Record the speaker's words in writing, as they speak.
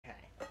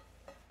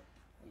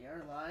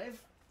are live.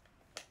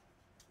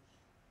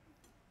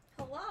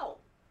 Hello.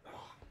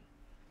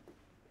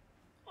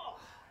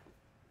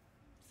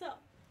 So,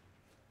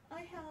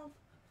 I have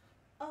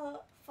a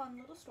fun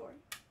little story.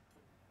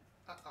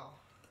 Uh-oh.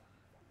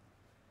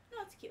 No,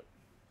 it's cute.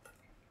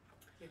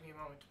 Give me a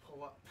moment to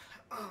pull up.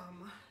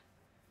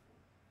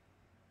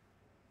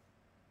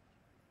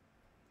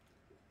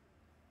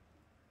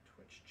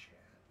 Twitch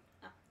chat.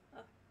 Oh,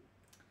 okay.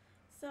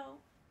 So,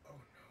 Oh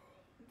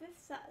no. this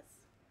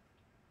says,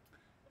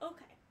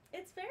 okay,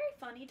 it's very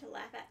funny to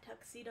laugh at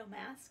Tuxedo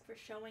Mask for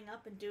showing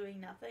up and doing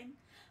nothing,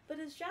 but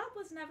his job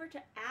was never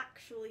to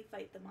actually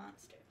fight the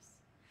monsters.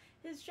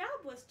 His job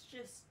was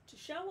to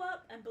show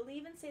up and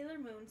believe in Sailor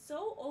Moon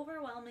so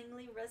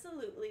overwhelmingly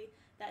resolutely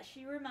that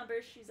she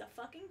remembers she's a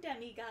fucking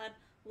demigod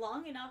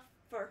long enough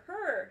for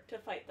her to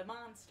fight the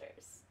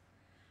monsters.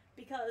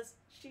 Because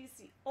she's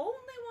the only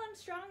one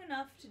strong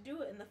enough to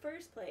do it in the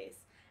first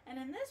place, and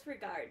in this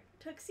regard,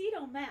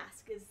 Tuxedo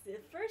Mask is the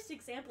first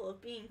example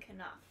of being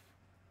Knuff.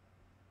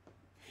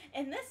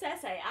 In this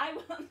essay, I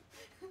will...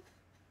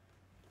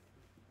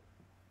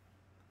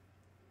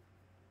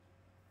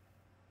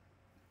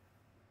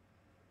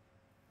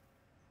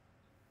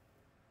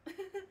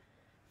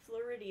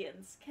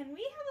 Floridians, can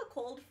we have a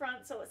cold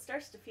front so it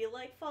starts to feel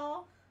like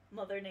fall?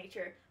 Mother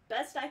Nature,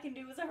 best I can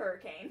do is a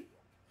hurricane.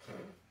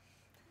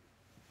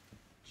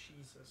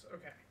 Jesus,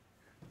 okay.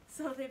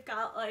 So they've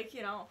got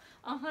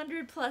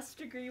 100+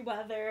 degree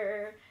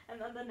weather, and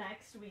then the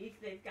next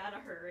week they've got a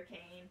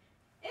hurricane.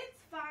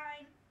 It's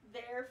fine.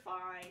 They're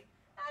fine.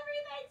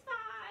 Everything's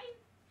fine.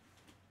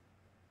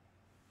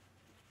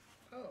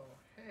 Oh,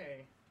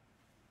 hey.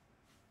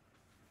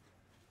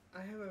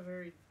 I have a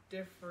very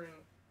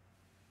different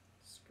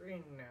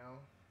screen now.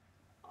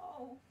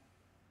 Oh.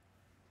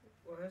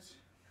 What?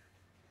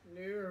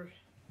 No.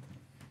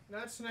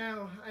 Nuts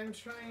now. I'm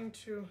trying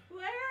to...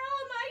 Where are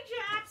all my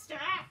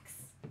chopsticks?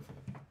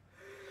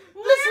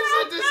 This is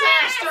a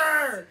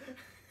disaster!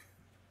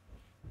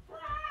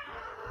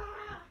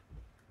 Ah!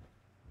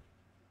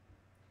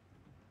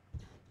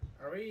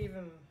 Are we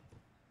even...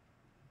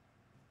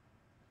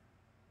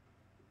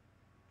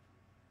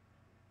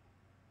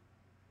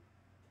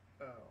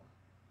 Oh,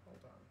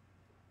 hold on.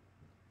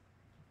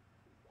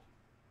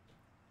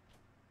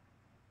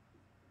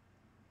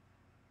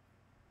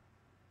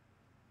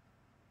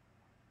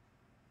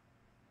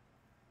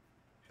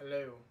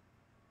 Hello.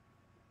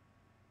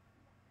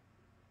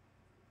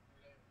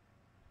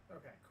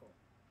 Okay, cool.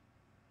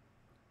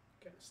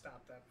 Gotta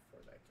stop that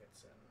before that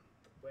gets in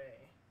the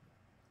way.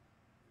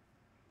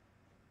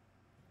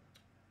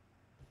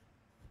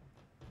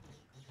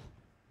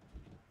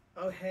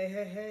 Oh,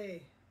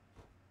 hey.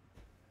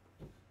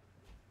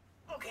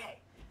 Okay.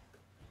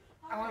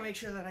 I want to make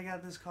sure that I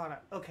got this caught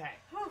up. Okay.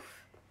 Whew.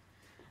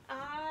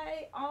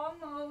 I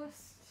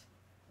almost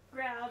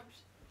grabbed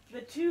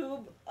the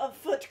tube of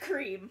foot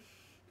cream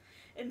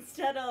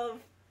instead of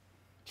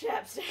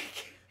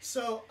chapstick.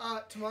 So,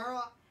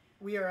 tomorrow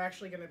we are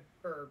actually going to,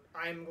 or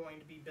I'm going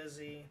to be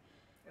busy,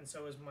 and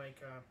so is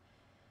Micah,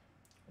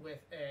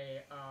 with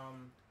a,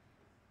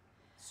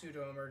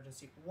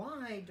 pseudo-emergency.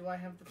 Why do I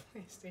have the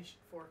PlayStation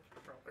 4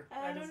 controller?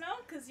 I don't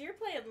know, because you're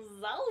playing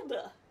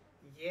Zelda.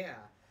 Yeah.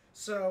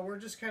 So, we're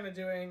just kind of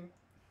doing,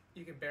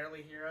 you can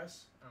barely hear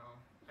us. Oh,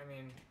 I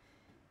mean...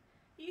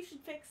 You should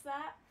fix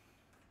that,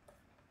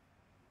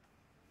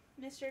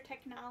 Mr.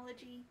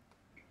 Technology.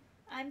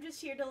 I'm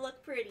just here to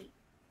look pretty.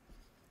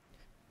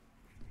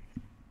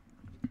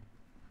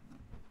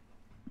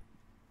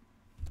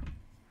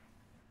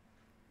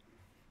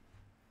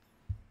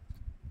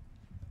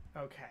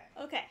 Okay.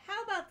 Okay,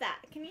 how about that?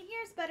 Can you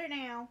hear us better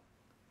now?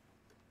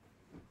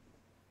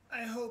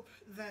 I hope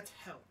that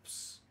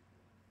helps.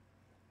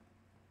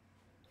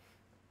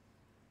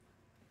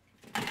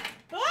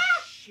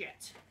 Ah!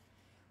 Shit.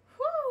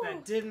 Whew.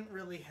 That didn't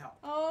really help.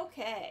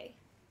 Okay.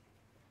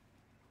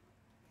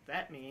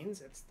 That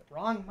means it's the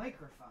wrong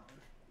microphone.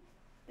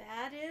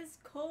 That is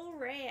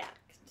correct.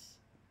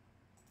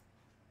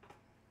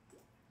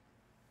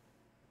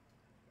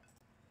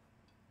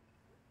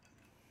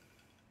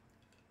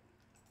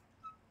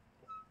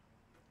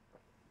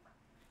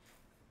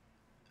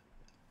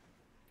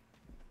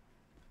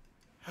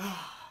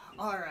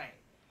 All right.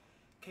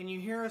 Can you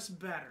hear us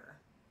better?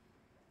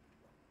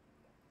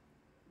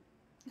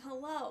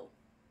 Hello.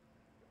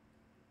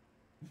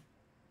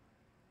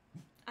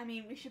 I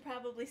mean, we should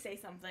probably say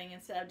something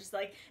instead of just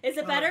like, is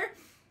it better?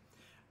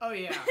 Oh,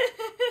 yeah.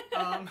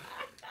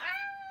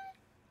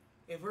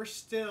 If we're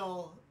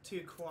still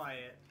too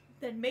quiet...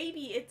 Then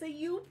maybe it's a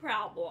you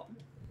problem.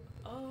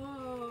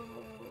 Oh.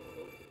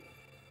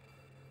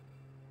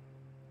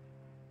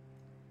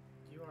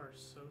 You are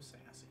so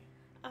sassy.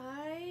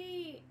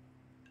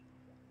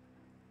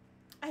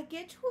 I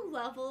get to a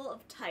level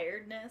of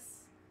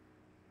tiredness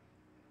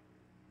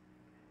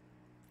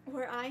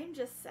where I am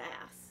just sass.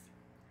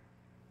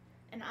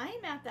 And I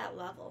am at that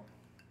level.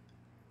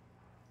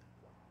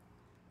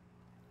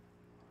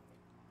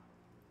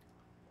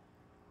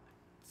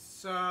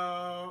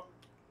 So,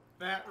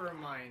 that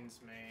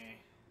reminds me.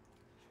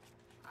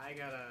 I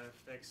gotta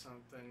fix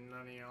something.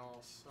 None of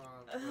y'all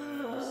saw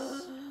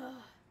this.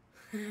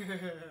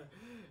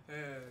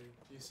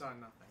 You saw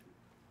nothing.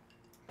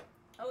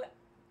 Okay.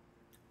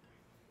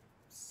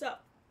 So.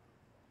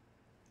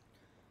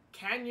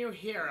 Can you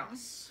hear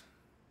us?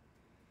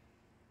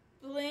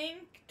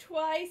 Blink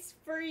twice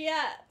for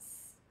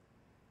yes.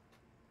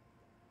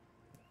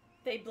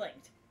 They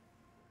blinked.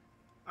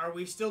 Are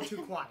we still too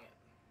quiet?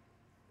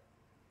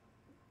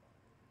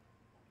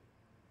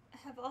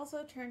 Have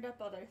also turned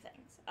up other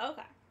things.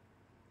 Okay.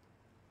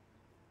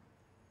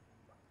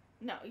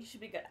 No, you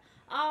should be good.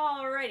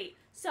 Alrighty.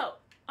 So,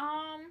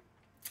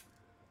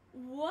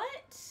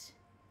 what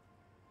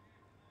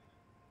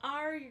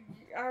are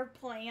our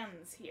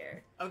plans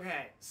here?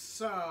 Okay,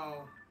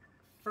 so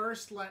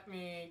first let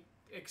me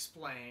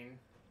explain.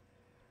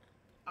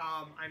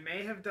 I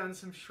may have done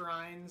some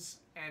shrines,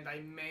 and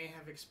I may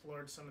have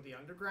explored some of the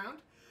underground.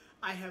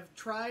 I have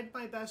tried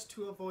my best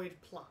to avoid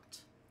plot.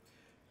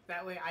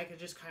 That way I could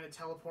just kind of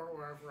teleport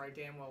wherever I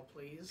damn well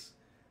please.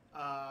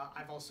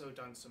 I've also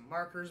done some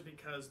markers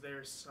because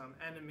there's some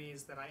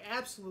enemies that I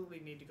absolutely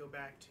need to go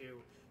back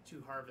to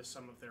harvest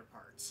some of their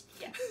parts.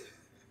 Yes.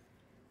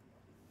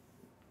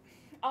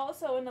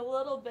 Also, in a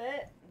little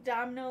bit,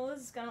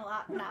 Domino's gonna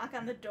knock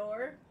on the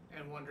door.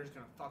 And Wonder's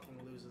gonna fucking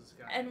lose his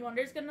guy. And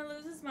Wonder's gonna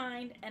lose his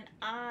mind, and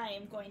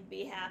I'm going to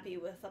be happy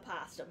with the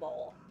pasta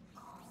bowl.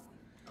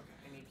 Okay,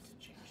 I need to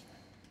change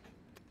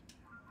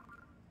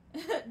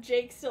that.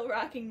 Jake still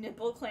rocking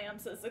nipple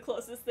clamps is the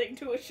closest thing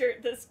to a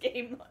shirt this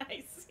game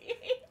I see.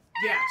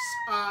 Yes,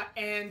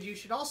 and you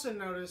should also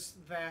notice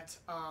that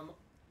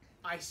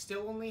I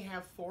still only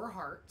have 4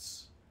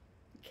 hearts.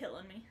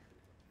 Killing me.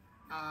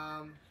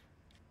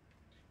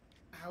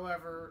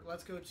 However,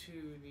 let's go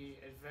to the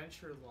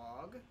adventure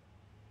log.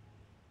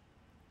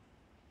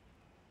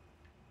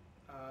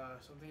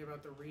 Something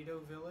about the Rito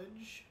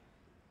village.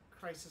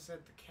 Crisis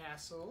at the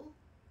castle.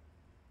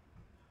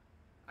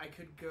 I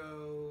could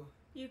go...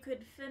 You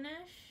could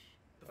finish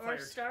The or fire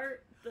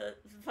start the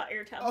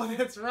fire temple. Oh,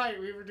 that's right.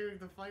 We were doing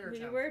the fire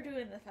temple. We were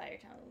doing the fire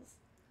temples.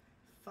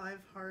 5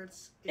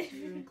 hearts, if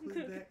you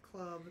include that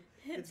club.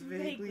 It's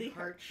vaguely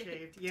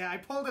heart-shaped. Yeah, I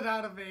pulled it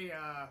out of a,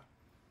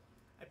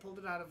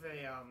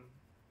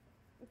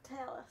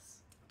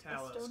 Talus.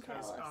 Talus, stone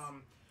because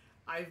talus.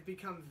 I've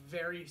become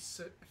very,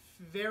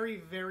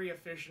 very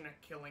efficient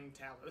at killing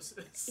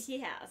Taluses. He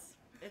has.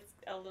 It's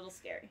a little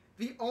scary.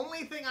 The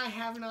only thing I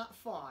have not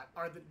fought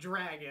are the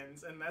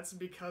dragons, and that's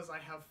because I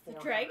have 4 The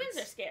dragons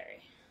hearts. are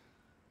scary.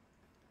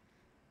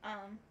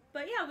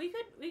 But yeah, we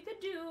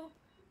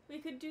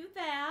could do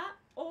that,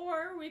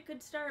 or we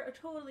could start a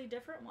totally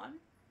different one.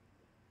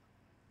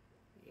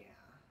 Yeah.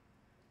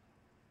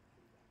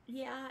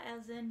 Yeah,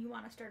 as in you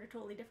want to start a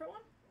totally different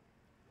one?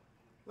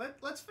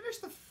 Let's finish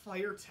the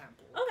fire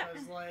temple. Okay.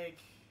 Because,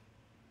 like,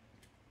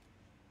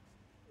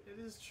 it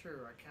is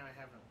true. I kind of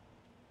haven't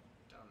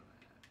done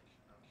that.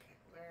 Okay,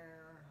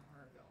 where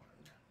we're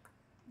going.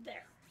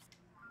 There.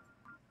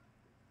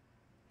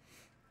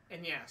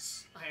 And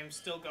yes, I am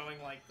still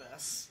going like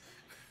this.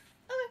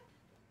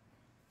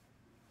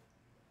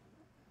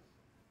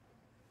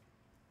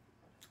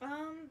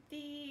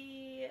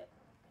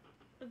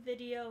 The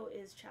video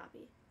is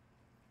choppy.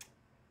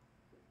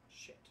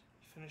 Shit.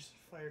 Finish the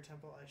fire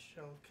temple, I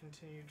shall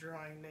continue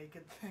drawing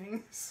naked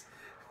things.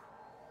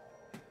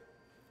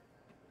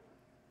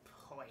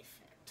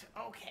 Perfect.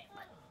 Okay.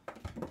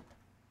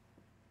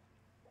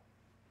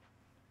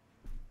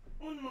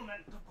 Un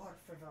momento, por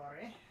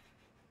favore.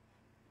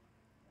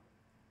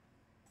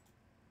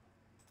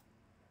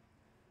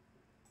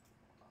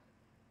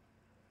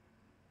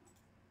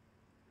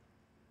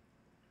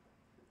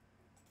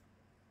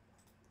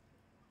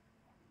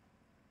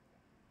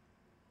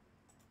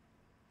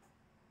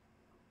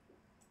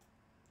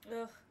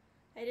 Ugh.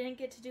 I didn't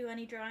get to do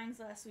any drawings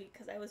last week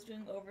because I was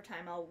doing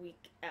overtime all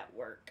week at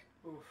work.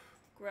 Oof.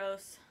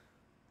 Gross.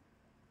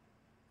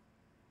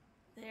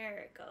 There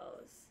it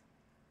goes.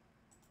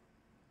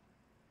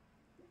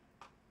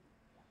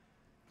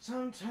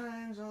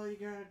 Sometimes all you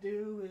gotta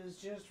do is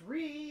just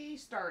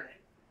restart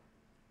it.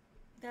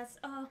 That's,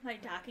 my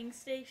docking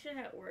station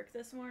at work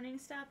this morning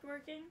stopped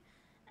working,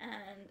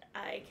 and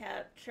I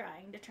kept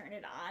trying to turn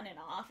it on and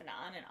off and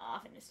on and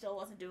off, and it still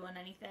wasn't doing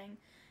anything.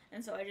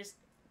 And so I just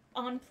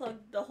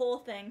unplugged the whole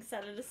thing,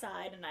 set it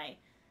aside, and I,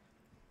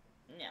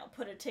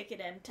 put a ticket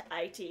in to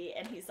IT,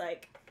 and he's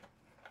like,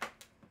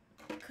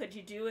 could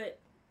you do it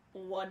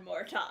one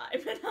more time?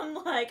 And I'm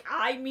like,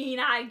 I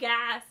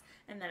guess.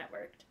 And then it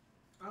worked.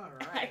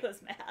 Alright. I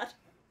was mad.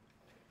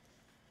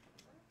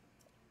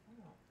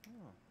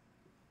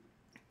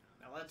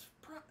 Now let's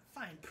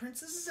find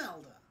Princess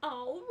Zelda.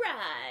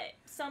 Alright.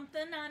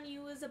 Something on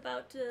you is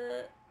about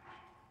to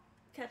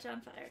catch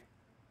on fire.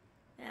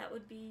 That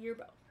would be your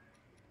bow.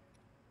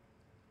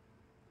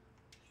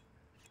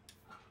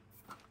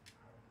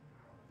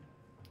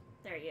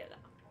 There you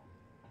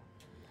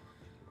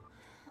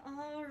go.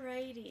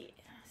 Alrighty.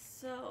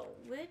 So,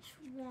 which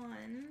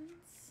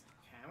ones?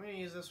 Okay, I'm gonna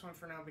use this one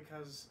for now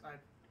because I...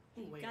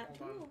 You Wait, got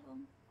 2 hold on. of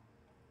them.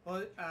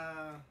 Well,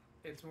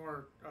 it's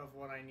more of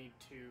what I need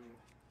to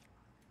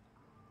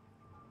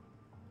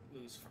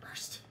clues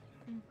first.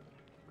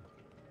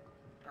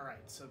 Alright,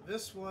 so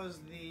this was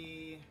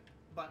the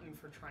button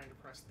for trying to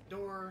press the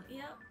door.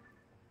 Yep.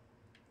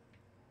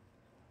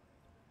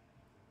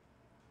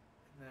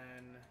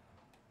 Then...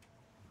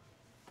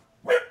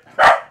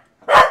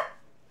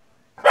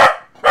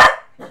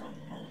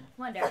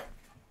 Wonder.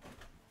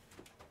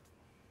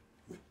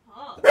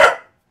 Oh.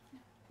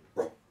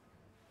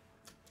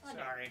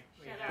 Sorry,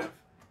 we Shut have... up.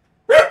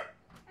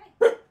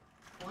 Hey.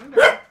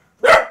 Wonder.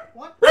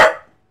 What?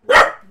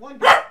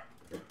 Wonder.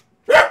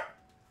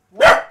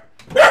 What?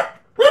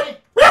 Hey.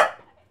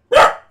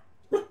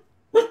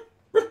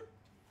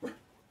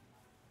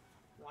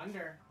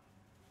 Wonder.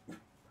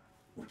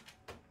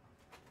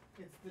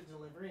 It's the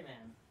delivery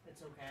man.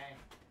 It's okay.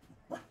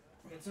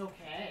 It's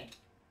okay.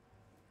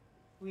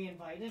 We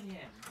invited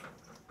him.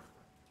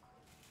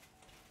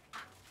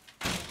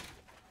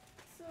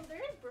 So there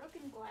is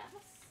broken glass.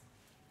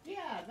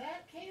 Yeah,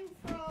 that came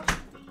from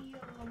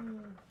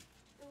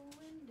The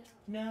window.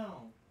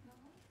 No. No?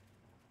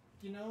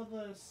 You know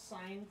the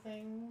sign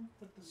thing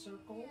with the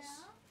circles?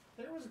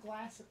 Yeah. There was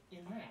glass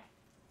in that.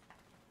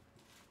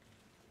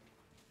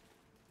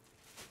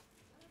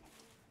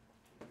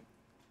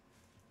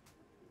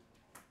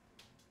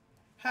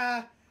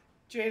 Ha!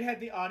 Jade had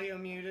the audio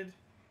muted.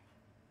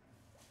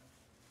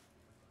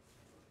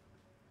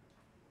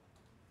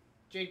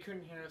 Jade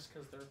couldn't hear us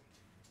because they're...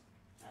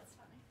 That's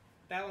funny.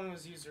 That one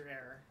was user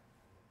error.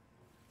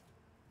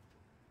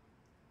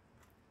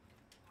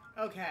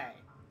 Okay,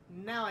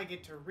 now I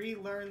get to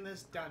relearn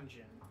this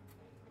dungeon.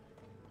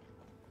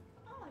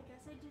 Oh, I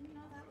guess I didn't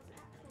know that was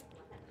actual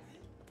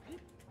glass.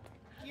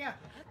 Yeah.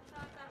 I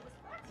thought that was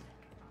plastic.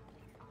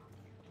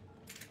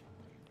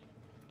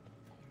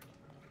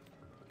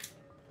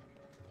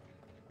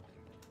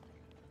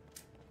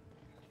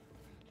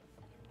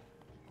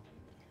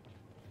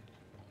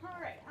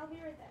 Alright, I'll be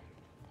right there.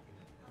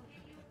 I'll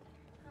give you...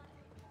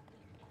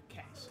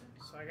 Okay,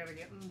 so I gotta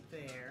get in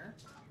there.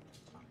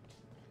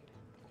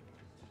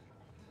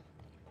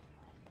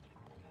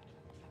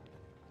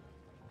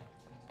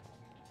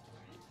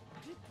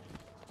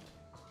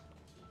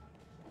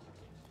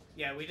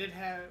 Yeah, we did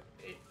have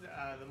it,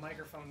 the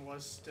microphone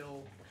was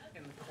still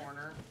in the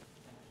corner,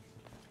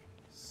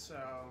 so I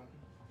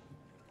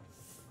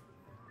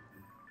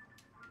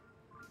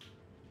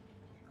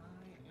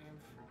am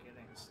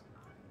forgetting something.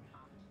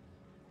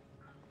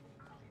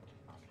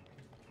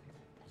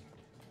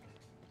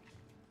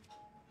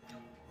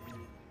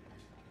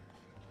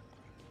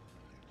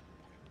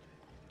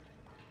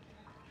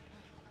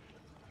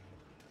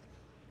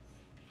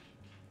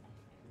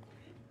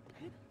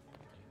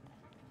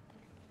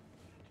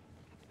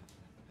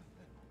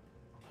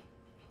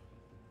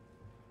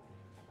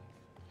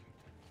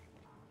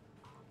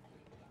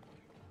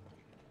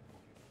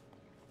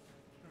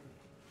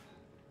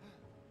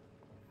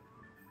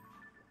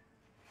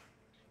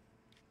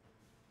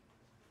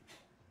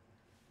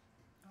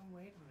 Oh,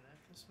 wait a minute.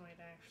 This might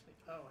actually...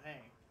 Oh,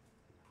 hey.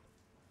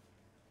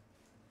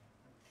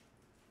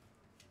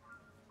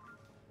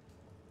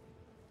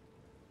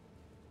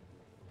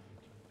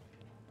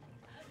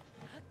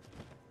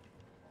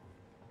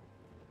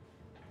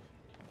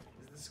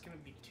 Is this gonna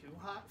be too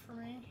hot for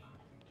me?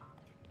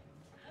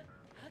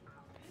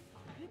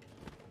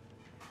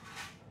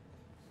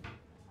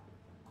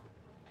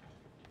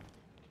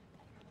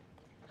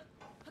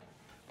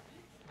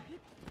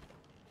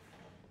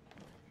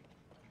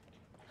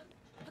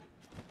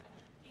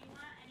 Do you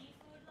want any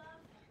food,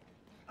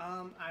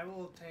 love? I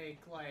will take,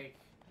 like,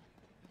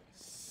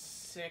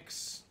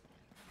 6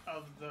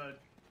 of the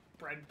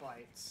bread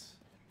bites.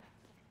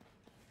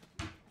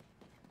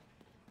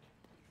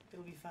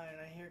 It'll be fine.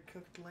 I hear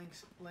cooked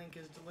link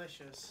is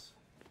delicious.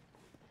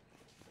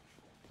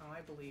 Oh,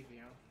 I believe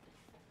you.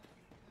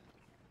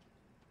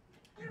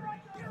 Here I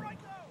go! Here I go!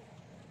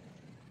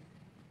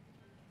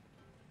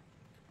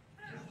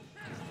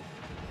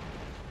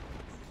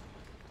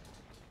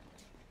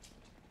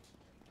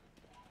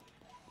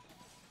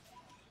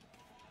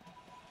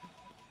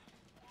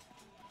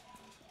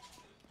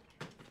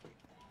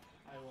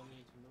 I will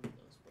need to move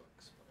those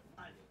books, but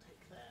I will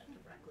take that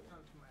directly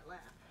onto my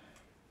lap.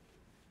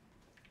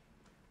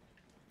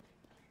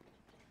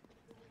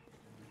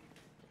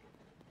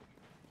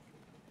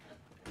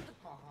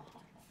 Ha ha ha.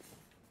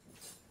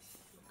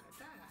 Look at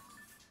that.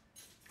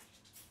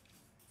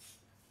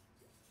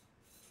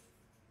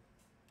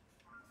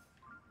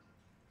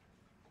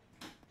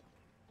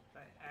 I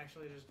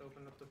actually just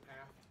opened up the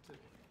path to...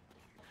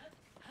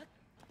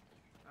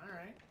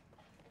 Alright.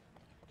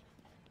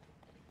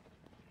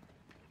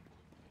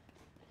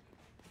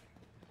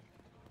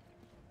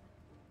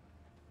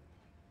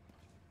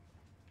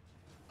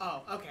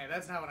 Oh, okay,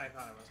 that's not what I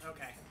thought it was.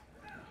 Okay.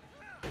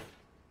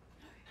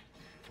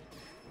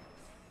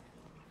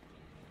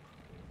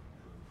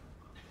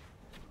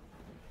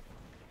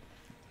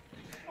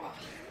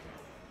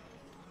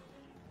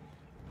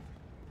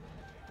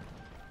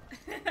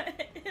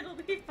 It'll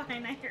be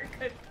fine. I hear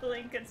cooked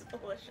link is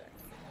delicious.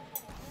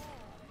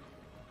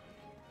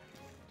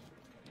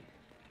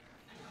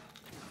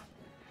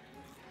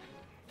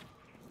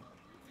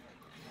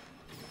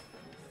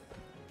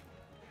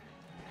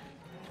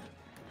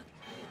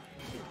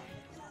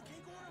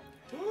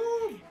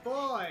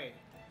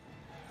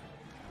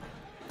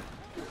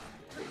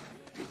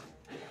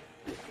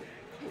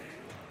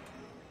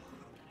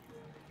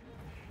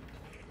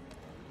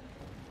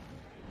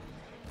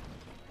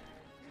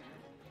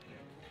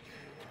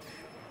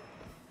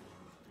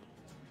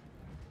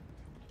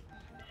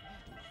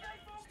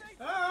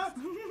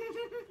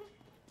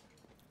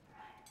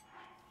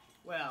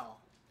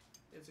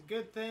 it's a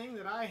good thing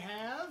that I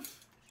have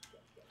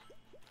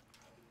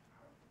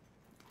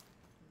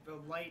the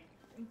light.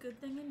 Good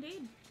thing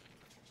indeed.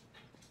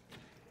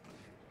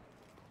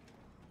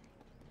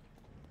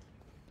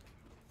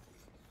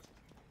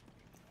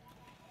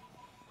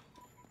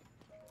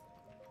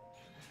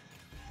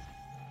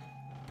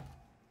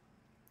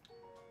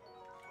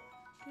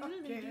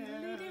 Okay.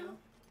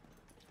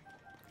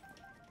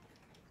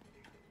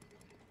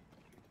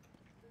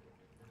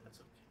 That's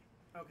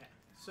okay. Okay,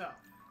 so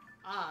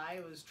I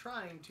was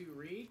trying to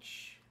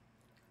reach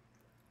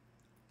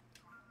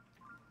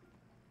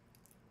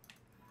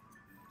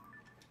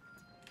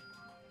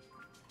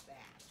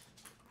that.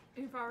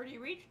 You've already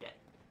reached it.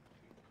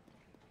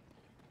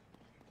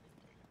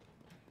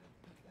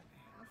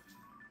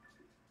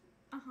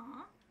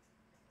 Uh-huh.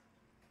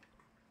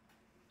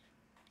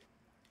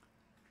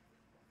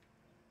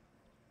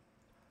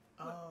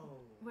 Oh,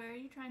 Where are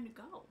you trying to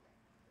go? I don't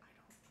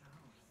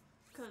know.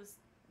 Because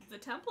the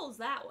temple's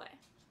that way.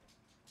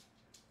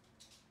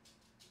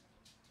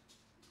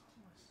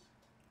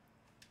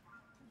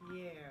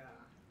 Yeah.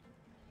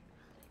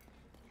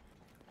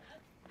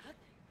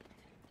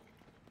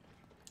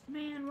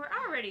 Man, we're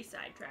already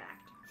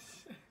sidetracked.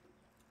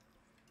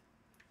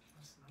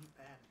 Listen, I'm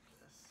bad at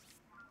this.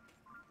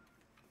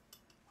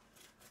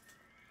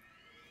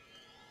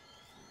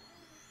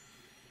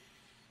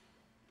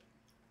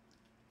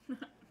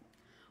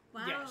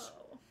 Wow. Yes.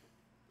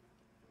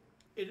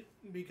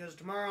 Because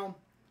tomorrow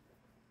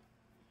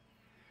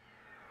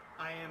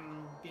I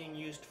am being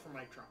used for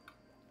my trunk.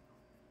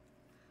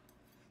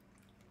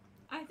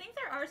 I think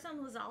there are some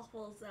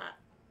Lizalfos that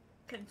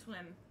can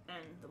swim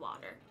in the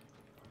water.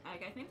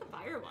 Like, I think the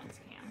fire ones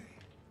can.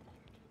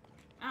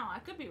 Oh, I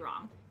could be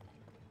wrong.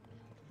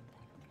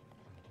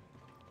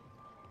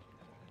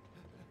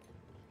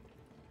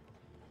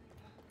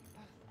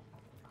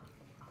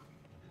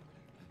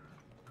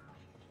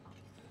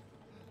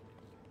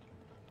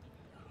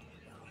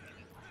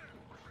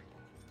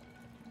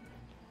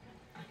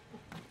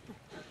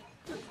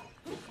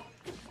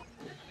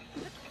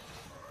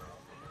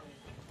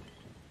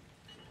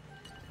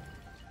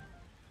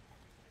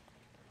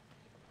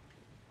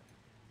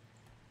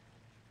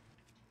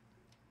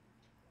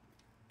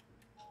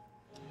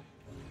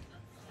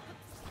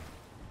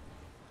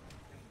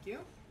 Thank you.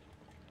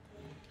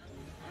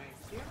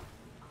 Thank you.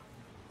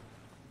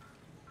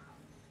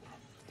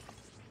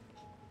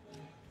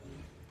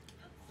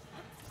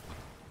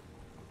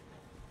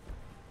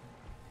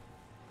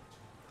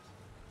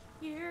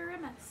 You're a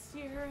mess,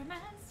 you're a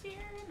mess, you're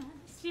a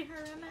mess, you're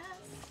a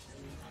mess.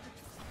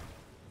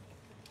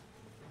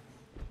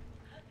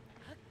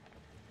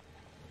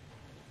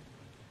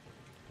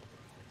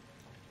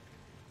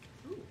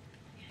 Ooh.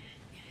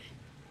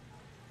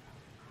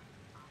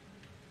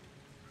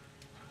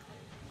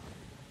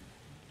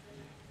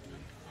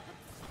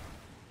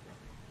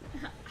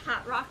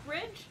 Hot Rock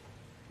Bridge?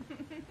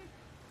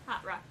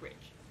 Hot Rock Bridge.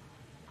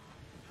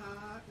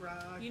 Hot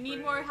rock. You need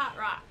bridge. more hot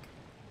rock.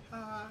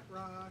 Hot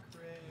rock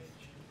bridge.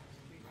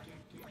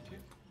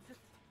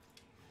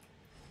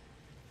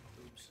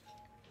 Oops.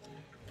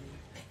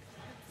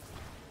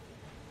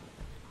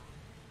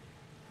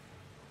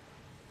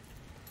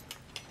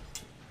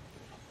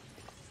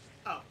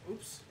 Oh,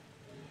 oops.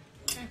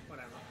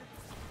 Whatever.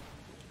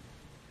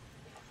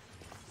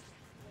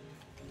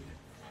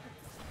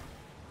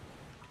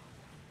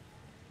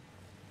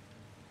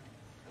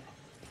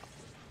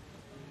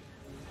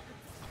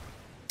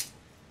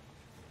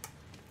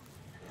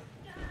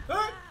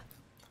 Ah!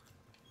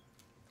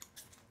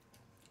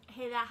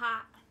 Hey, that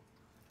hot.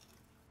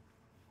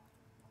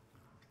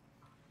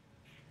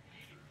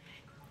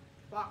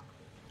 Fuck.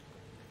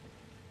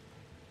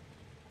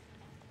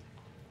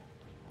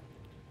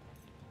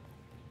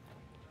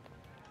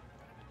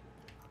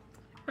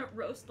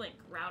 Roast Link,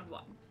 round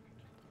one.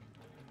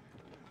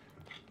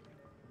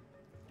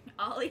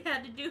 All he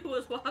had to do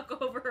was walk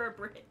over a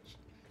bridge.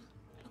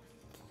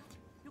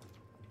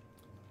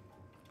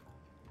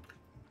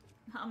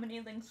 How many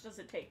links does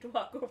it take to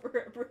walk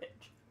over a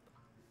bridge?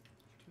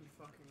 Too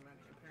fucking many,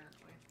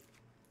 apparently.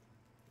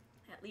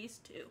 At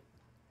least two.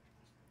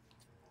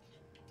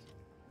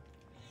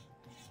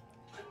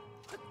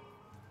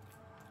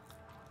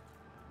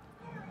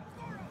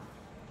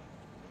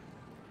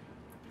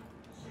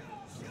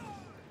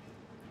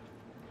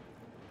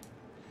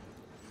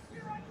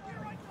 Here I go!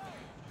 Here I go!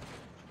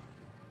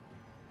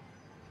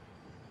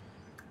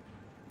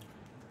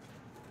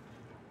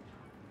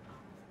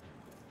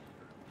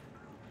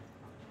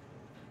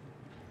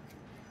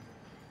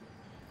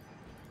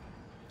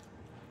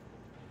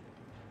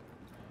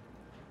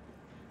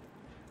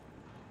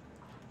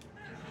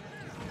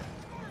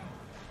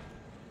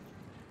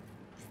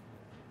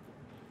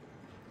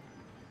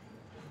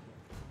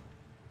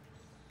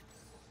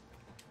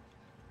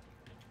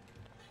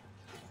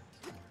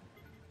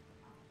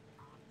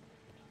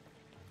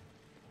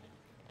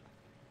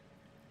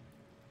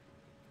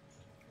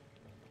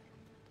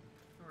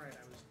 Alright,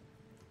 I was.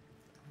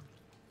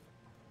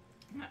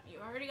 You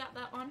already got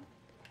that one.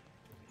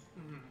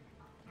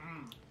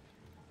 Mm.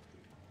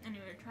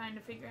 Anyways, you're trying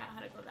to figure out how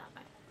to go that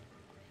way.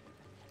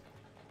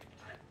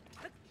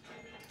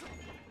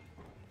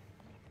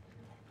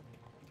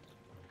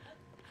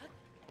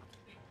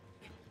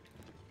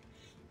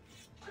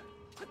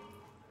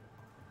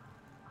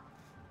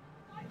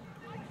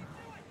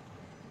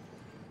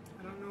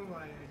 I don't know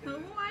why I did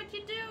it. Why'd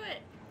you do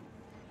it?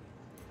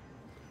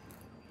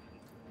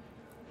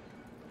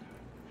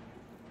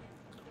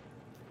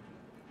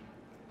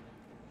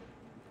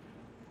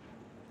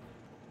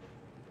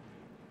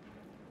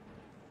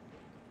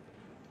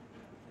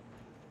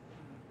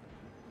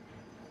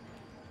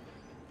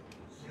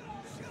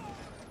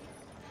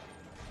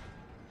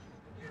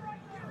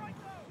 Here I go!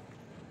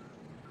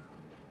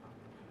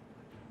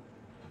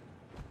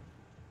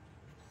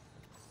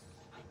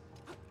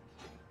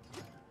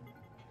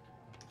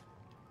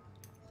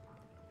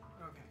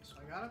 Okay, so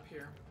I got up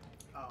here.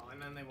 Oh,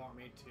 and then they want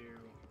me to...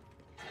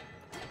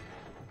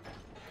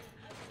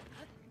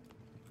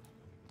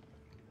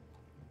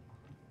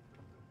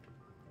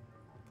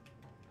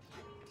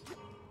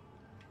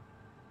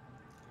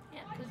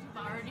 Yeah, because you've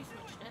already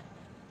switched it.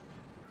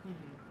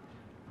 Mhm.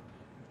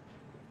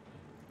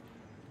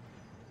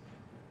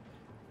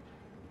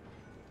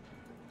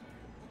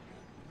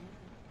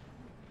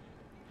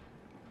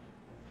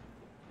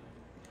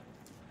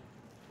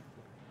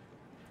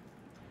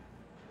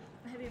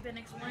 Have you been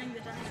exploring the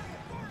depths?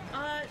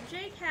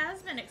 Jake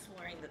has been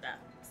exploring the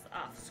depths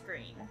off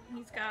screen.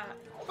 He's got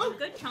a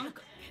good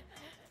chunk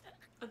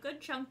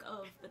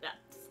of the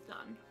depths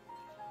done.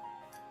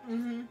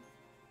 Mm-hmm.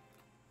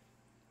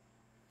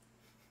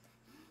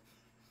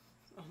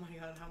 Oh my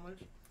god,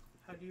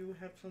 how do you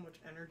have so much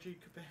energy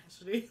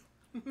capacity?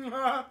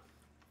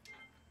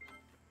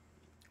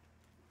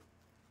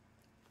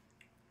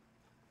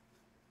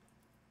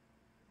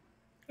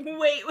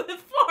 Wait,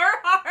 with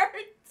 4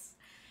 hearts?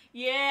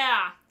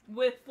 Yeah,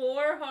 with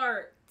 4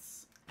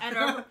 hearts. And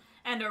a,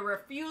 and a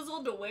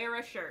refusal to wear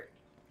a shirt.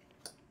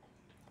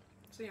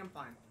 See, I'm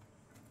fine.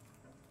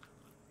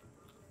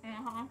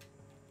 Uh-huh.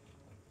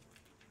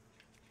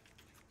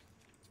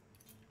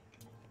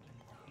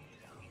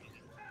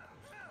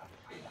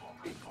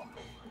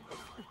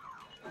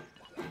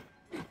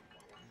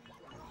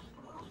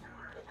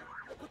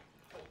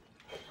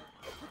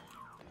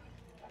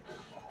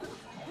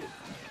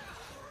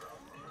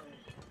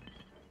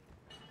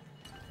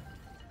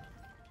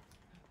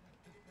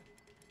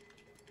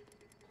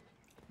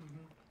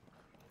 Mm-hmm.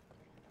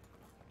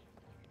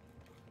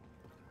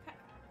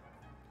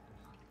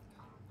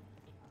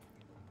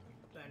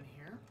 Then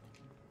here.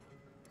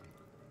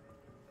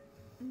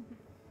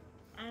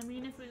 I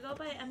mean, if we go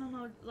by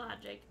MMO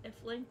logic, if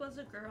Link was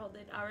a girl,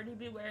 they'd already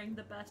be wearing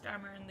the best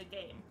armor in the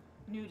game.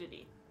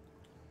 Nudity.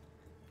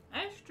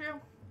 That's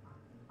true.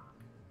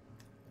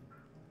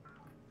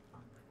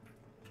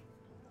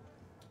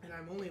 And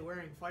I'm only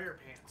wearing fire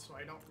pants, so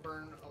I don't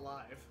burn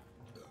alive.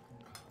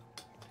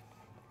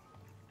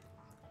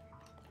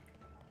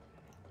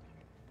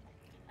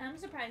 I'm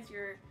surprised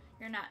you're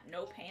not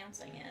no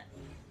pantsing it.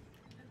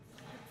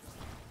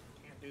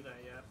 Can't do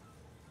that yet.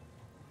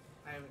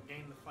 I haven't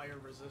gained the fire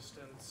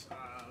resistance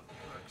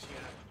perks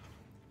yet.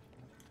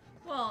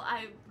 Well,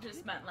 I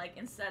just meant like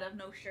instead of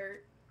no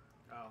shirt,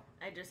 Oh.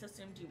 I just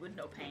assumed you would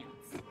no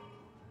pants.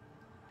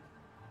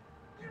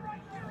 Here I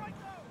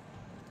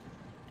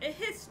go!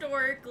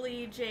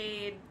 Historically,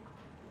 Jade,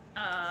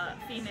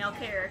 female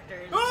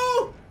characters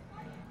Oh!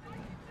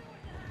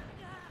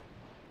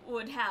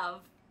 would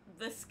have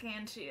the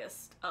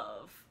scantiest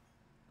of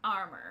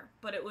armor,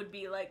 but it would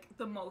be like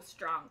the most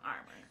strong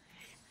armor.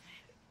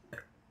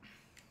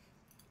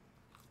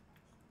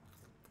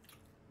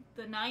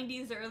 The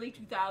 90s, early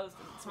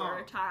 2000s were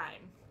a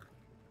time.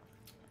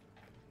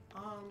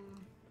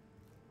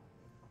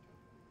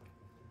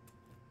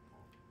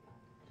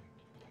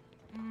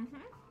 Mm-hmm.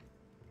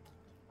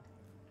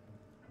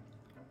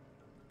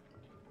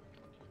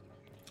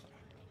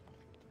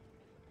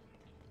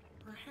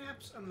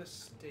 Perhaps a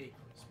mistake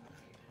was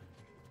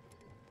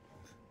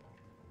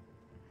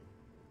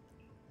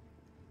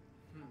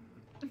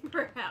made.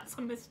 Perhaps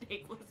a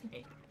mistake was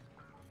made.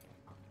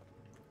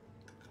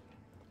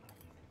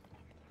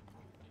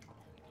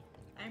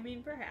 I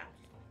mean, perhaps.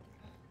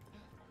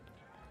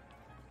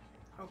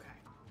 Okay.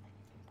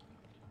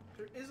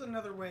 There is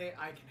another way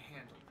I can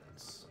handle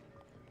this.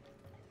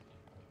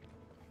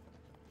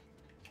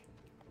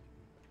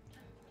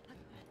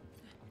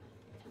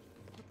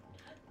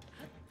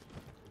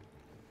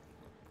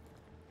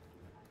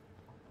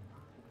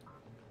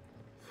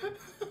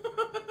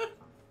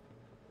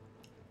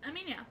 I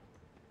mean, yeah.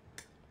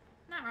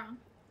 Not wrong.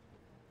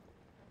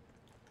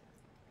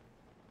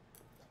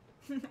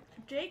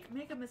 Jake,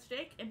 make a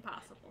mistake?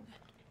 Impossible.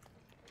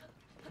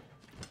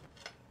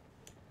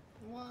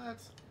 What?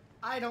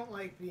 I don't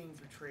like being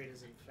portrayed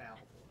as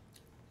infallible.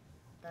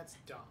 That's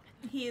dumb.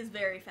 He is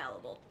very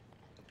fallible.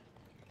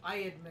 I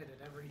admit it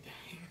every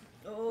day.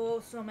 Oh,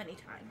 so many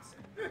times.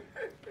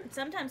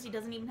 Sometimes he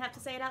doesn't even have to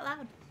say it out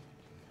loud.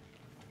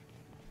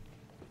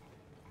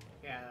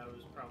 Yeah, that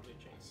was probably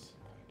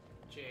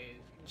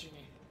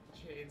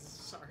Jade's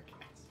sarcasm.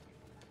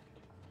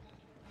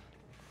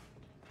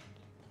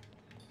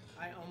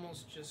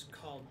 almost just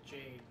called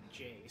Jade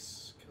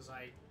Jace because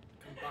I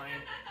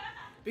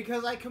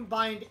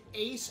combined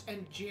Ace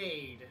and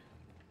Jade.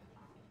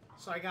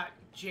 So I got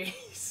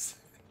Jace.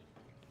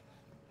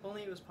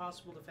 Only it was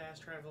possible to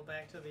fast travel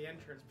back to the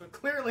entrance, but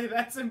clearly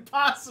that's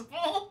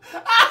impossible.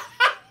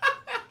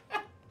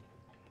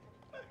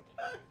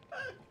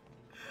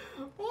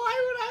 Why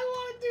would I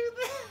want to do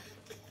that?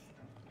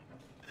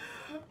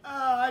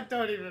 I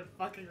don't even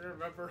fucking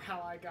remember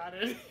how I got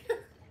in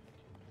here.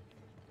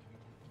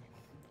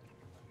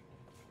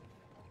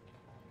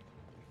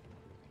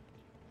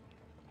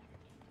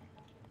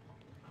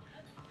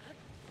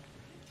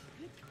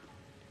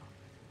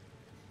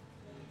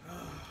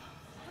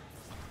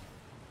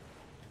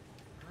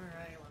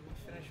 Alright, let me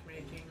finish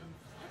making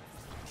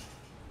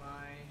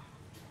my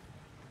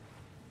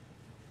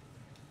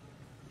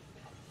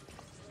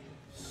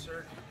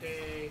Cirque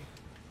Day.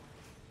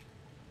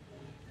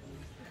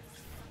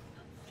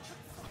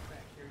 Fuck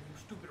back here, you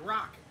stupid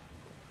rock.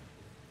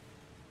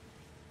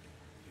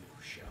 You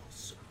shall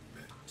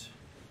submit.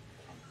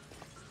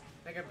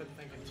 I think I've been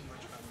thinking too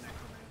much about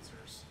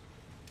necromancers.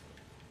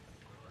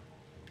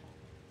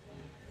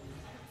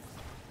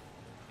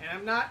 And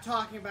I'm not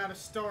talking about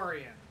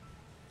Astorian.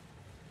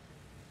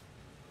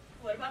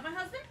 What about my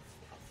husband?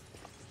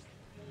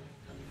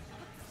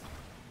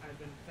 I've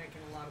been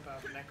thinking a lot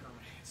about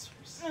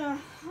necromancers.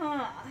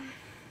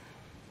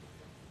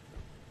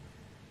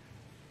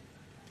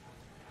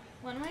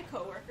 One of my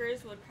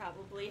coworkers would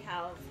probably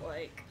have,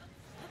 like,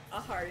 a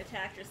heart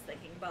attack just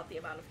thinking about the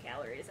amount of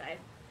calories I've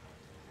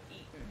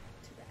eaten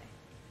today.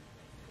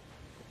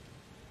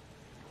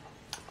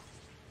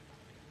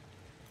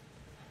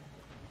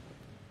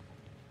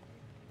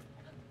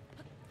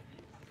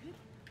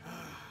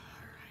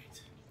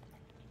 Alright.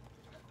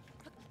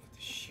 Get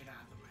this shit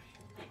out of the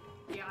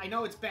way. Yeah, I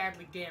know it's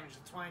badly damaged,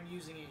 that's why I'm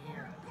using it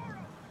here.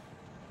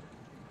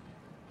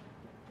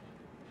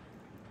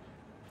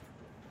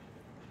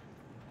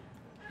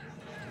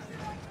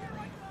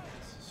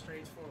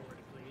 Straight forward,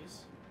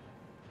 please.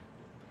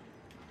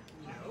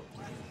 Nope.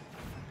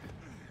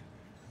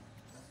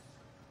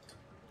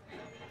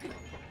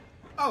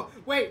 Oh,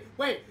 wait,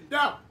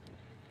 no!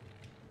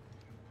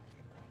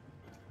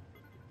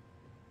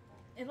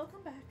 It'll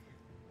come back.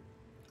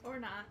 Or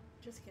not.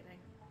 Just kidding.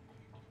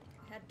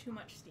 I had too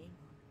much steam.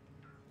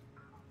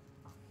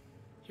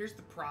 Here's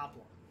the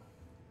problem.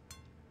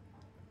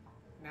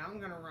 Now I'm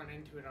gonna run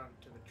into it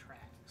onto the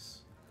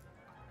tracks.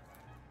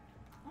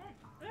 Oh,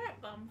 that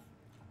bum.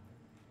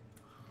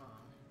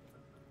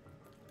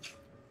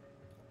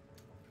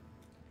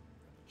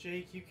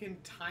 Jake, you can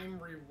time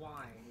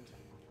rewind.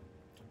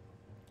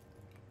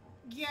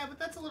 Yeah, but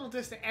that's a little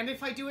distant. And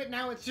if I do it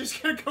now, it's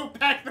just gonna go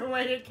back the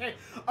way it came.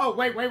 Oh,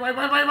 wait.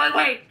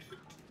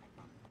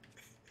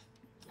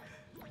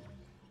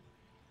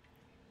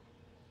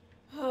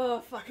 Oh,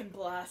 fucking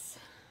bless.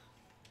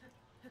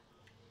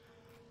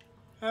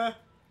 I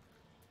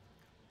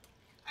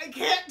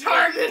can't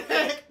target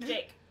it!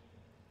 Jake.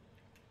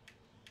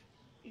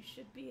 You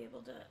should be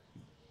able to...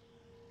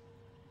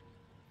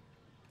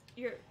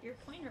 Your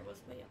pointer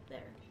was way up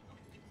there.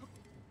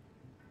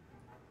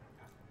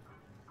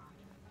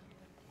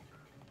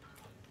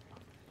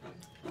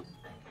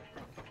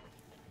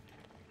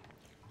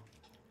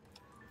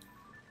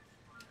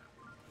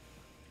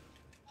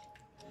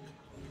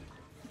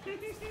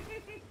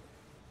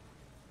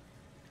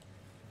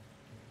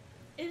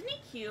 Isn't he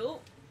cute?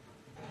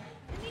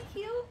 Isn't he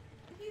cute?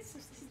 He's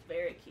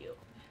very cute.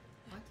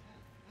 What?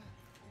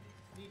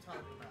 What are you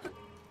talking about?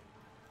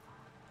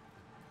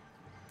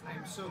 I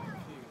am so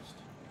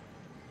confused.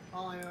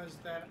 All I know is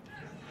that...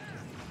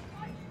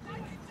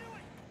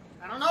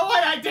 I don't know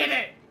why I did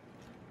it!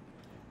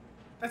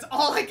 That's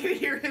all I can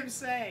hear him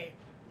say.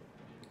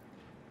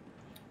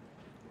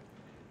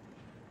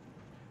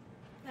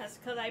 That's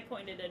because I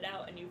pointed it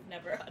out and you've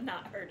never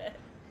not heard it.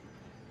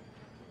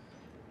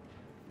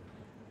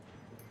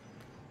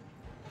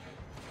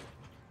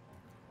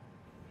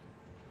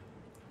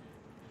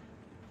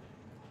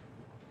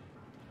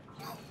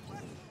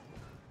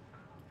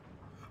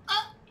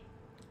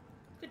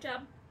 Good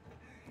job.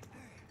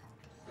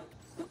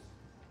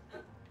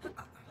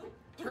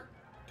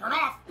 Turn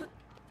off!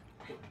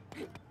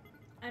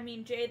 I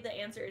mean, Jade, the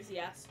answer is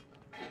yes.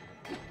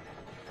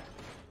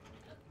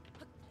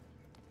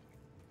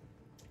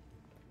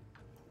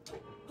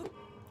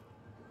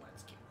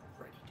 Let's get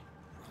ready to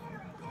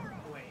run.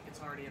 Oh, wait, it's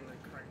already in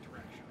the correct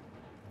direction.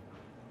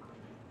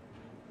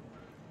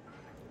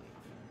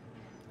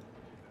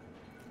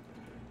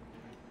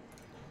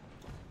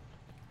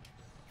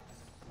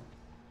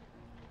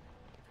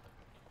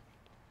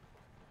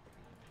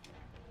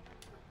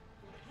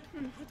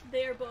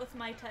 They are both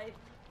my type.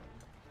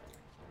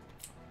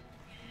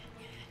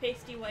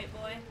 Pasty white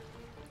boy,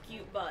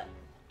 cute butt.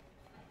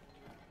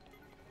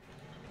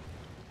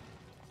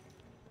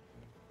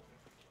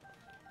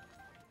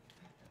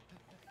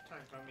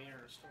 Talking about me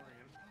or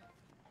Astorian.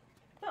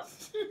 Oh.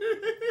 Wait,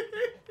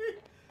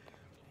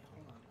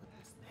 hold on,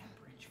 what's that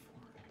bridge for?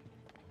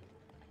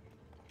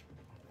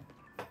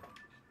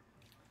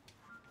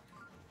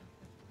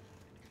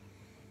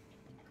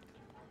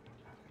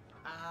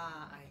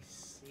 Ah, I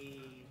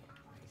see.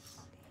 I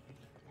see.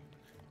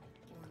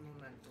 Un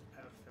momento,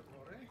 per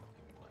favore.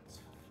 Let's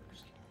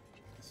first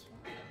get this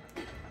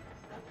one.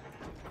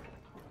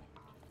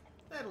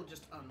 That'll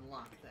just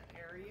unlock that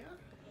area.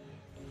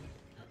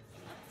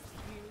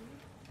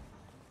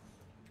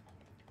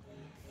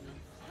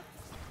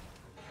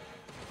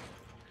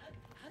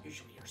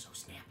 Usually you're so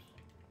snappy.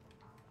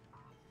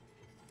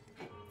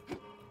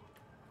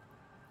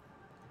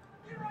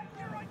 Here I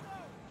go!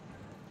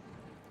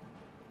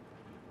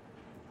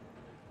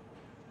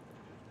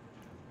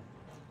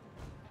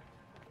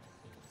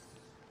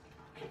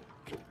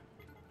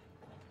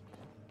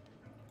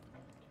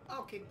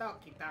 Okie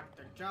dokie,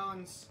 Dr.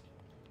 Jones.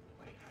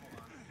 Wait, hold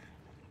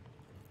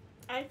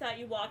on. I thought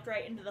you walked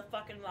right into the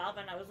fucking lava,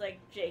 and I was like,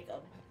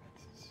 Jacob.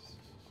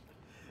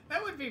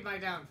 That would be my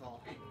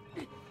downfall.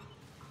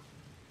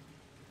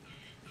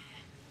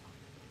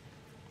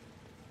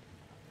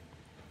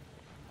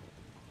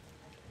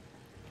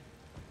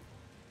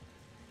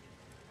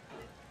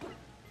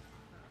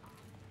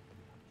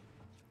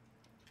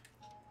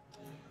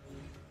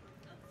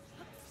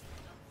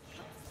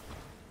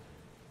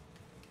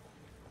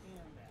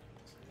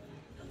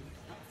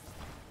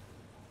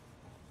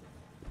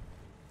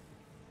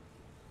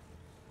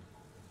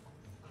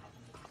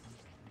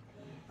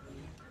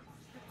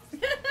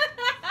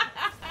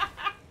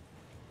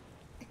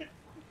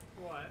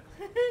 What?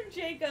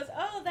 Jake goes,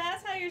 oh,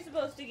 that's how you're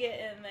supposed to get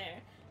in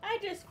there. I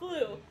just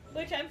flew,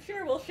 which I'm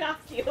sure will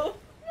shock you.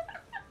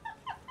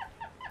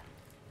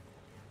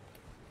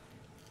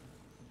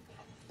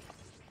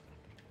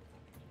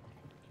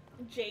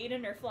 Jade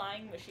and her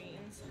flying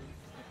machines.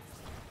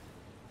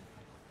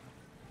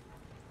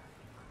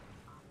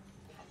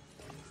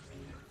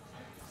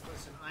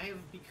 Listen, I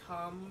have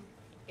become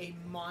a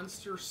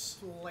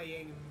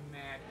monster-slaying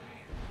madman.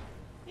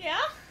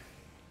 Yeah?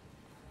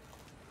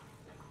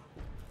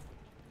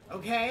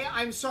 Okay?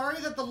 I'm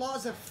sorry that the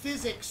laws of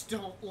physics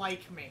don't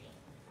like me.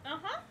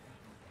 Uh-huh.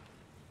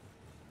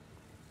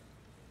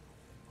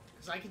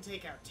 Because I can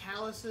take out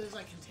taluses,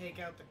 I can take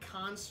out the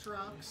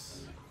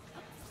constructs.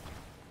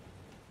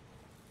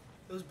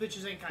 Those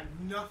bitches ain't got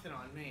nothing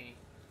on me.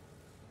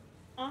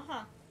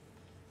 Uh-huh.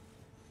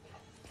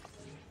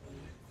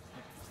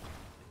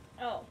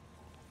 Oh.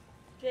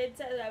 Jade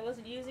said I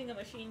wasn't using a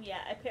machine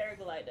yet. I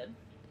paraglided.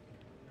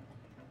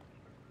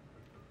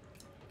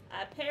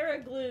 I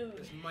paraglued.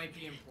 This might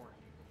be important.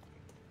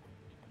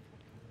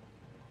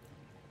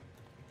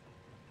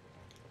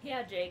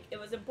 Yeah, Jake, it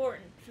was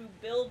important to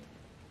build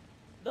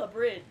the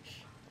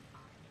bridge.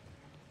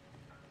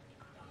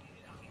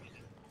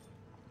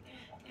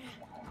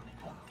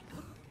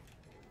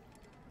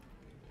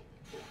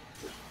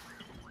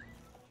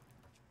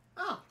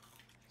 Oh,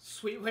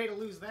 sweet way to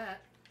lose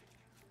that.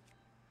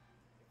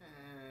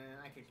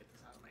 I could get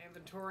this out of my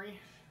inventory.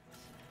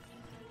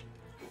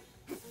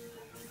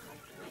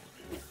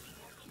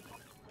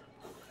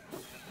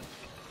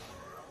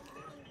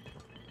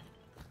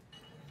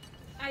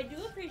 I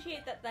do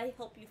appreciate that they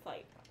help you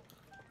fight.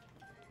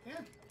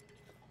 Yeah.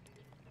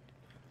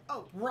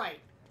 Oh, right.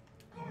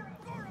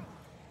 Goro!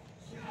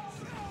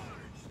 Charge!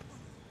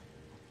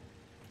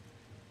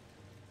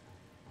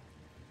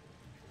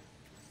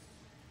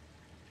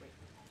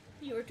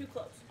 You were too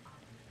close.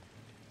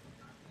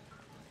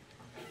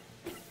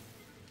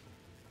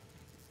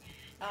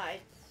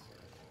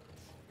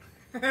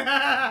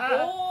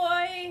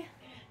 Boy!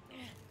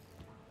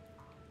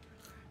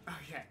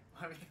 Okay,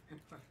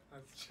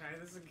 let's try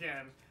this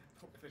again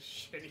with a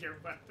shittier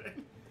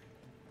weapon.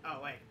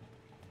 Oh, wait.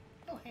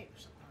 Oh, hey,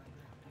 there's something on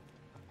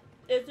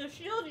the It's a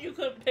shield you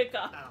couldn't pick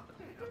up. ground.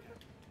 Oh, okay.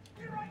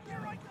 Here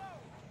I go!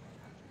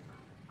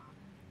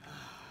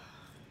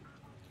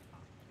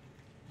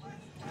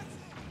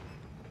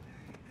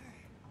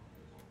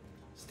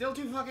 Still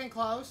too fucking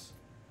close.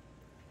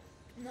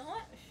 No,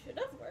 it should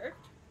have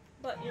worked.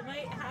 But you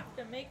might have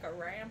to make a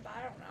ramp,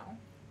 I don't know.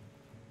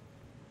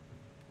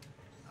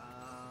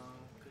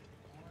 Good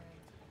point.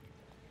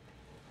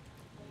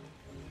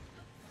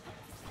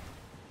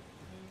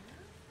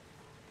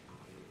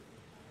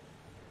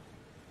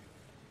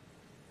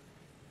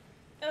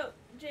 Oh,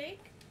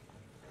 Jake?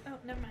 Oh,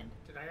 never mind.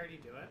 Did I already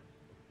do it?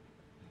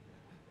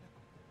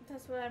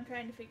 That's what I'm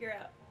trying to figure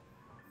out.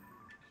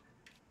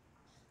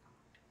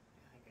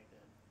 I think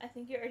I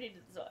think you already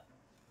did this one.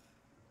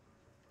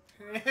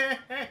 I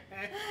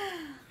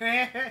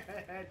did.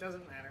 It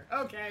doesn't matter.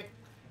 Okay.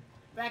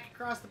 Back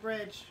across the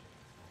bridge.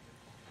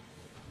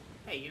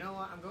 Hey, you know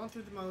what? I'm going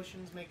through the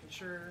motions, making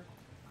sure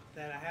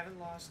that I haven't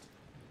lost.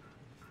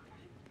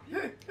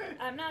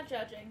 I'm not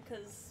judging,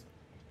 because...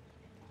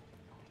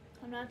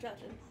 I'm not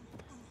judging.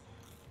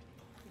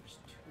 There's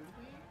two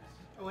ways?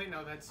 Oh, wait,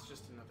 no, that's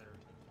just another.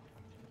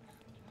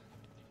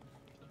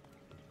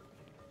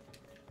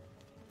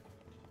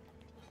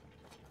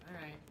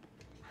 Alright.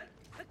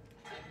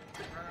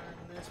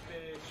 Turn this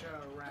bitch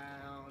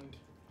around.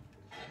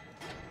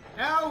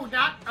 No,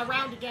 not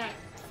around again.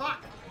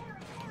 Fuck.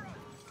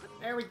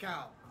 There we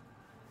go.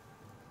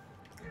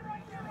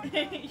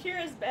 You're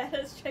as bad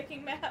as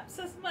checking maps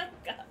as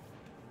Micah.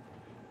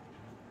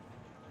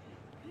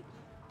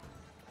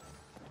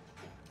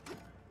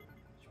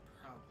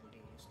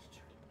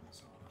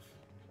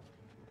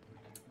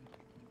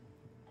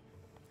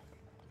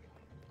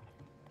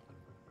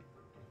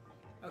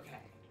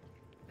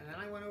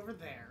 went over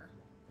there.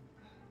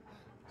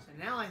 So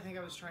now I think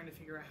I was trying to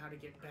figure out how to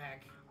get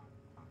back.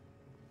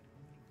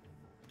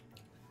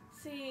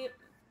 See,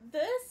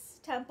 this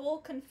temple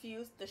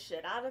confused the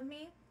shit out of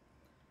me,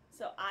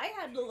 so I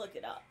had to look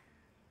it up.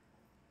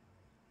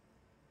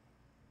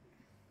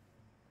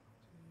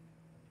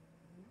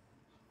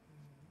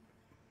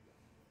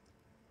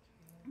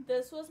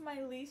 This was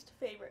my least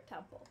favorite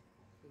temple.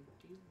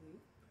 Loop-de-loop.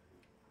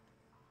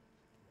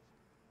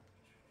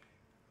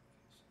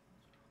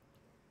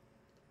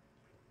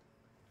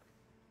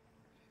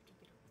 I have to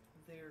get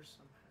up there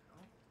somehow.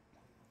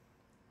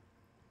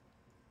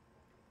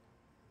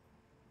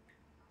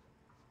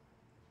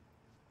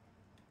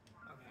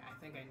 Okay, I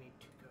think I need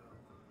to go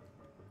back.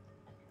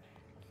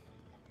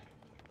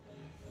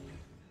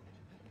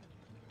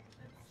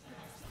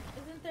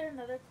 Isn't there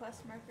another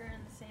quest marker in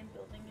the same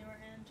building you were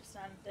in, just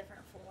on a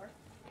different floor?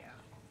 Yeah.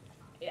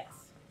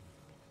 Yes.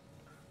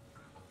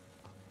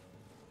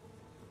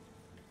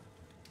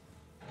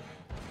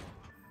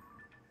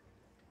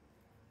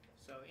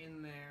 So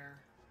in there.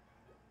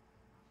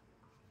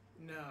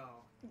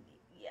 No.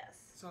 Yes.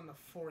 It's on the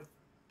fourth.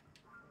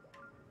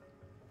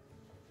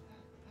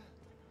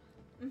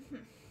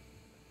 Mhm.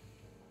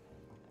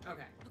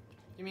 Okay.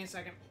 Give me a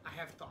second. I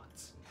have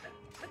thoughts.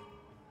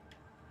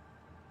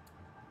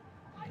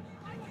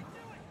 I can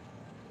do it!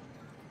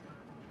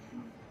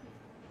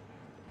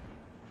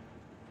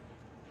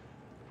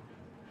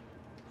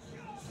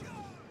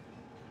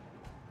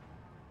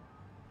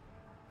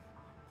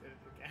 Did it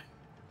again.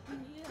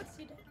 Yes,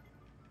 you did.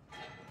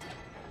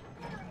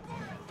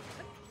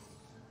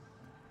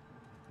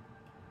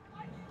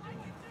 I can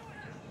do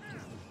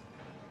it!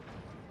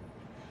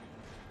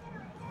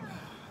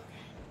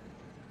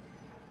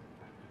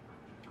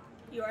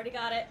 You already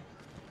got it.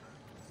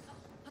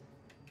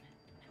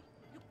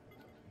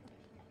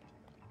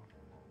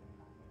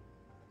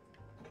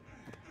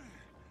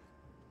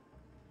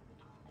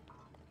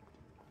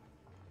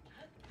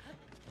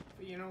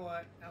 But you know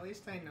what? At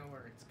least I know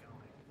where it's going.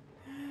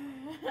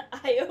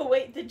 I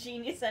await the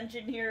genius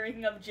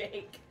engineering of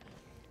Jake.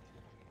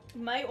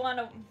 You might want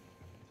to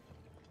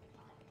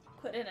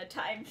put in a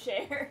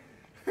timeshare.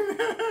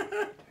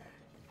 Oh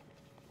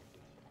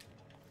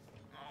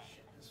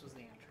shit, this was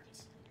the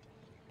entrance.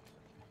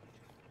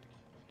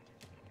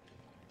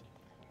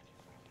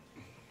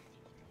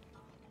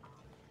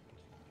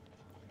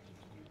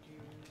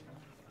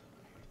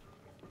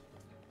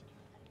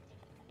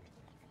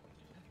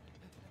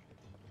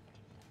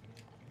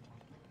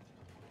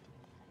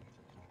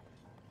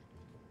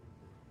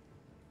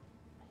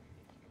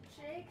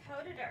 Jake,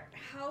 how did our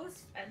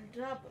house end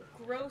up a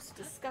gross,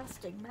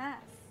 disgusting mess?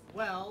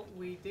 Well,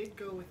 we did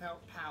go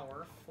without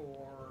power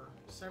for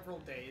several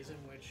days, in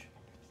which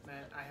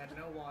meant I had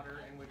no water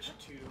in which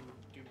to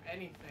do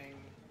anything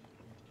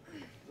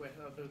with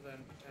other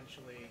than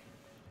potentially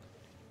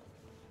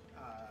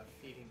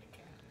feeding the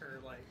cat, or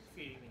like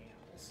feeding the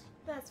animals.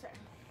 That's fair.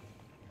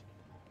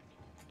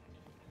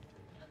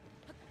 Oh,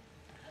 God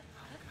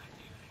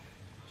damn it.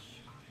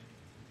 Shit.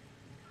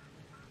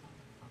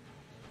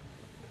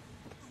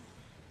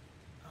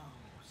 Oh,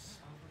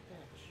 son of a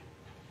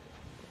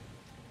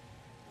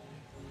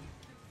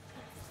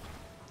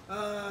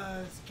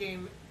bitch. This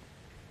game,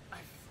 I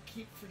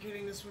keep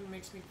forgetting this one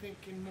makes me think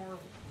in more,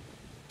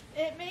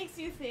 It makes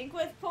you think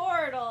with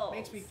portals.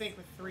 makes me think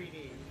with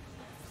 3D.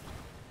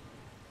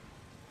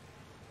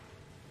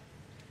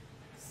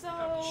 So,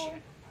 Oh,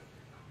 shit.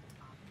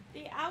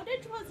 the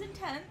outage was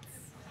intense.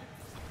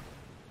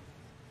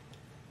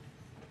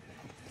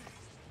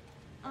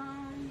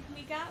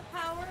 We got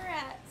power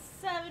at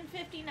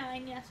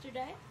 7:59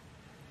 yesterday.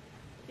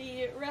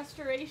 The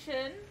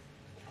restoration,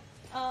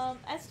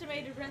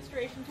 estimated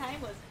restoration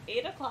time was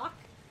 8 o'clock.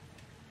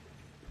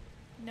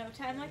 No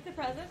time like the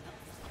present.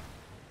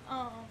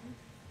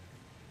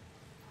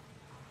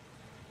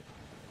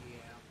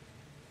 Yeah.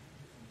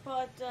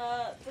 But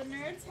the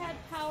nerds had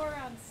power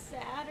on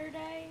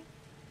Saturday,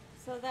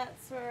 so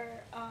that's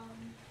where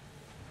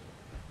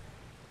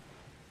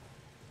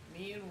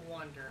Me and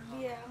Wonder, huh?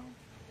 yeah.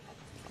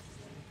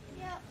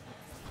 Yep.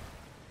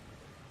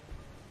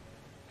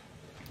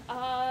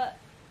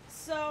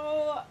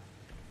 So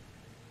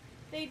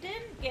they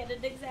didn't get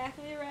it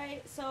exactly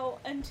right. So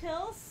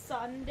until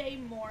Sunday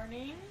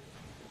morning,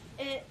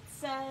 it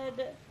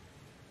said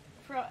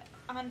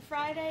on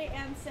Friday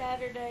and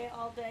Saturday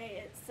all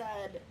day it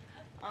said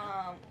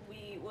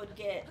we would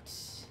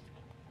get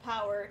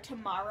power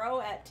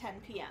tomorrow at 10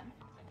 p.m.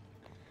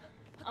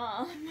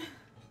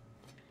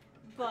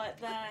 But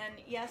then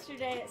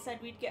yesterday it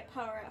said we'd get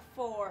power at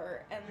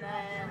 4, and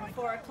then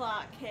 4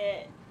 o'clock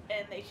hit,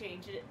 and they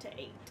changed it to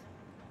 8.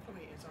 Oh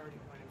wait, it's already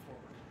pointing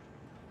forward.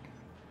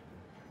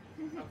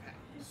 Okay.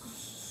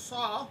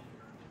 So,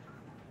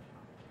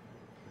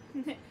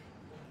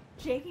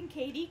 Jake and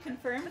Katie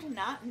confirmed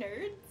not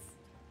nerds?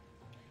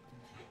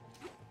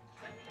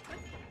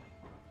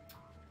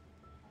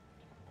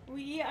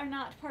 We are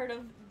not part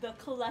of the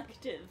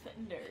collective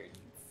nerds.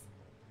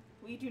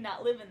 We do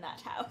not live in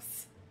that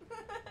house.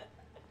 hold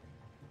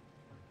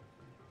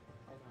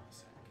on a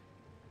sec.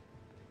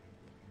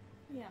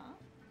 Yeah.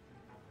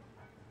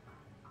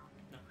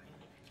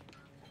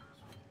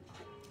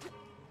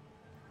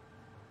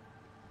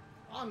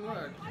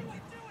 Onward. I can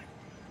do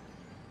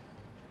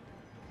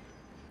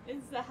it.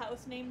 Is the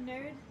house named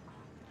Nerd?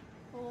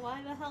 Well,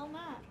 why the hell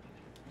not?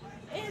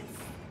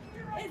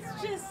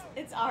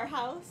 It's our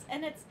house,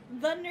 and it's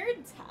the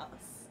nerd's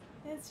house.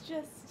 It's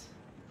just...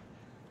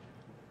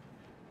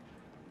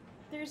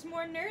 There's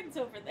more nerds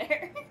over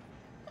there.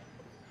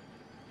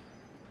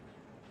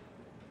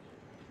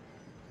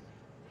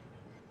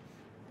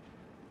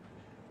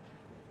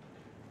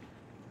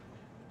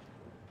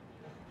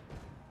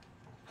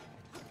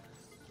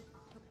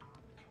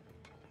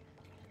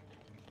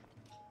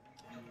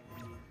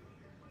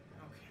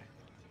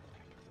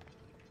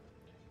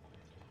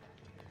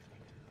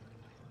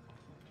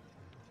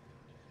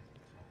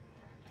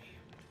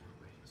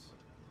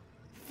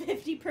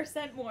 Okay.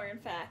 50% more, in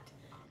fact.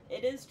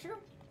 It is true.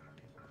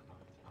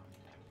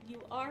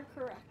 You are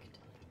correct.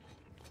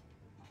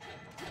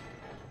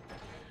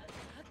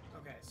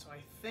 Okay, so I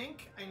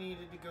think I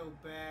needed to go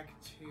back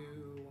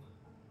to...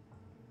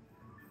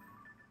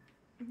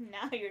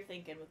 Now you're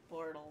thinking with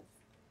portals.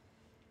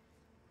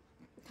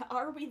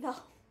 Are we, though? I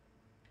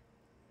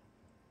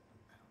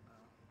don't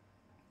know.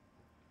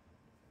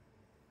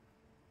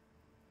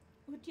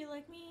 Would you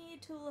like me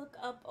to look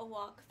up a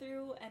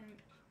walkthrough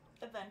and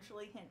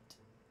eventually hint?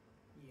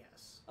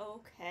 Yes.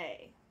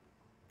 Okay.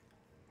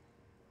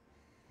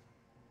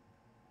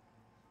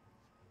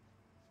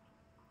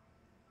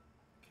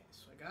 Okay,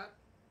 so I got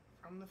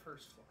from the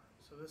first floor.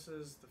 So this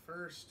is the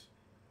first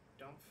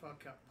don't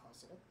fuck up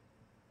puzzle.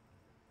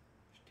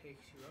 Which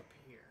takes you up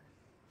here.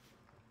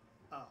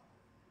 Oh.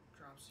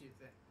 Drops you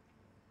there.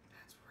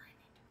 That's where I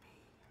need to be.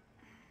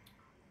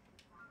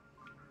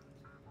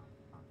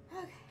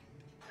 Okay.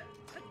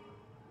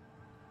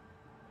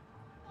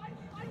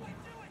 I can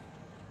do it.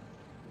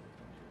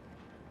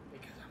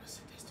 Because I'm a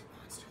sadistic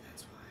monster,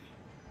 that's why.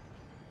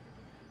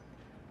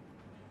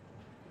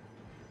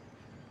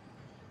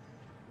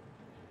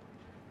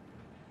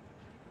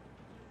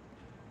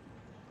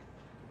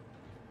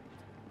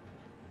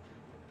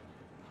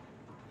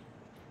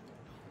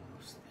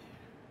 Almost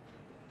there.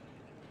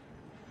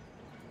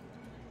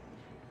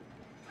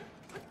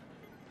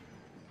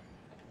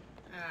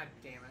 Ah,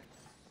 damn it.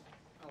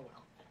 Oh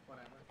well,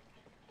 whatever.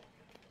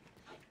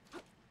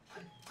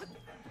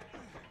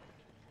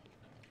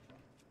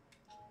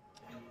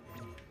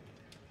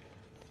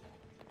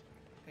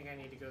 I think I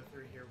need to go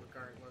through here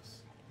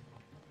regardless.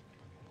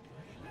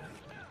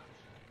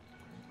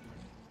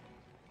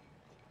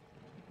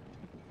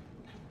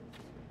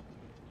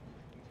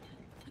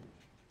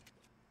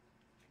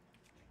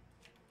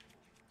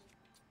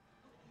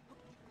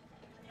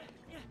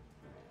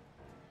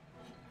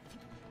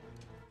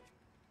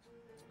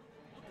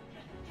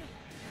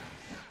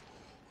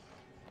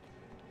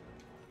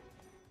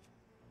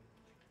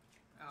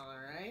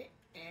 Alright,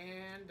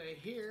 and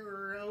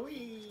here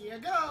we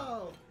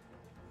go!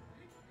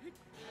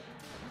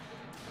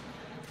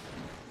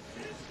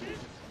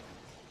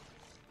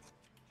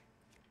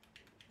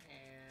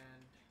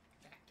 And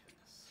back to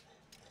this.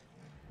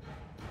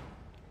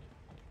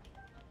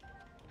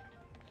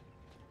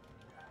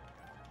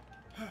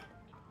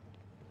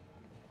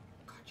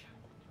 Gotcha.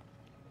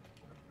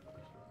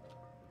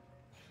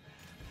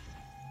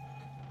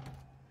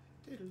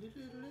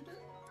 Diddle-diddle-diddle-diddle.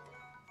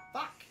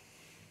 Fuck!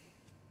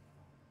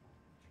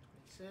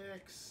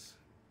 26.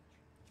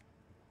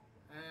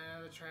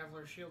 The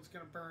Traveler Shield's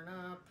gonna burn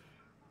up.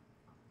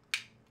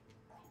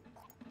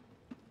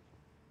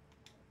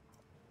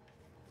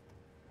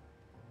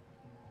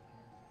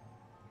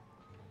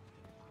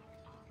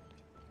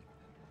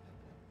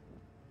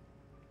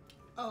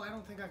 Oh, I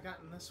don't think I've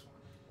gotten this one.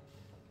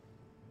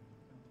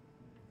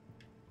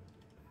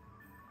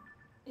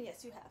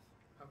 Yes, you have.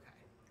 Okay.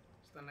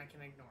 So then I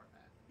can ignore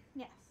that.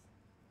 Yes.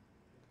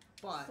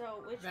 But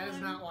So, which that is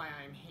one- not why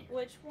I'm here.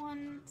 Which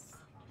ones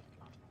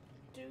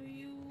do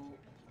you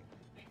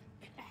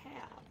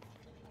have?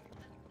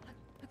 I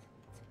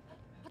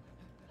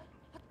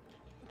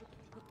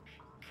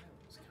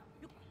was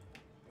coming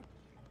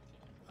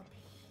up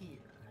here.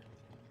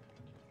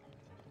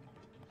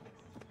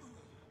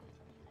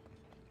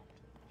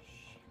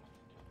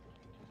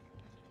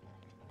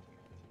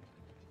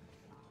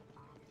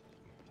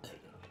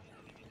 Shit.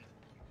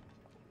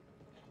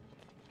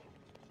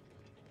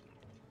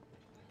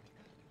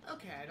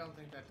 Okay, I don't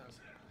think that does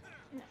it.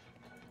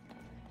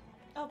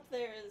 Up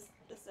there is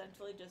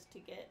essentially just to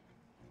get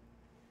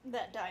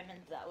that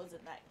diamond that was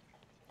in that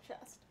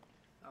chest.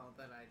 Oh,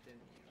 that I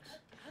didn't use.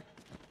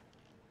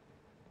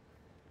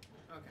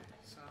 Okay,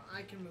 so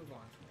I can move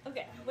on.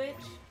 Okay,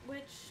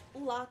 which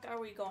lock are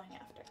we going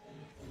after?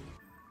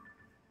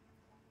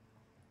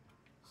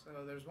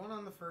 So there's one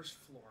on the first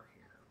floor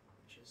here,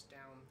 which is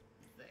down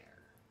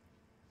there.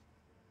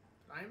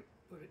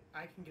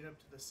 I can get up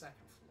to the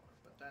second floor,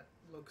 but that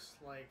looks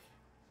like...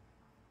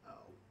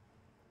 Oh.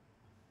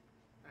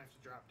 I have to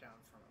drop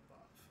down from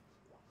above.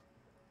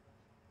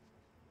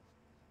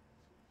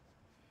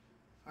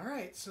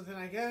 Alright, so then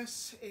I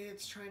guess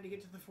it's trying to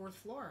get to the fourth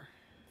floor.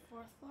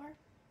 Fourth floor?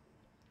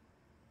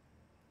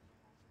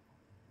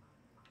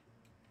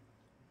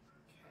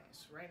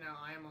 So right now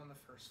I am on the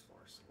first floor,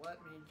 so let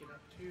me get up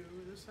to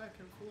the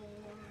second floor.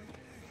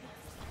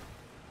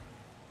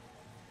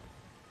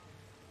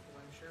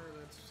 Well, I'm sure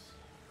that's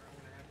where I'm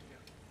gonna have to go.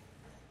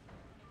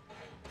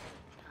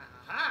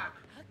 Aha!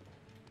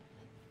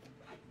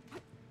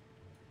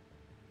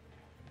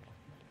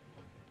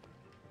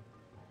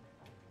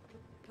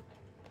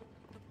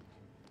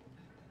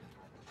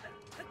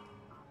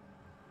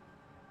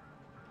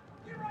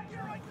 Here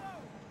I go!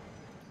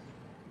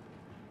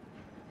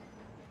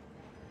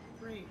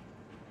 3,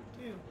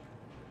 2,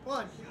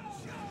 1.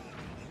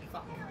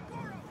 Fuck.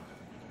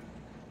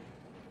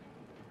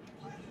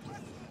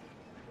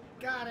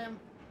 Got him.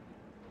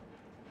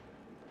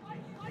 I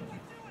can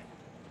do it!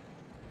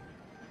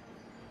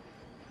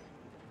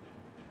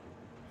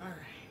 All right.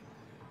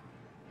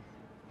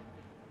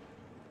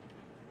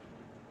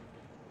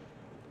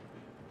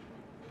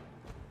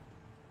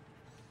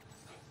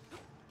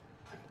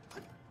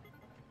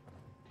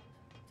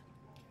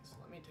 So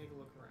let me take a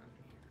look around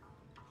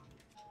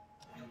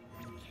here.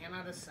 I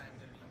cannot ascend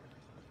in here.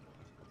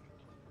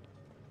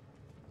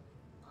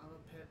 Lava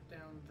pit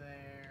down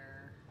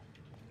there.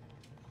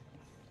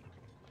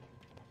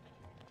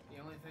 The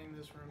only thing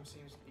this room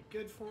seems to be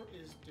good for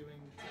is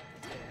doing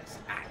this.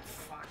 Ah,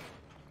 fuck.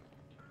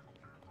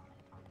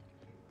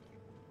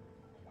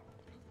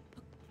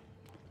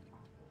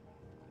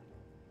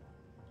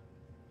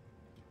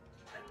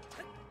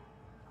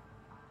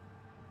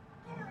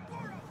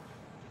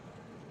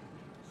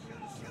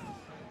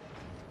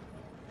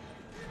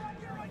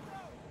 Here I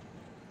go!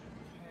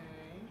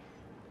 Okay.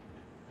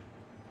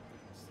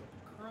 Slip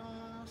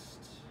across.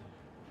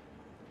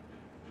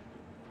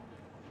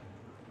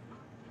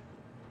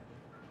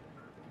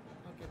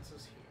 What gets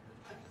us here?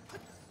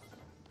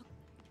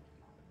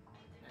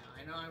 Now, I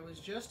know I was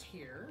just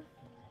here.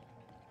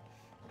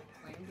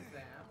 I claimed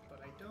that, but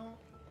I don't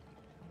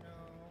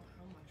know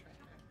how much I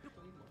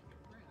actually looked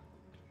around.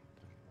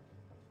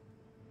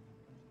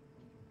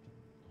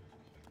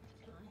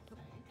 So I think...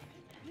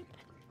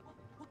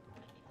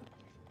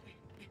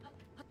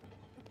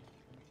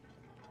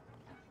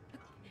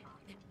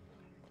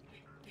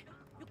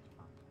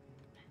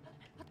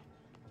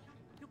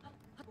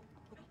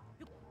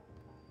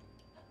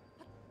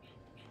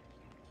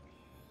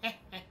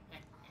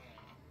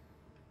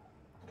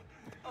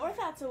 Or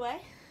that's a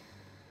way.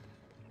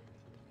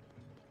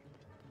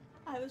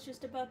 I was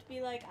just about to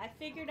be like, I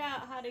figured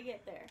out how to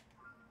get there.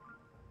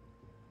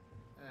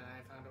 And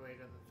I found a way to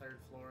the third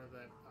floor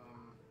that,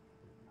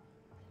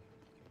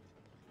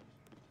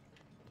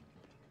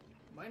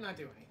 might not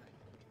do anything.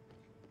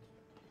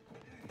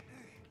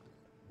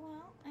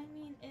 Well, I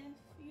mean, if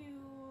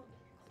you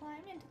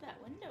climb into that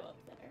window up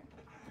there.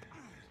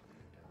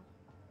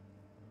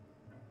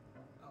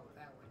 Oh,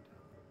 that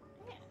window.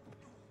 Yeah.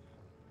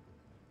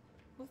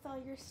 With all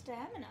your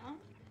stamina.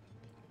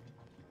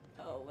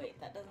 Oh, wait,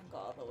 that doesn't go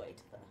all the way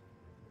to the...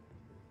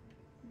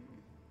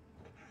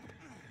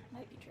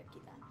 Might be tricky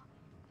then.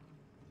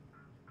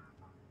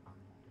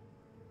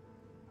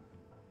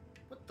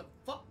 What the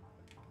fuck?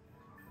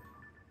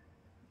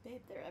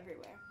 Babe, they're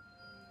everywhere.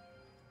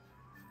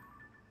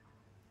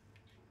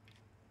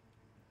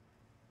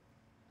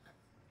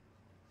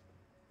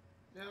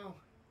 No.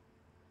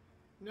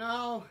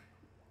 No!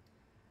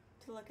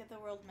 To look at the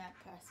world map,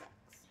 press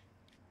X.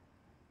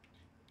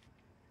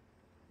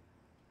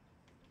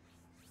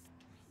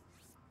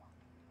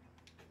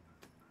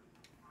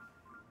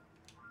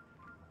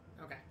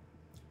 Okay.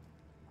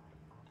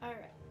 Alright,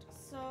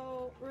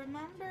 so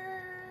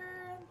remember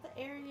the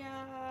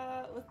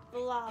area with the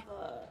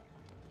lava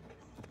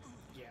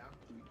Yeah.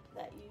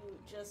 that you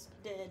just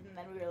did, and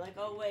then we were like,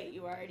 oh wait,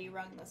 you already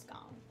rung this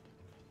gong.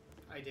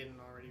 I didn't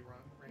already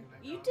ring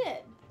that You gong.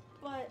 did,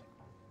 but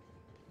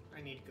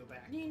I need to go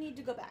back. you need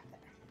to go back there.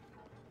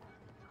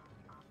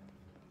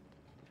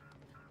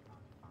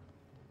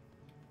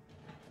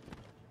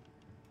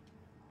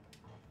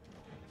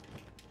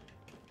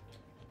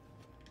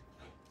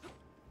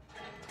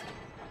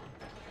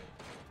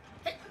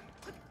 Hey!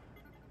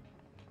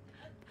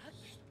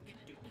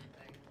 Stupid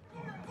thing.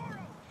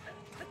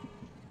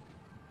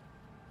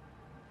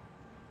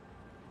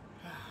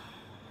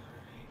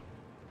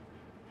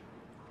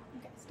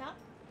 Okay, stop.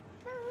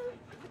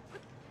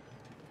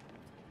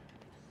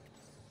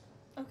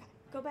 Okay,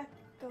 go back.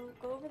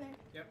 Go over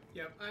there.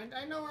 Yep.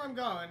 I know where I'm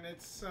going.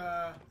 It's,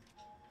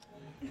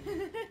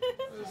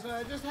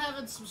 just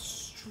having some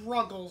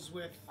struggles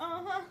with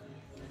Uh-huh.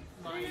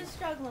 my... You're just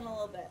struggling a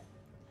little bit.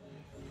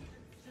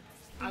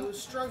 I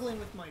was struggling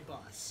with my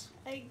bus.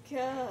 I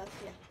guess,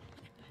 yeah.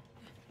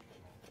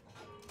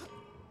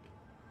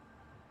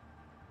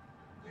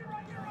 Here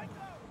I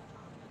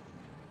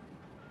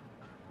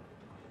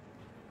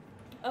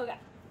go! Okay,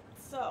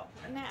 so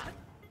now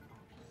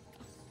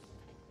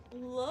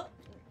look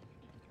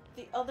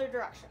the other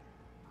direction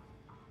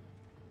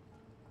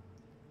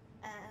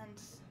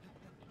and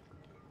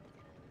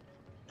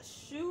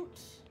shoot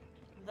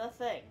the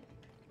thing.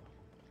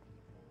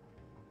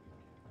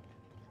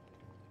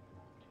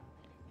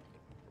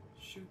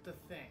 Shoot the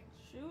thing.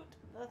 Shoot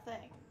the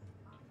thing.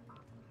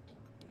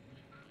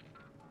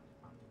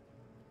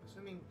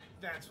 Assuming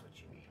that's what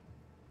you mean.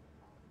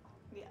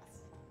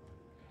 Yes.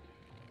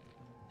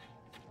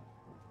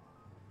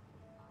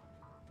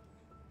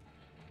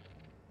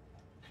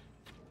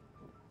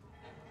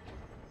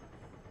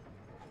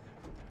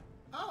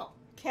 Oh!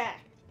 Okay.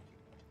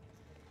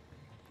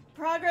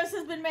 Progress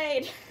has been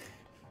made.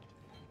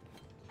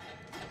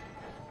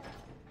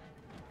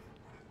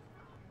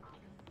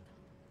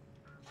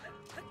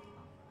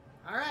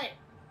 Alright!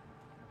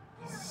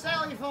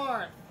 Sally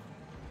forth!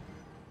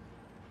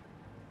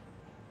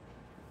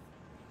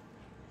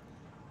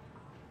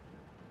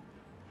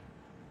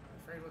 I'm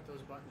afraid what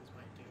those buttons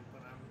might do,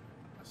 but I'm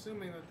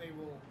assuming that they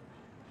will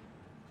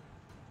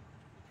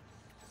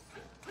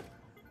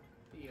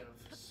be of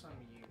some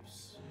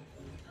use.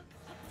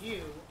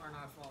 You are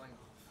not falling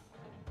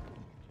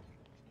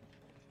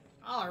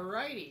off.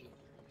 Alrighty!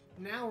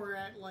 Now we're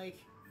at, like,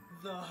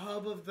 the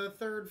hub of the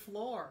 3rd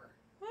floor.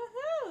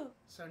 Woohoo!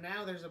 So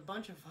now there's a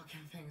bunch of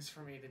fucking things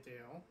for me to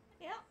do.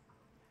 Yep.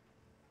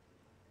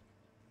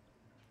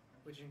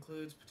 Which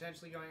includes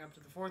potentially going up to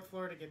the 4th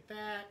floor to get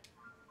that.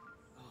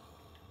 Oh,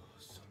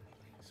 so many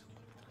things all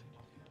the time.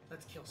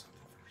 Let's kill something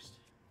first.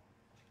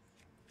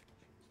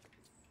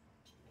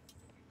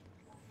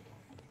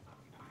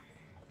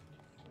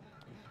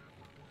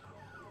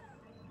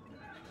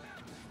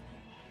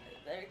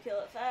 Better kill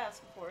it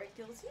fast before it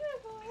kills you.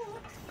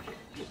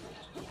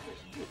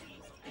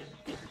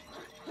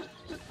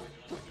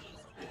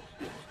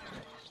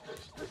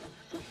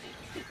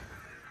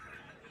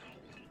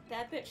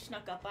 That bitch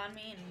snuck up on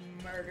me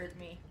and murdered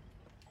me.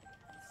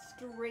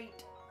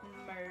 Straight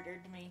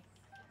murdered me.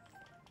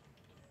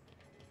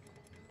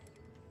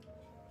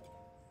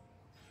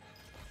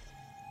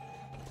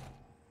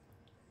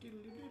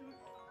 Doodle-doo-doo-doo.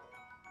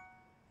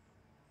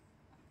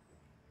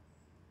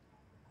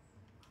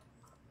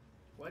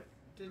 What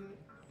didn't...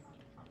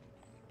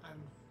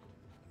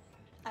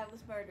 I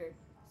was murdered,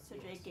 so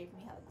Jake gave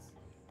me hugs.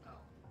 Oh.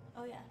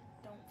 Oh yeah,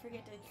 don't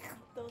forget to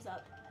those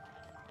up.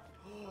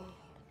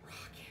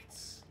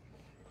 Rockets.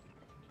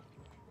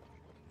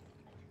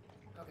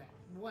 Okay,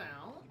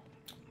 well...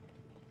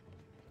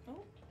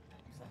 Oh,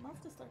 something else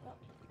to start up.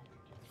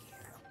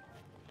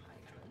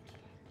 Hydrant.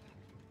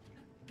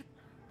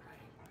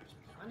 Right, there's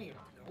plenty of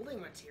building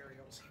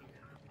materials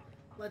here.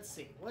 Let's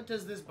see, what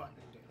does this button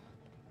do?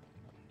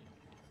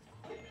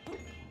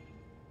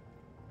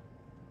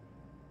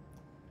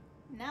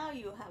 Now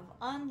you have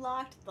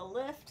unlocked the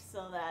lift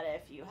so that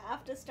if you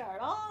have to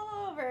start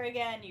all over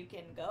again, you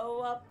can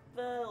go up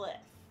the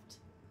lift.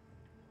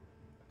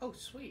 Oh,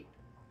 sweet.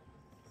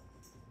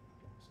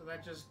 So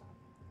that just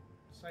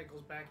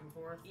cycles back and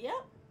forth? Yep.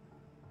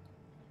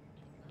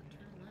 Not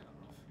turning that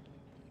off.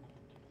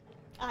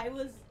 I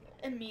was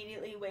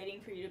immediately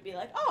waiting for you to be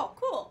like, oh,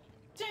 cool.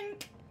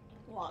 Jink.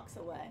 Walks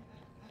away.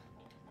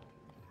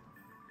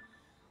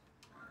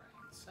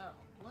 Alright, so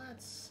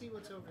let's see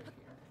what's over here.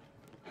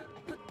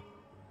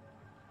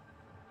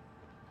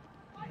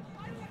 I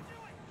can do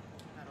it!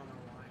 I don't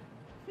know why.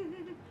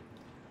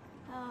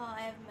 Oh,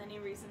 I have many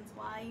reasons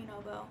why, you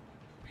know, Bo.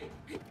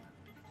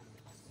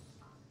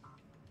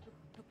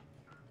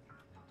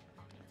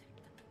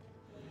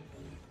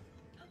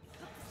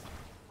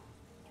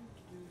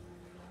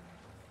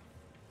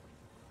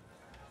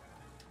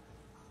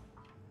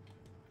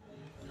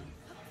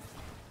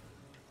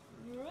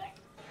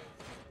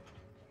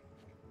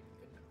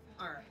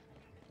 Alright.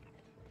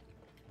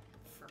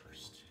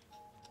 First.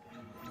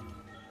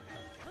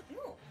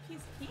 Ooh, piece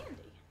of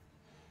candy.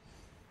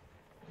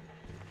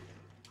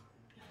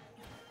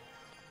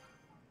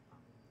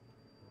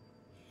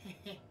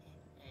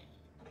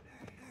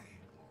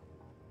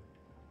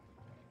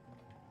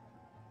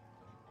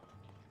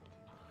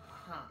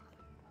 Huh.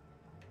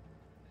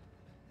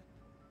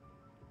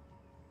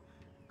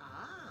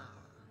 Ah.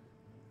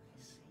 I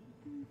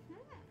see.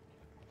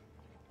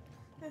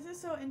 This is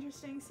so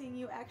interesting seeing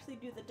you actually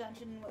do the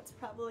dungeon in what's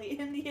probably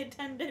in the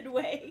intended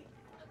way.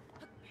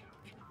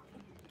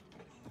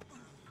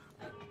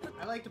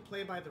 I like to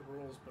play by the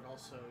rules, but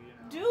also, you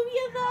know... Do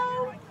you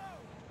though?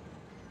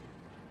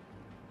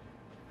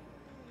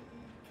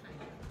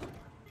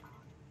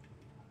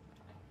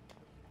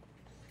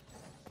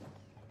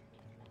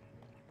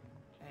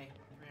 Hey,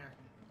 come here.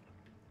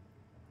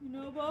 You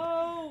know,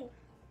 Bo.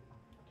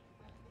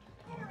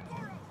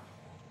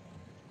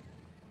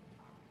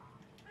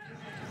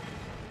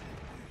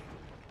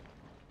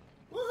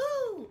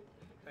 Woohoo!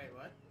 Wait,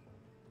 what?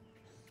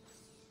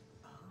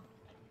 Oh.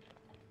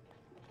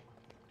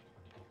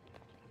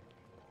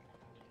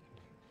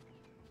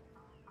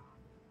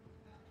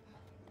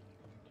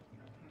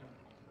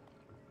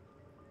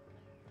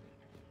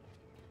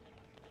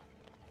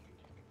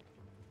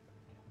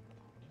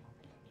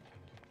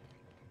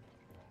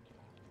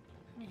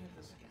 Let me hit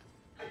this again.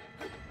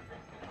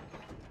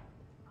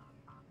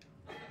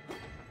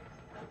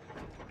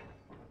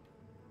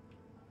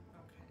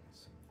 Okay,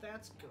 so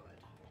that's good.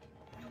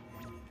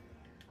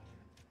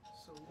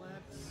 So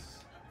let's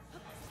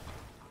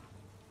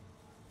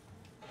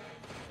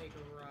take a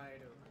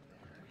ride over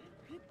there.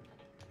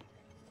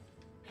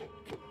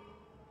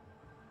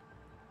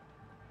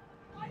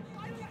 I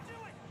can do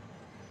it!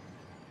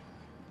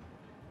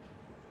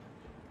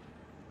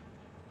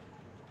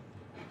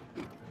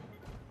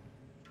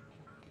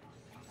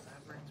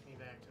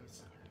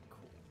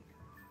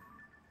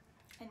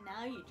 And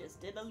now you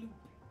just did a loop.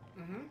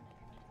 Mm-hmm. An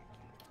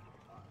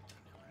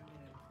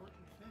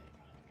important thing.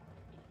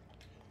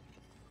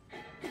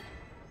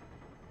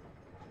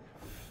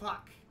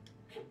 Fuck.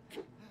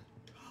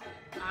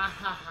 Ah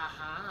ha ha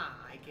ha,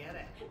 I get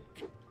it.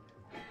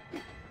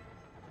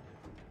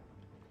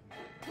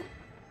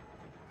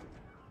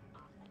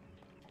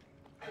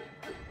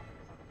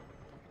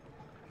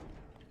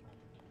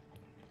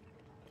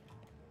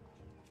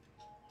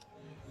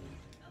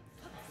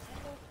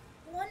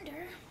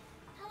 Wonder,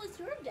 how was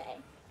your day?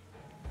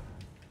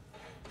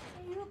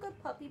 Are you a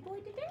good puppy boy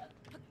today?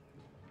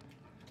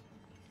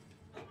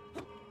 Are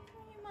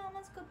your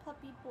mama's good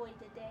puppy boy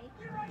today?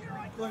 You're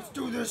right. Let's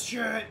do this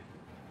shit!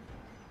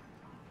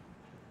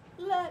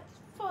 Let's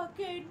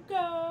fucking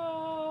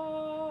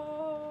go!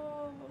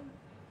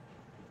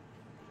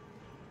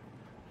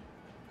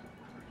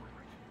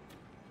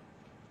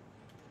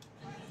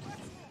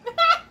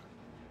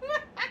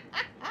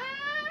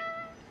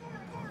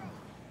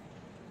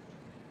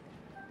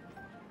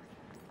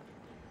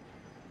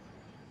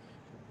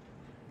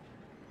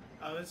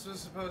 Oh, this was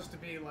supposed to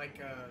be like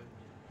a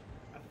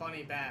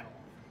funny battle,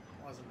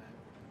 wasn't it?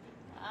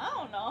 I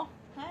don't know.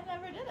 I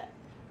never did it.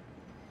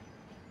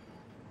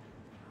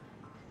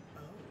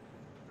 Oh.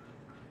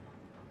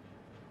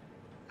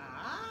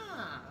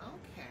 Ah,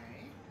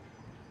 okay.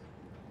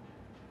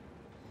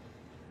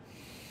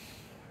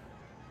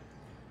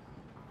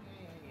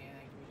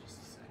 Yeah, give me just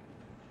a second.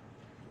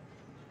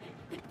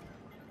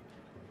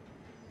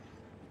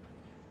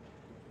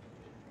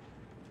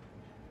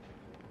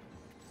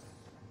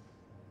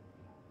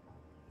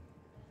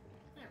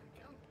 There we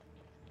go.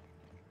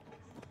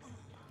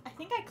 I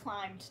think I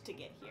climbed to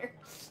get here.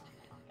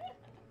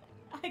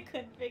 I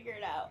couldn't figure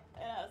it out.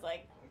 And I was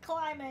like,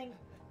 climbing.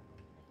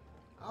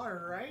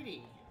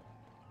 Alrighty.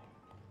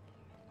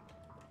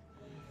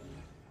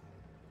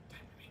 Time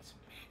to make some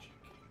magic.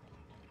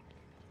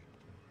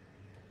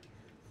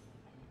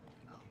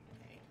 Oh,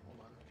 hey, hold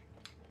on.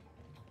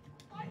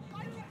 I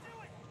didn't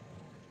do it.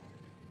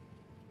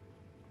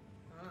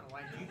 Oh,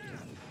 why'd you do it?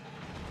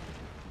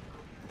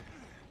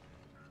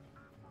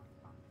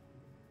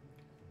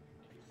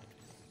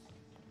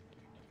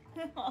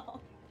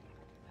 Well,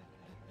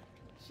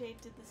 Jade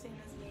did the same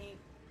as me,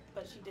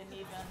 but she didn't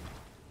even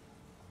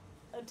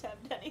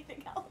attempt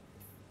anything else.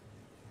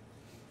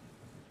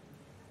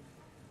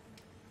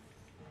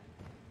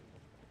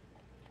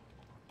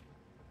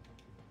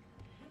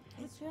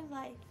 Is your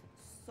life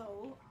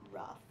so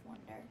rough,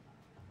 Wonder?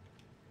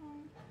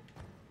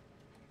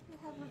 You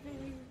have a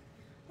very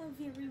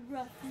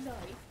rough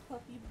life,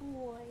 puppy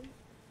boy.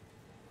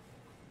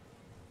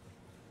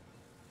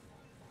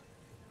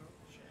 Oh,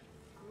 shit.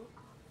 Oop.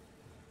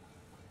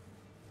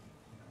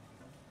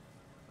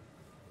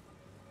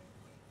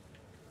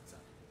 What's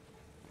up?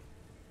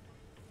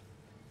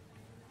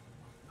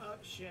 Oh,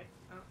 shit.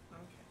 Oh,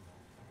 okay.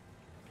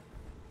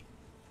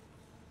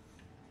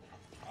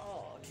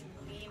 Oh, to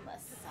be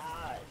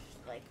massaged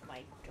like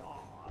my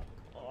dog.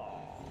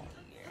 Oh,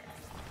 yeah.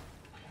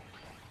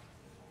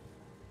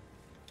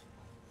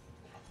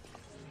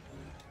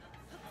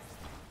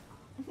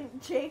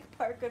 Jake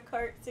Park a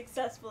cart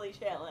successfully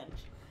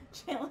challenged.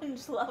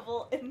 Challenge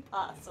level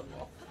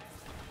impossible.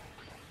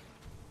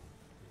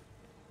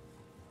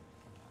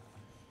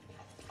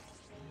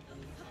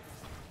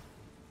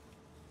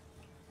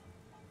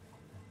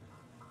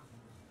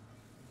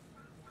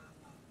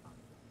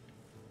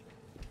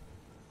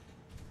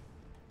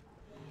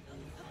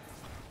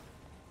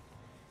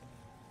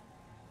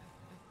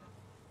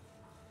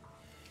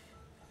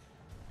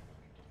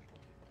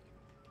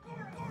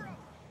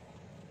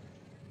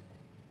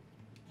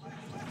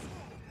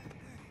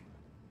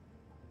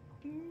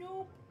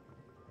 Nope.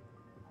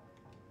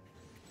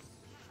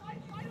 I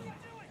didn't do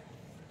it.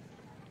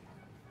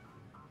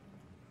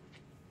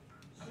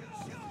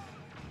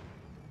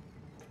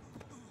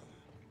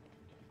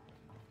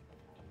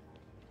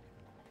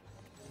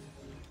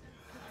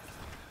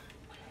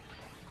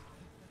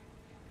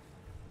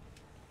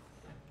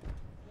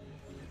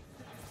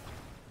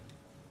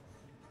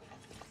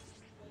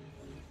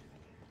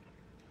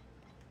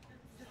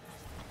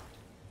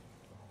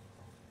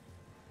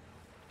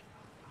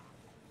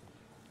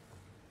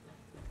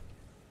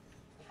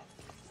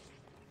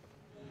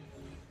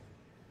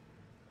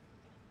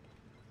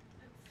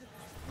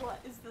 What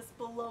is this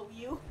below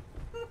you?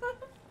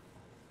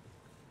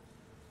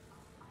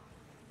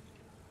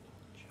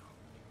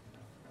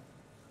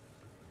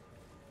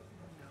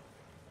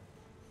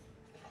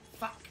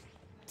 Fuck.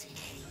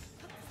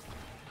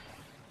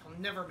 I'll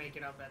never make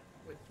it up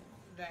with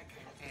that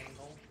kind of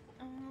angle.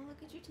 Oh,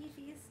 look at your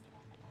teefies.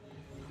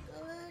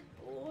 Good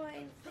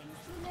boy. Thanks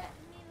for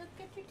letting me look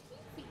at your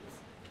teefies.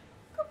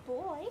 Good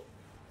boy.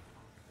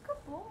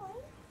 Good boy.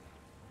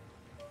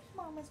 Where's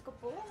Mama's good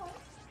boy?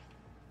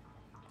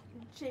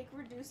 Jake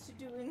reduced to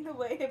doing the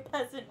way a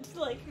peasant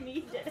like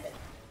me did it.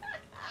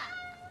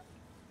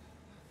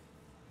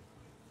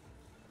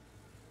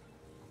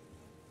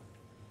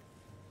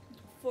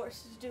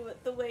 Forced to do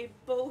it the way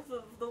both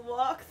of the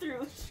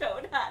walkthroughs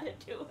showed how to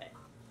do it.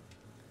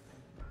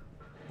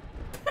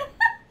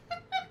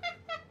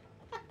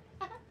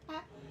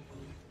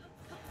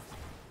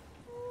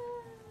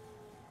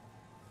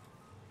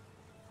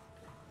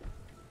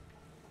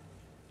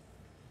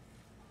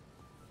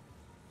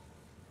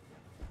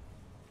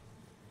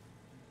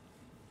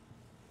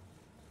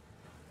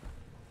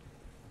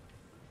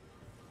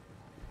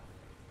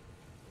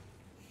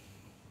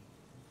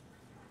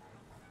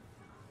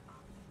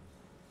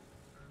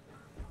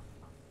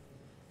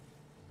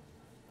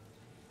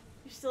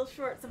 You're still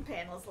short some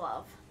panels,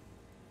 love.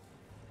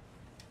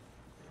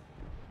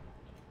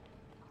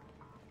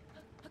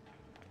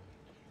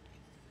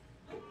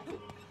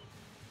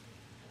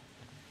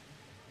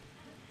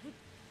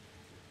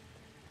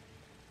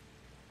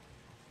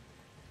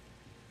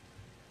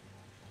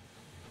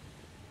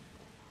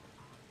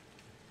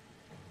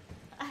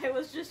 I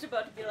was just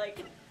about to be like,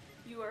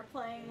 you are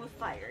playing with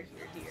fire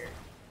here, dear.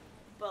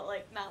 But,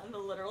 like, not in the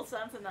literal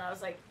sense, and then I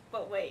was like,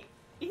 but wait,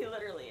 he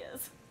literally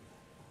is.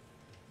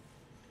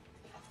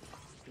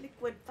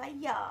 Liquid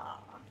fire!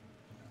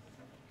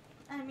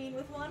 I mean,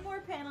 with one more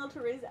panel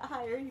to raise it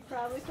higher, he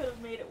probably could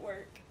have made it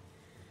work.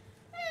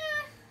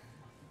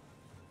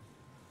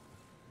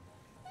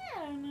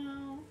 I don't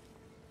know.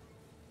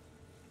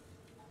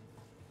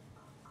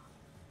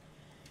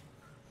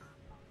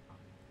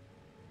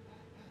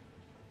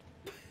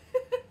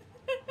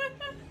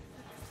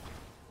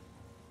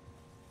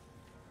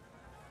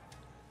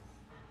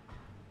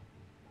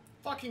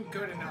 Fucking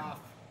good enough.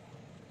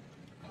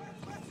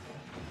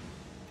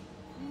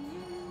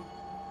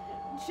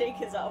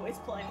 Jake is always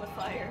playing with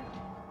fire.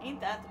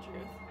 Ain't that the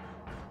truth?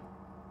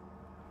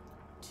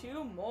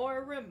 2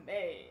 more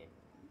remain.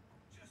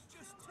 Just 2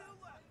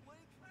 left,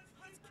 Link.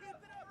 Let's keep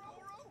it up,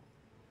 Goro.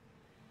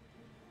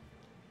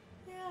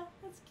 Yeah,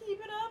 let's keep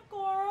it up,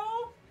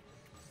 Goro.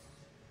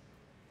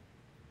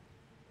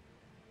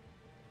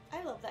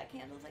 I love that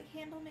candle. Like,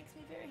 candle makes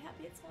me very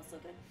happy. It smells so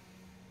good.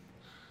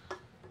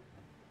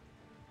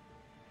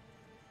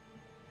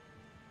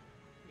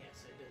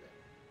 Yes, I did it.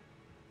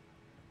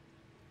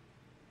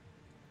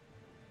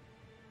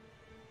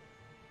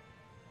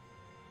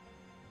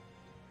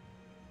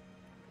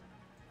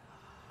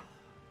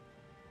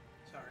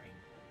 Sorry.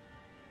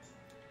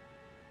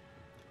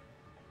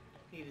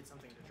 Needed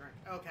something to drink.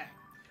 Okay.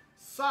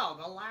 So,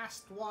 the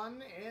last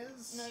one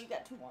is... No, you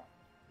got 2 more.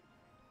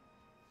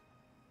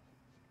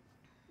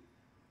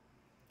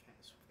 Okay,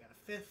 so we've got a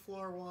 5th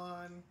floor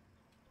one.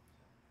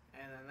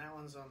 And then that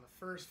one's on the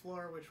 1st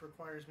floor, which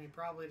requires me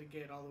probably to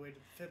get all the way to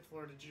the 5th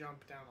floor to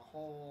jump down a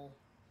hole.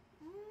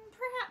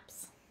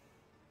 Perhaps.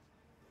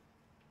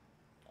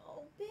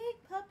 Oh,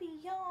 big puppy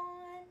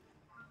yawn.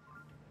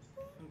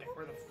 Okay,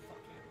 where the fuck am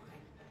I?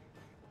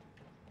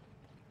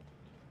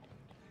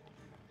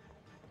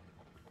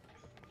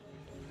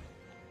 Come here.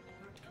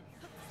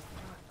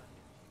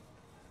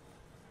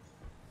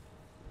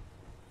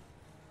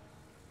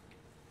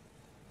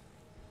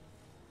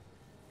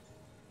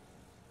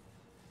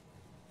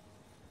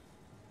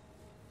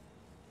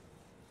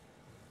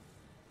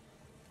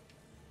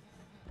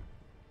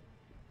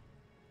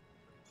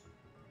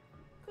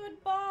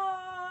 Goodbye.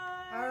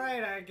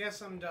 Alright, I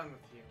guess I'm done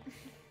with you.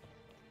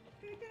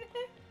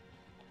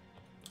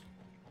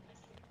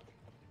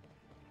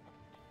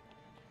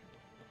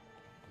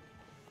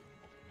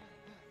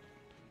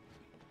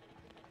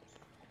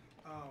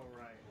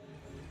 Alright.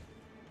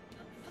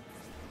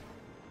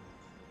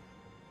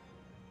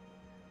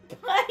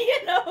 Bye,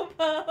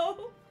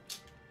 Yunobo.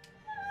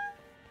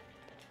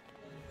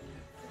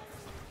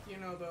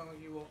 Yunobo,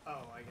 you will...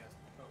 Oh, I guess.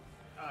 Oh.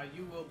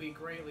 You will be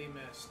greatly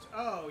missed.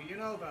 Oh,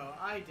 Yunobo,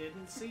 I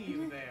didn't see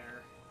you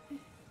there.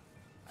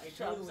 I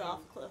Shoves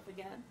off cliff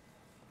again.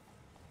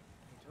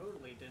 I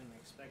totally didn't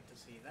expect to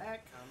see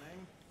that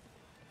coming.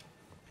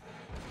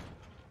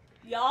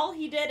 Y'all,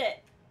 he did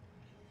it.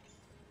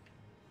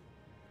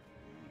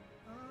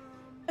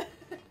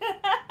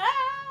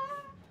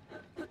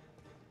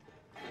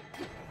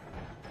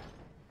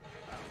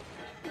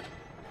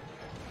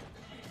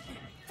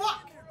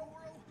 Fuck!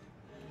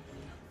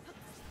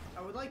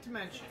 I would like to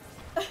mention,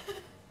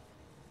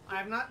 I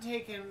have not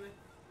taken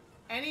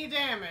any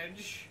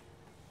damage.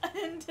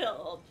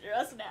 Until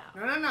just now.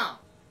 No.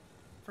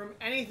 From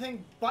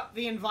anything but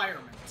the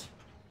environment.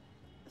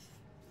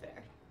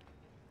 Fair.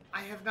 I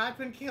have not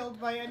been killed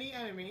by any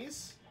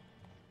enemies.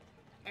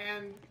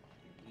 And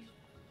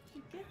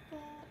You get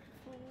that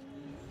before.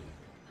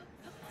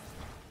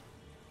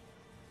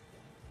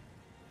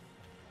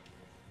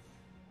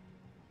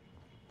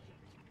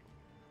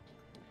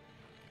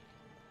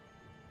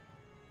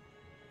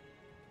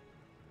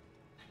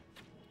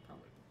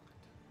 probably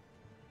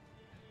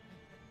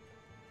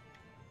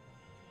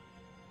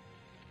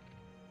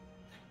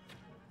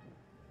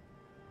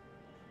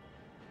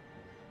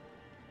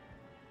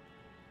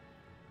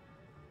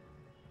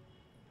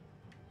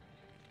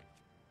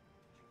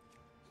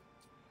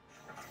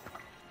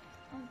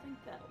I don't think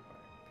that'll work.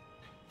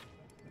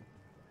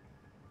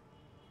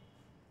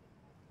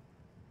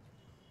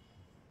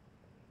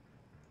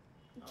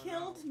 Oh,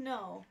 Killed?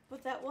 No.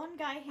 But that one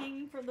guy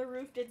hanging from the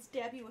roof did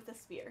stab you with a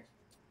spear.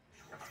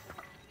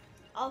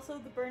 Also,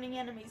 the burning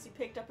enemies you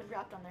picked up and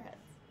dropped on their heads.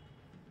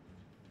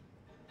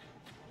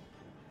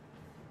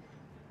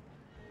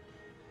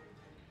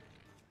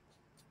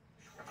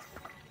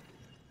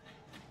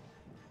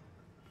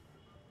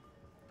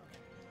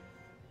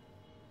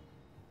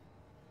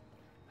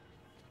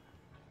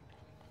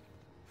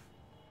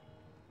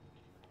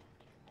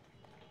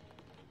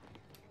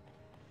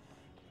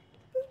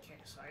 Okay,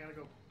 so I gotta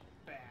go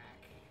back.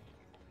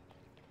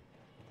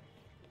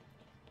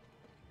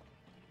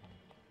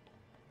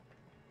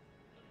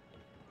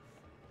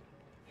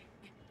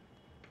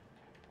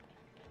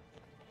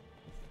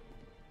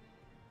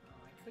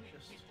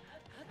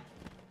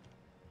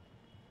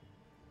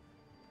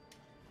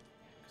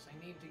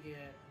 to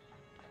get...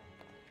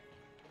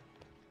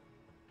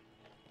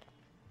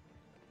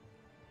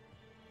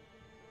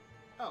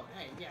 Oh,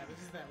 hey, yeah, this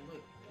is that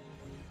loop.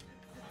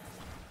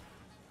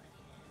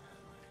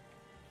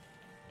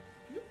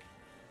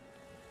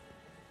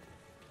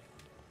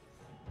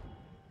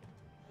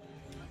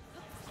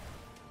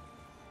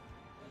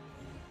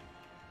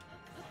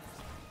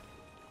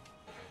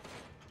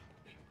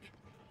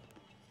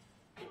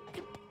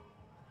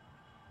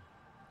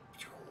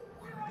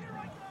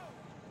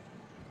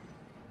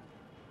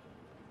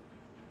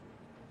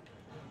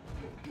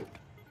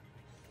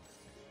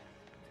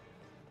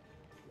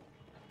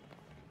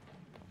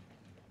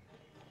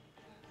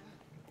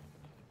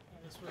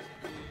 This was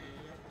the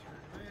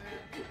turn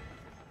that.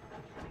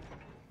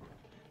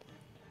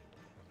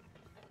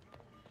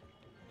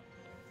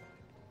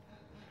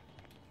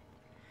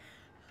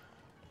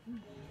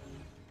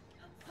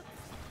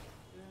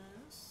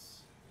 This.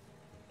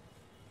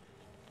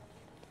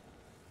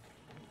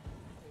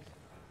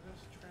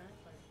 This track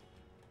like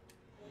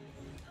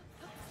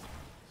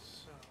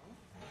so.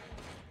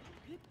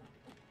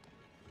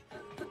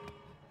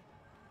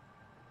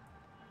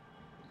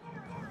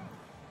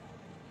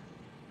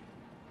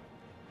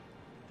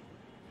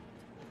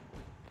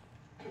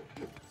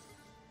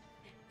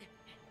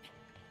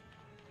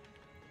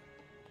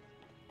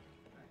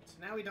 So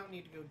now we don't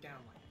need to go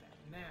down like that.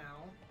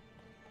 Now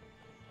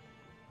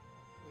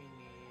we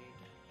need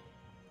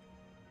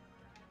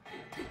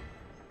and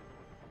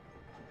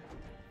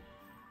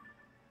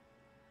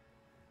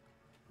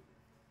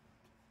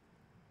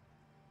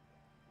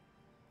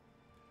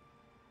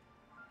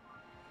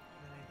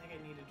then I think I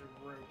needed to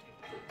rotate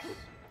this.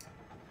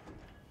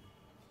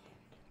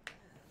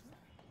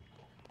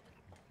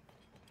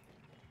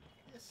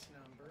 This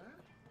number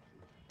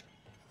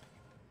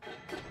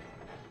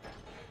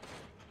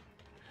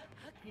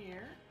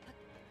here.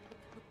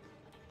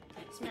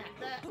 Smack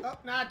that. Oh,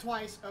 not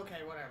twice.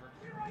 Okay, whatever.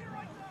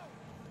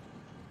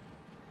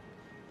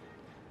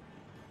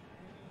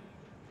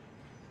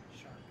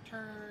 Sharp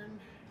turn.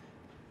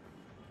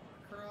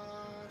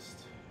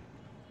 Across.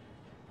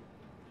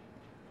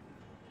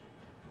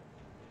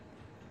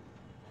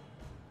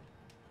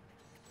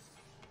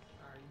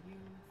 Are you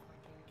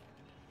fucking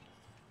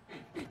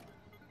kidding me?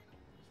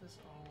 Is this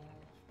all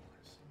for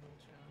a single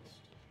chest?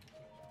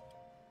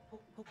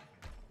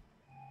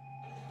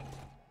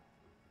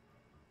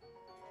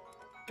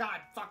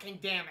 God fucking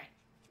damn it!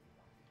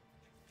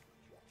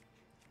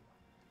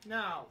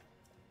 No.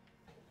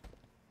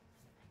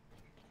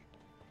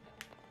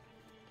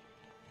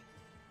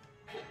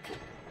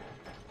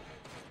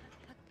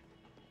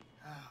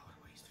 Oh, what a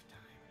waste of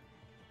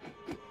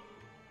time.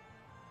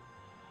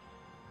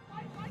 What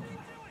are you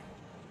doing?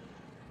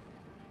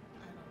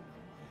 I don't know what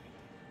I did.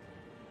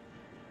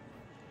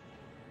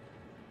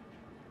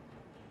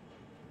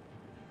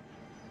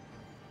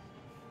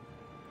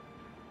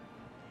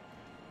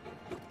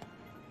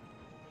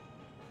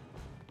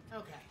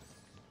 Okay.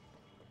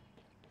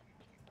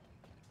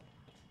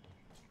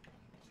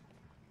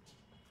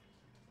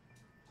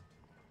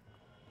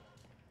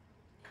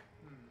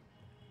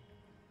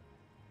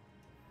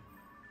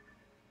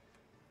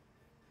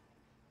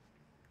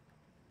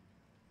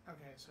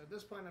 Okay, so at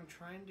this point I'm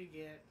trying to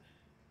get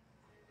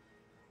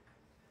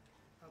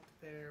up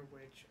there,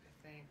 which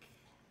I think is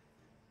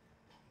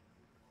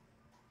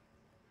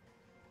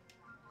maybe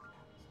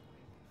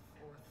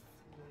 4th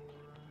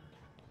floor.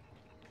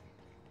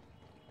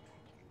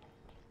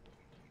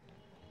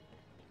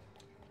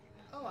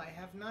 Oh, I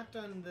have not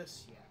done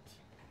this yet.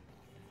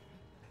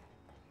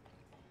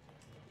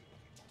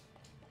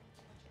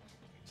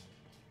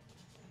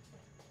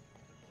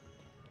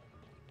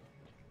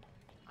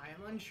 I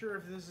am unsure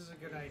if this is a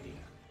good idea.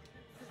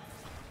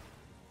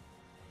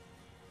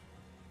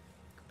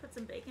 Put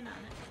some bacon on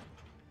it.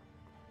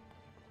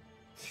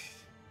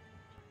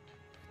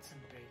 Put some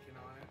bacon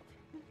on it.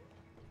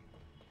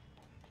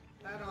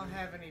 I don't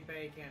have any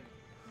bacon.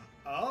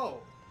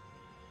 Oh!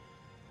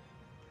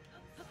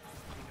 You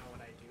know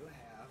what I do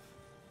have?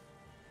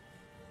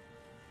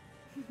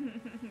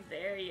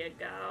 There you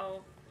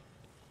go.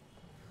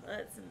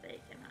 Put some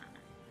bacon on it.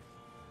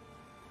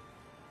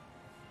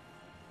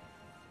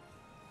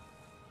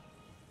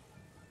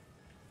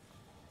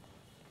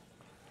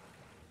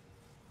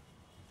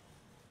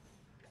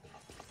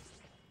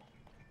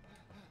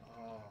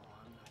 Oh,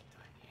 I'm not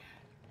done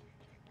yet.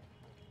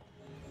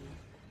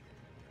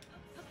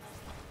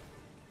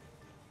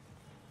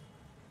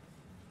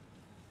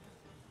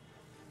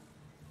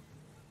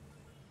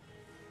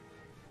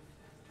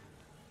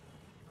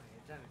 I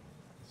ain't done it.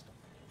 Still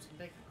put some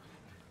bacon on it.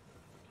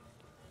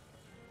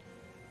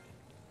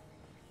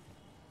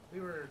 We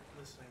were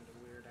listening to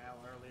Weird Al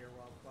earlier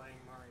while playing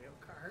Mario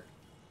Kart.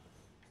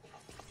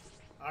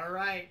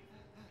 Alright.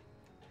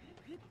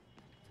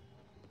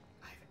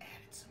 I've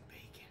added some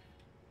bacon.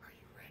 Are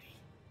you ready?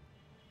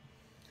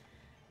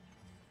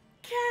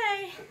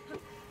 Okay.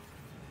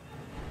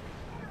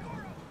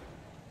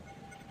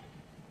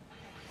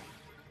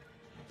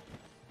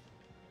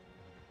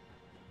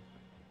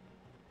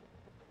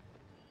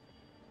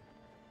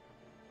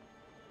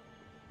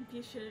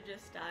 You should have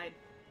just died.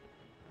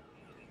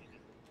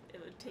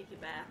 It would take you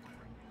back.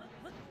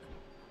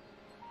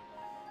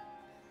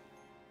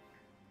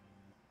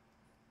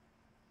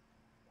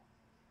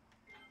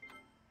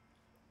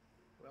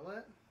 Will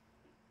it?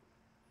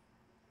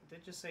 It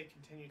did just say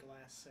continue to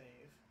last save.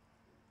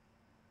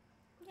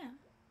 Yeah.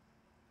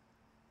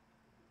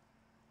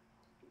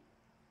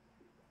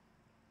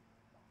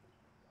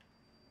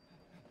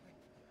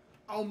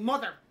 Oh,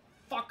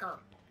 motherfucker!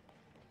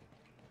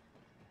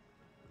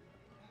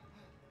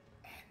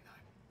 And the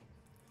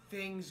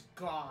thing's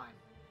gone.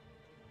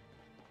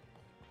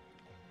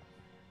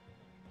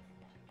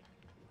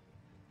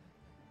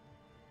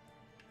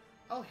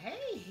 Oh,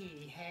 hey,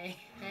 hey,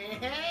 hey,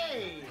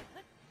 hey!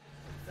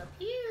 It's up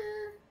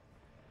here.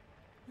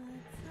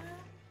 What's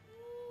up?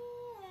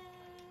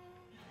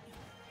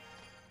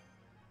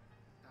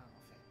 Oh,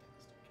 fantastic.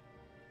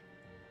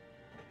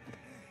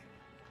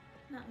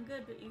 Not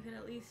good, but you can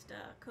at least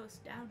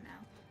coast down now.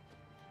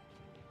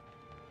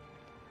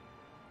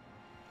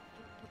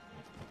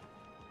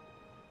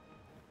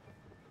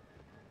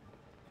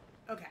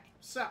 Okay,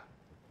 so.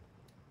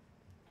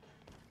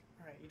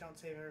 Alright, you don't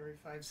save every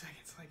 5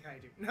 seconds like I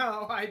do.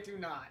 No, I do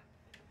not.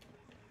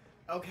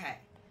 Okay.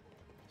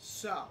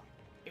 So,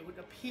 it would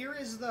appear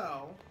as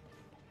though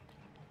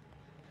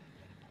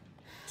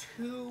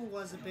 2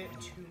 was a bit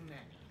too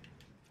many.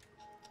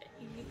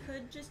 You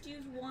could just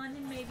use 1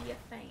 and maybe a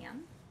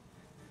fan.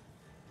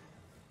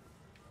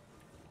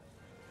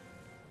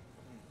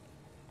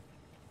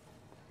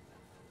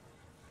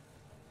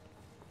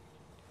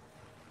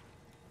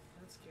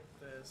 Let's get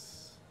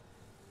this.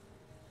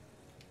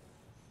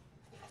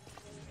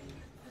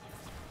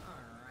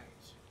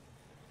 Alright.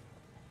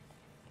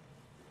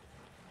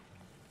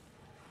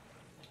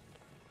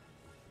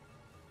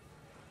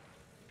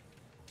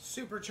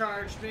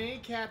 Supercharge me,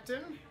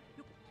 Captain.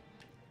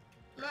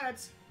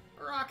 Let's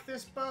rock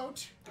this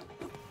boat.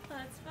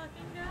 Let's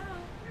fucking go.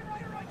 Here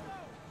I go!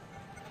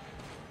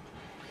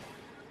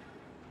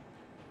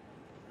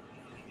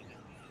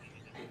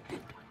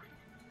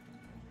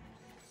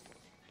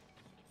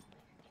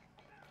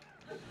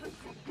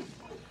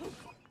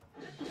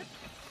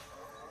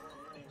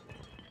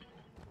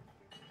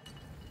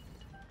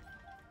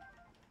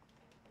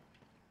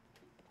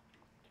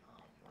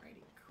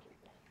 Alrighty, cool.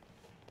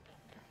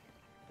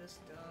 This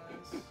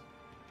does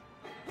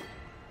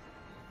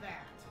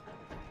that.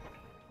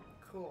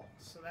 Cool.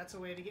 So that's a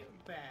way to get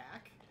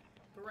back.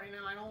 But right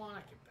now I don't want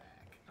to get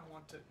back. I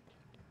want to...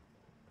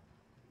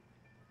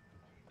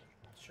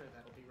 Sure,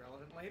 that'll be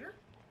relevant later.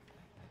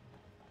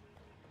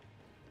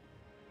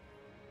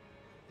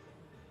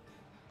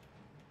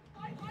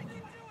 I can do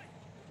it!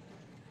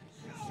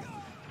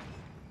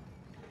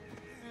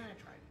 I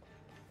tried.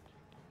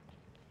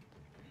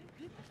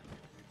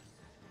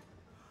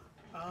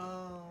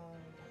 Oh,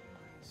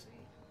 I see.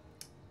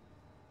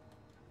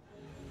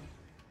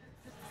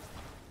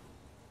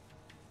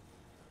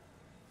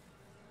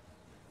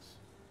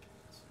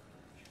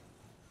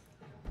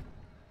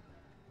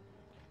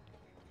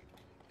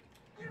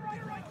 Here I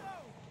go!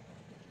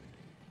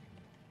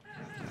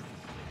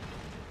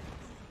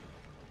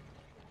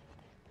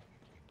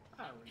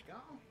 There we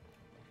go.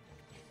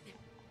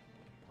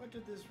 What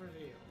did this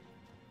reveal?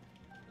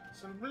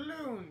 Some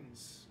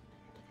balloons.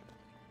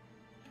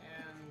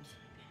 And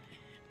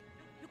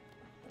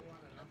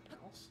nothing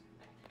else.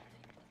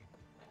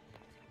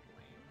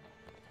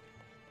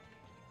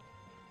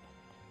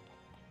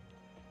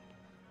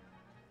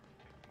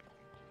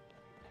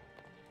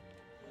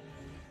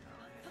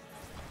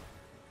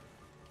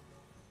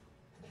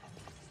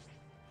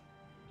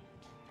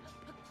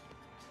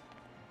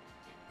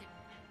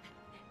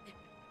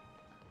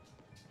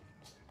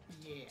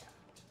 Lame. Yeah.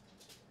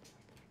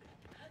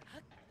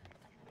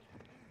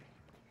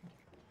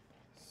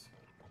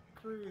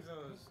 Screw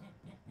those.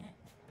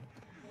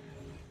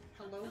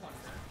 Hello, Wonder.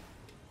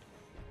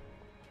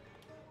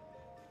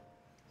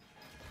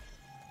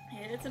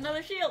 And it's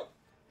another shield.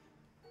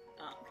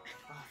 Oh.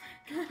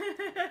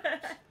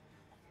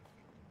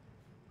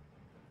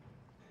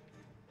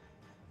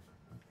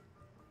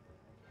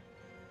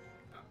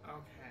 Oh,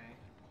 okay.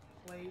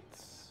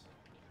 Plates.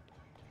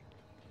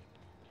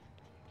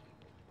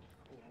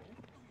 Cool.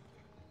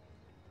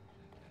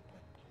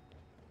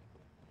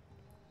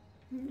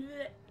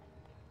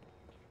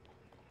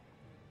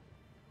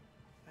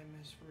 I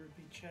miss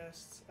ruby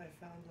chests. I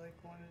found like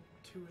 1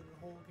 and 2 in the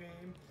whole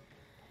game.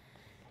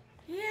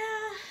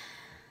 Yeah.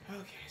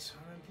 Okay, so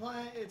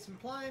it's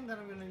implying that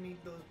I'm gonna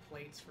need those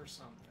plates for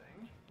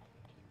something.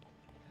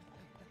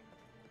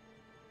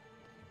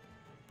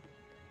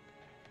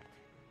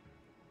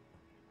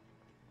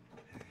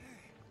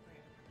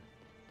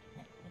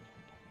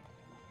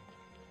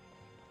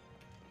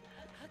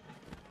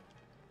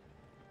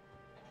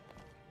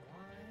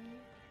 Why?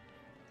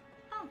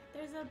 Oh,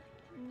 there's a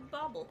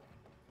bobble.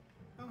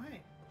 Oh,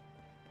 hey.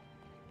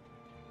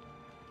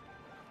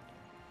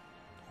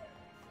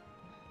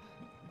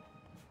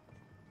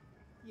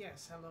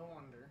 Yes, hello,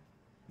 Wonder.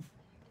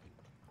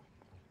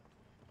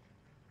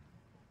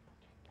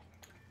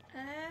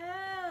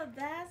 Oh, Oh,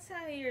 that's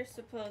how you're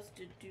supposed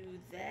to do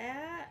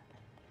that.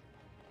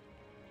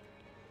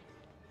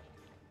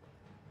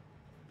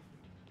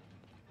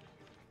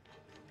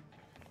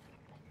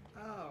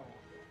 Oh.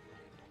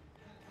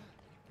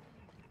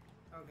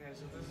 Okay,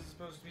 so this is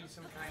supposed to be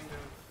some kind of...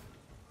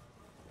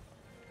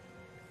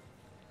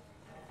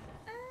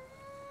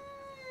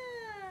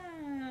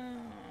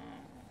 Oh.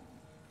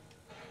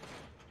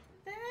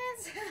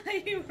 That's how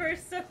you were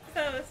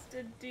supposed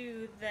to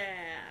do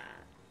that.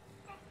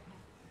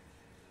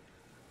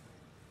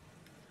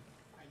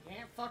 I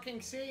can't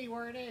fucking see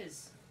where it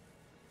is.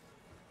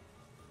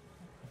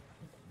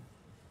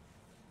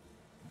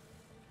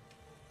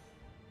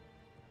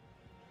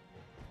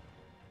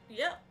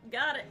 Yep,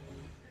 got it.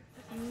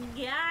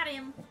 Got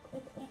him.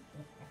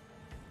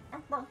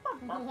 What?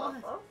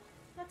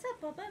 What's up,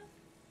 Bubba?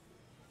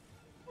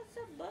 What's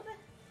up, Bubba?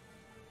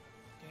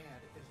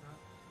 Dad is not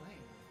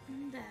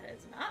playing. Dad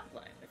is not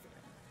playing with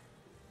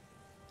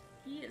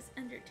you. He is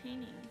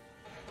entertaining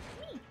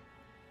me.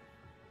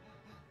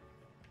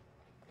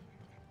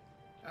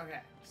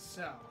 Okay,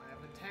 so I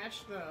have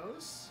attached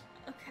those.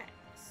 Okay,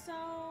 so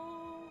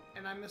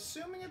And I'm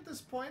assuming at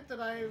this point that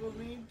I will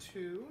need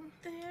to...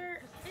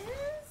 there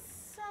is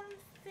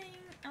something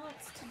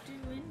else to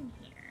do in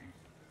here.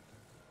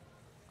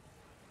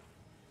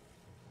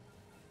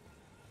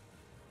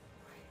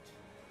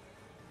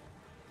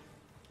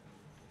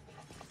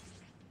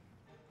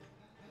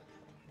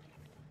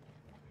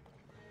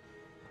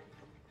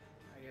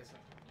 I guess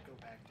I'll go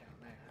back down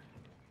there.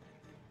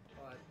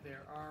 But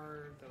there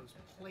are those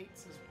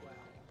plates as well.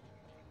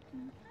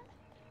 Mhm.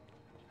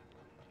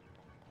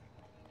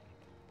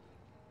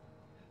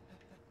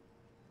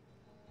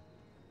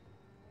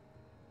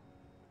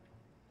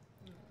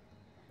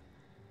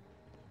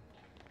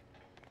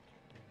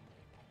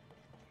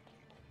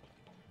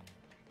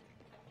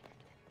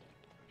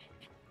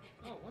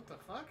 Oh, what the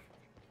fuck?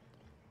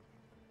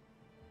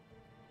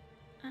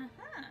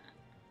 Uh-huh.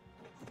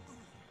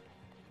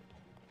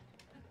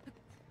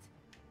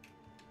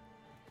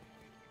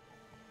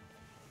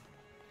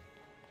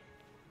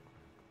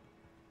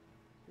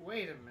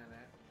 Wait a minute.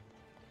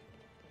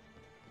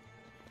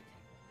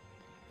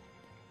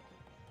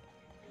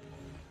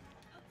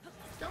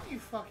 Don't you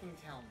fucking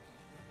tell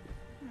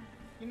me.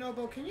 You know,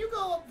 Bo, can you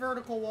go up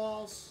vertical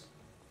walls?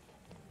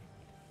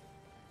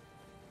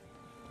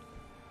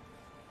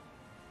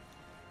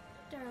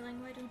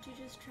 Darling, why don't you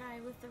just try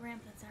with the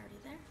ramp that's already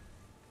there?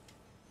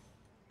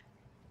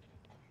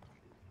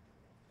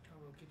 Oh,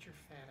 well, get your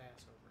fat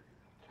ass over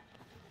here.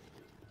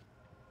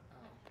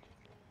 Oh.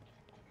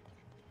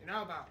 You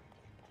know about...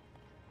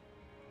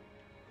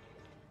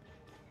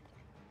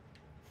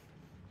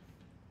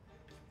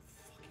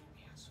 Fucking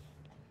asshole.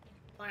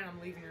 Fine, I'm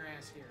leaving your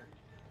ass here.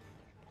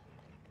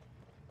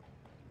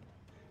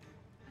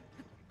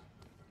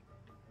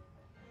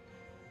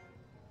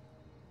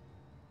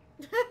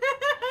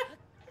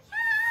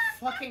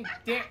 Fucking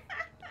dick!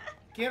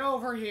 Get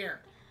over here!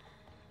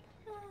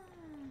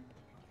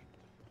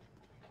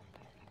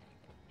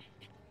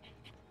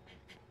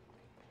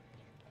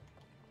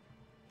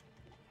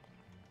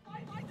 I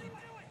can do it!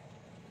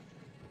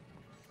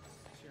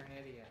 'Cause you're an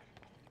idiot.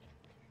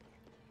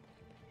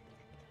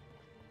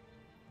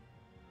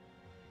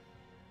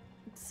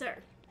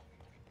 Sir.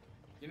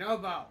 You know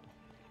about...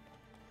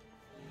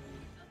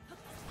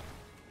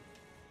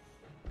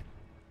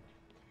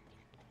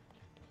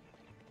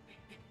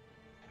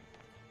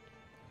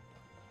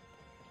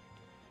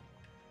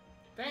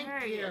 Thank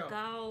There you. you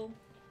go.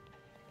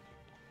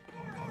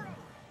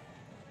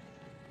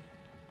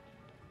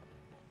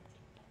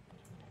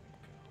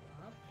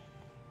 Up.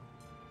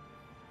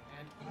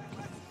 And...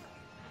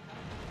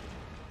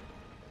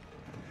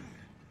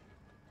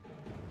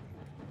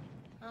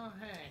 Oh,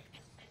 hey.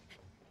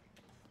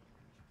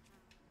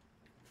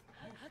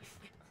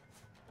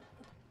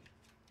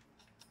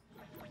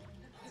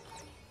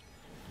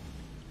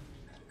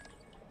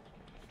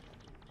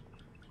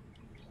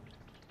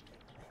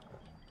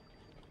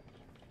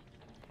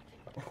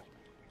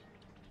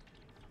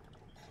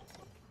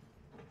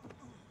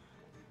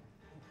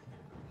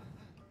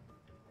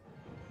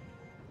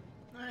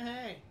 Oh,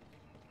 hey.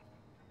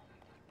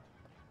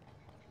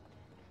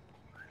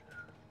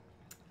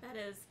 That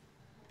is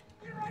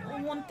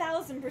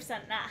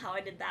 1000% not how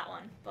I did that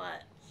one,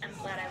 but I'm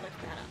glad I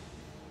looked that up.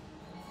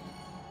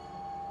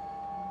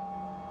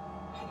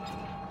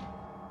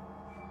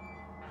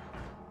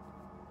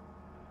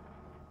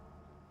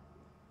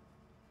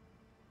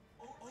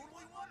 Only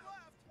one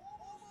left!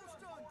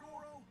 Almost done,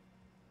 Goro!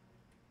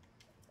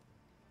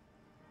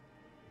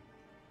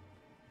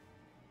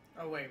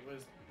 Oh, wait,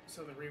 was...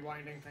 So the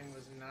rewinding thing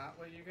was not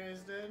what you guys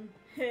did?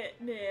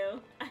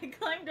 No, I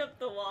climbed up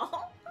the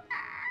wall.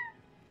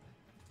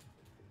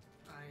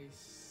 I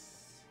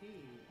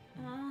see.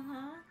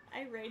 Uh-huh.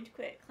 I rage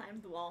quit,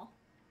 climbed the wall.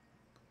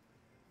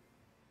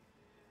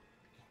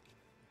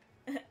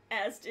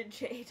 As did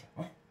Jade.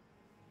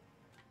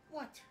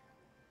 What?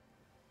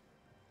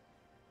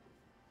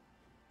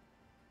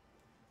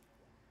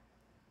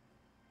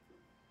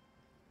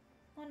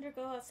 Want to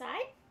go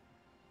outside?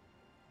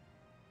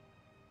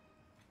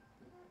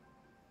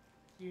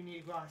 you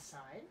need to go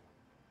outside?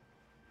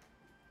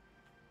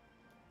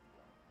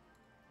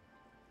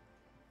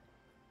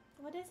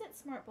 What is it,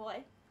 smart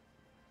boy?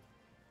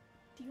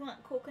 Do you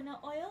want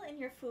coconut oil in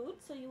your food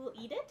so you will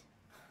eat it?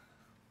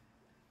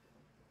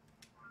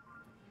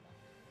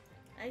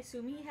 I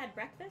assume he had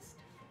breakfast?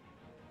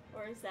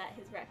 Or is that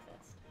his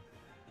breakfast?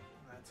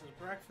 That's his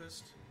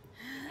breakfast.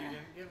 If you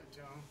didn't give it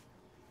to him.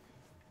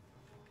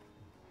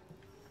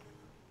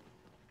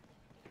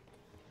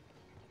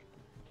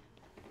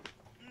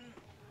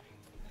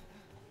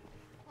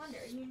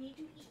 Wonder, you need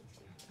to eat.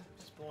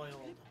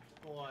 Spoiled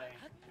boy.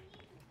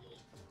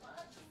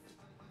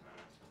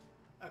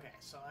 Okay,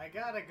 so I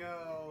gotta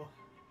go.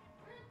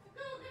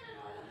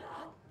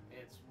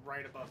 It's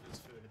right above his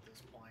food at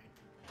this point.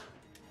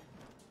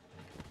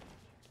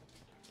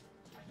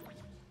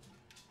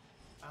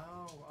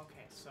 Oh,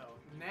 okay, so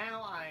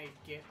now I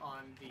get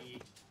on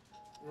the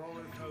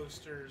roller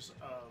coasters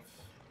of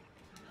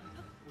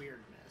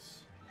weirdness.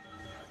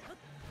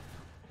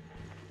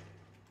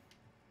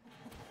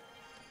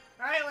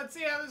 Alright, let's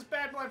see how this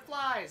bad boy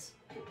flies!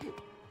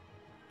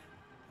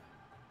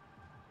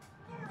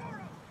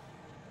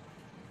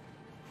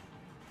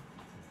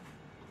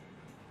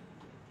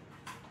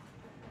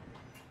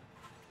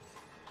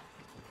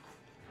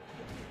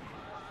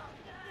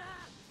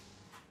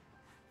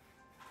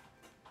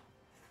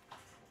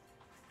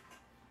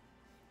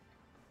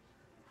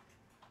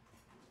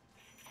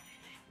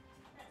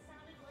 That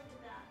sounded like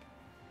that.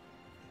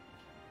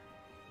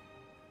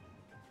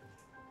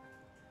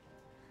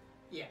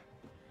 Yeah.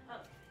 Oh,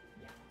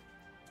 yeah.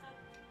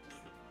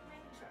 Just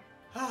making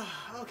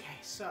sure. Okay,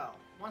 so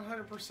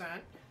 100%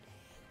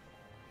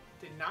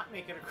 did not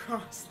make it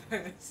across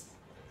this.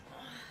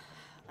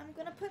 I'm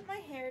gonna put my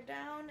hair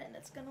down and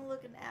it's gonna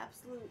look an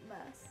absolute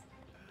mess.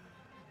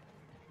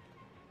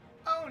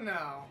 Oh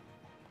no.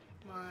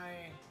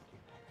 My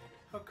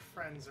hook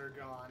friends are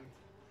gone.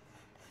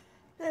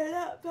 They're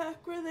not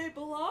back where they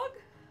belong?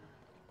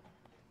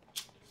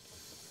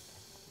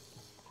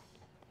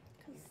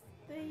 Cause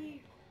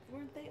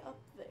weren't they up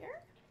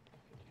there?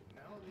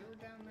 No, they were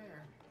down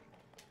there.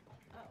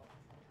 Oh.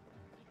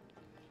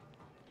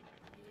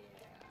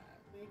 Yeah,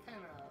 they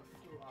kind of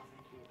flew off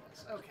into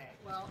this. Okay,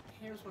 well,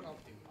 here's what I'll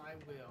do. I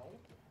will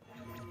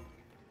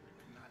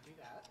not do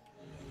that.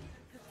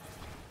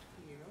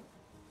 You.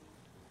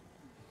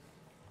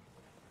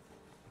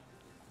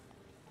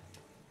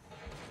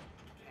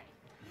 Okay.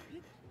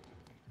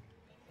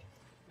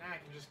 Now I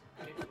can just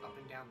get up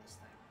and down this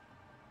thing.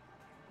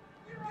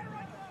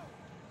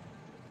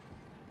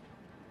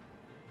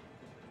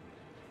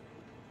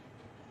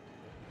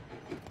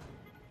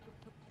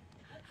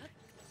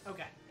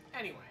 Okay,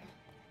 anyway.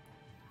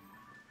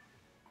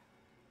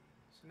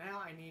 So now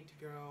I need to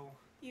go...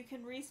 You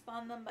can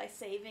respawn them by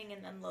saving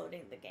and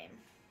unloading the game.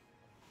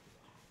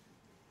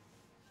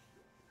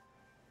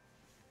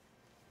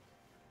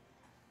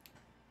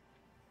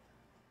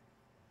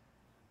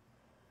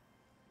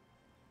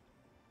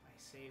 by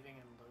saving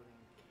and loading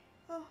the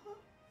game. Uh-huh.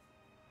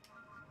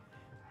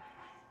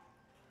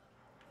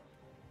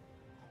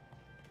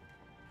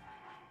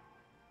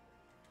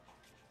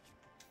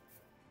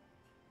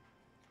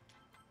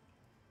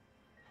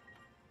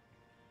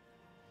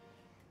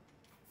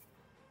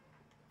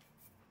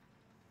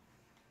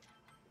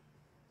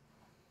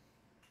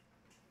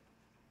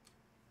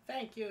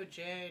 Thank you,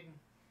 Jade.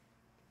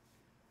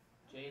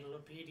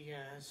 Jadelopedia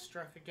has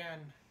struck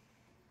again.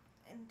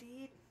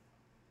 Indeed.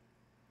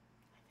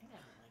 I think I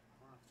would like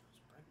more of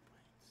those bread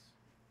bites.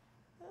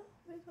 Oh,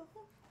 we go.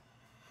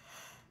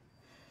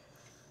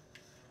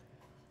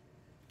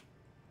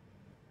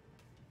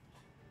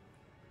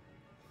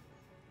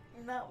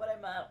 Not what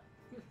I meant.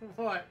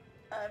 What?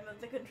 I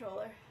meant the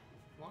controller.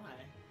 Why?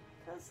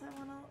 Because I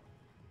wanna...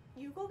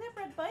 You go get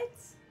bread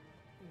bites?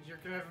 You're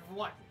gonna,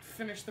 what,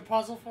 finish the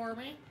puzzle for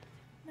me?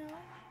 No. You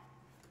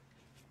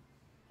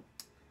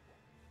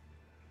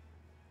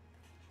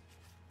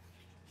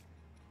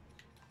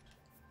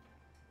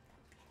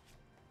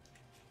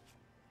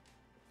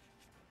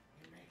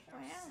make no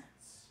Wow.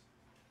 sense.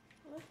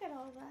 Look at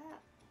all that.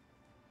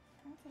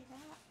 Look at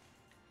that.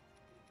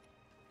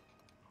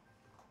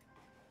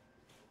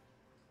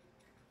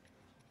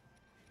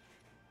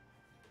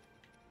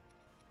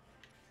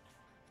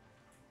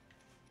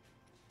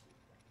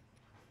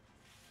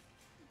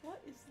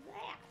 What is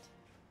that?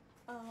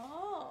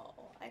 Oh,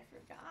 I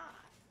forgot.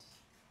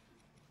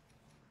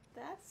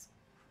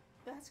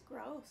 That's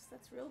gross.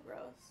 That's real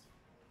gross.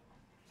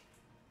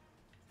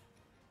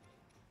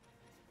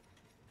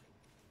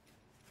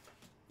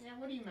 Yeah,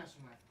 what are you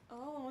messing with?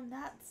 Oh, and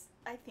that's,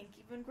 I think,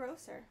 even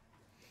grosser.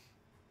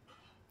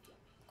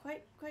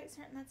 Quite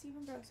certain that's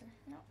even grosser.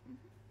 No.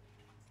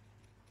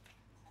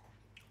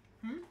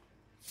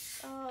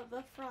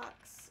 The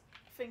frog's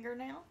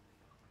fingernail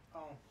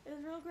Oh.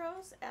 is real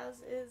gross,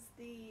 as is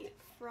the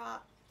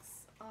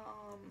frog's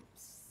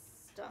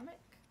stomach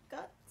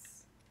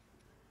guts.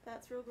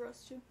 That's real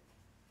gross too.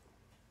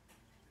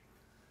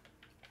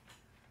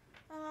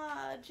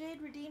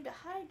 Jade redeemed a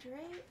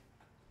hydrate.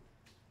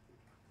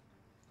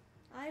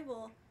 I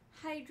will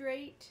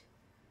hydrate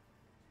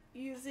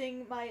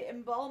using my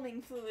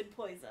embalming fluid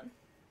poison.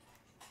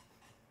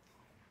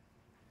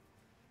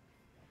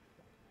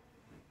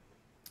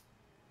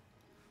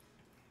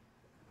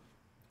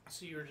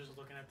 So you were just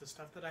looking at the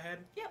stuff that I had?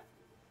 Yep.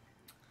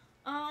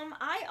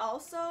 I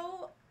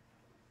also...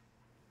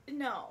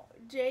 No,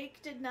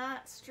 Jake did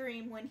not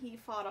stream when he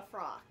fought a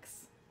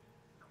Frox.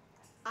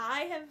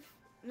 I have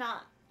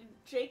not.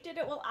 Jake did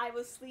it while I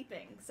was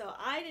sleeping, so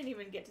I didn't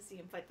even get to see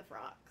him fight the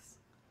Frox.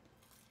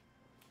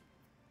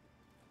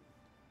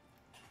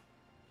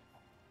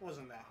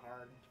 Wasn't that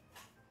hard.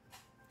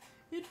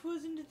 It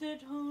wasn't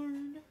that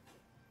hard.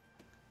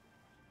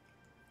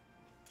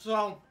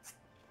 So...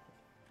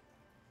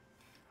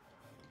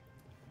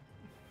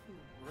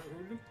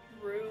 Rude.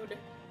 Rude.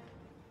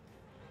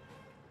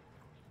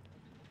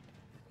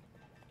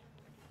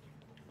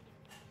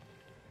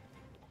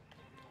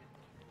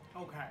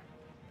 Okay.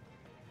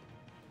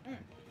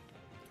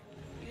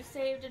 You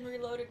saved and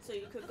reloaded so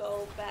you could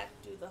go back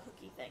do the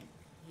hooky thing.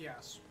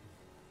 Yes.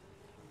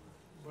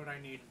 But I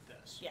needed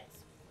this.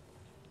 Yes.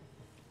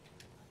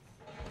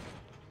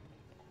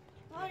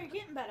 Oh, you're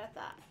getting better at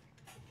that.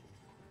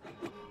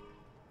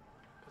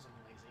 Because I'm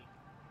lazy.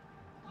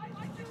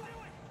 I do it!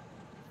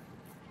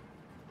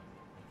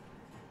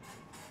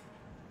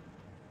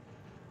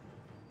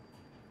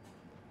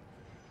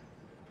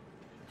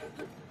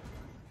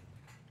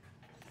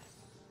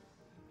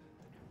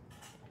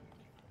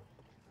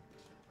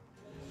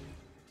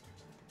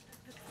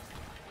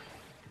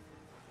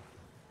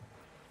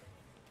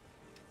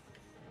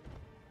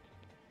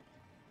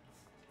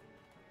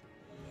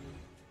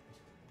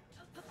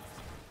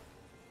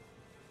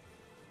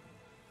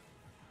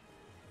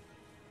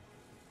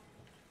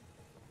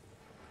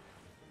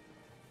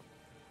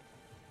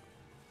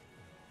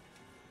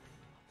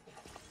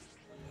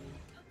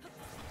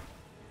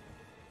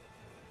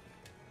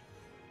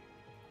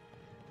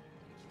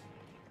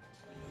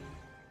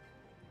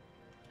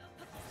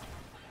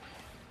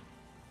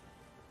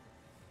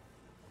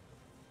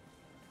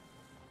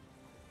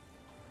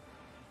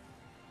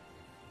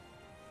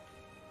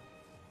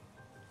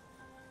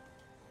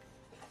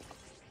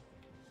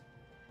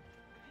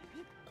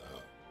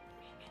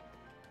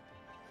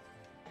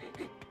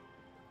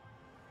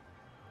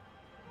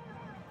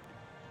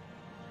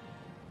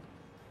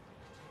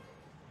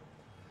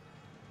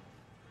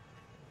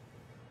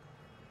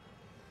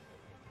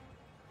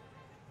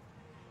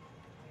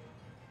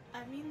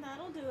 I mean,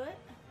 that'll do it.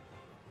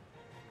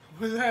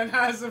 Was that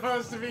not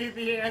supposed to be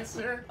the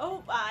answer?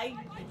 Oh, I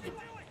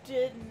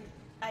didn't.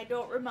 I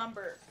don't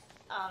remember,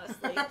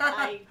 honestly.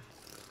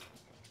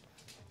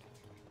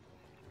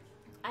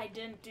 I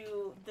didn't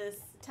do this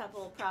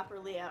temple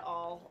properly at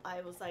all.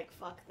 I was like,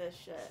 fuck this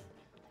shit.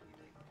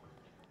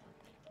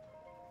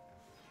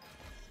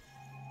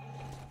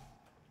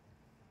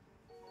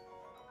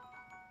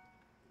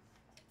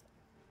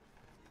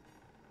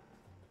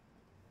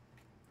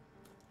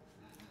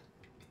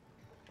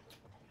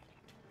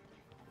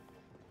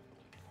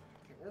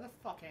 Okay, where the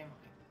fuck am I?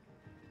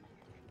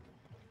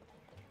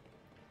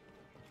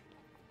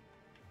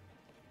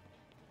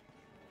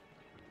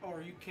 Oh,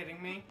 are you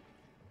kidding me?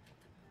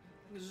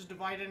 This is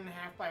divided in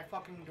half by a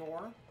fucking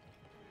door?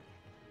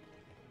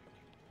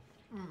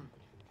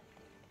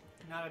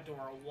 Not a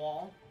door, a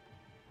wall.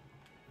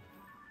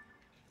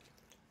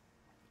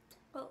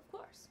 Well, of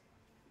course.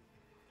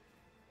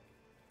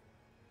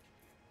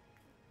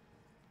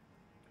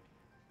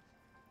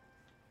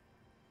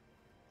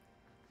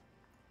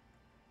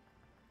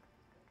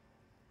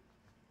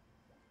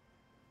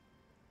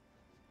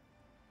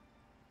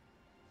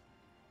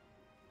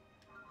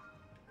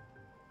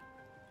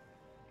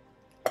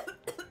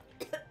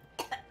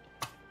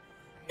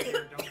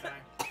 Here, don't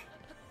die.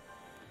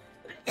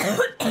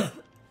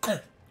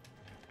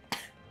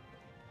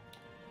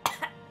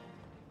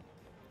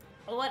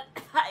 What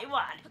I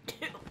want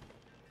to.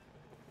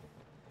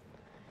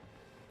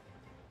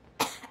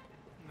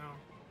 No.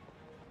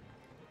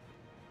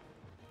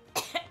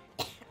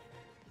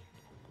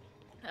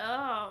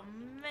 Oh,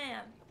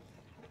 man.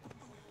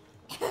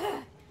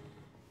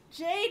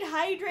 Jade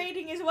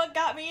hydrating is what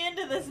got me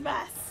into this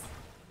mess.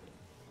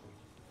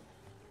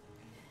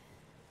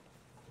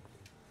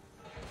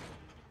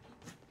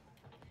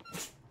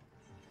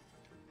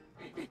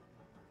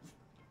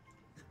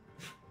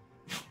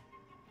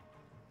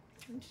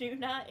 Do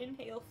not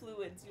inhale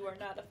fluids. You are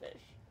not a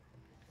fish.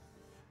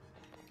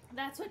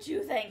 That's what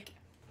you think.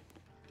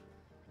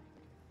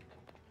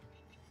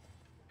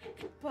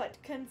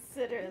 But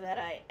consider that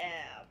I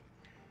am.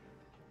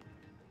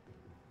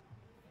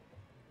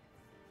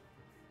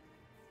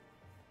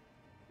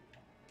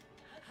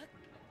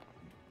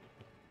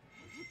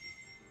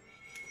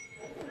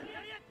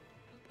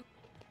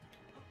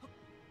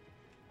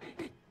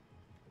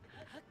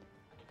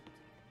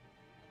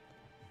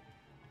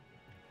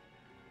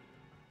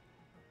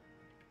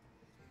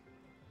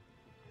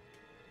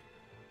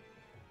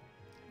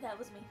 That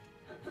was me.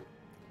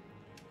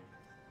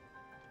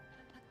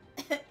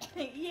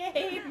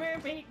 Yay,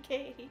 Mermaid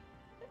Kate.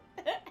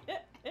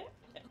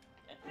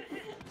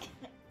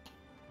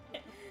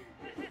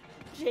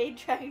 Jade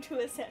trying to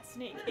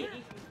assassinate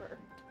Katie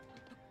confirmed.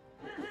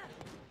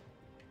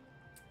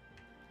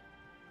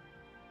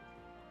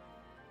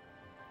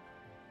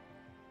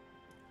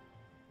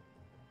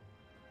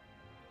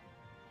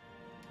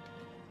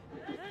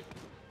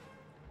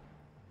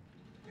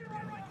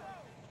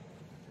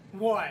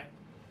 What?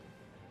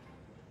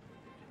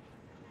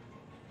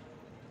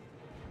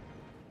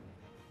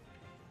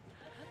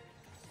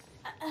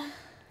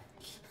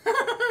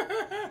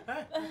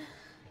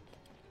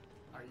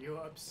 Are you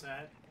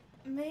upset?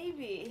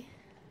 Maybe.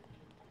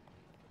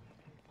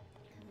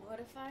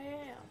 What if I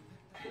am?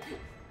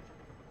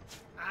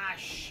 Ah,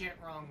 shit,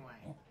 wrong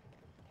way.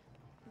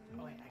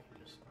 Oh, wait, I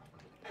can just...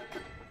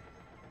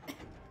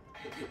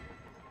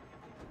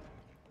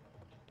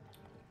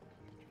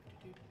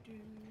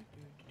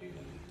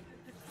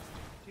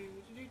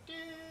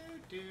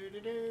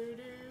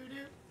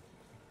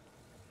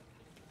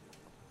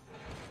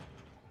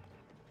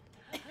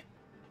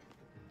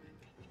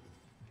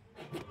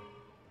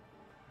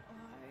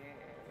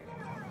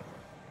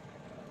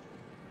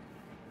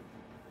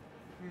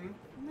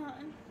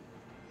 Nothing.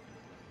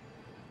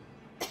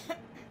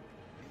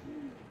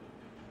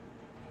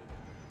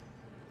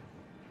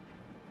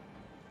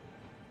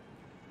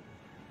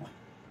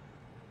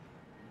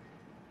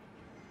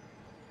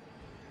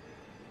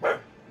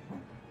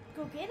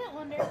 Go get it,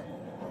 Wonder.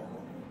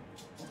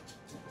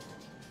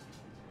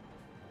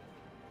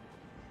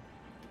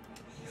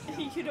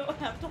 You don't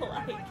have to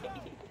lie,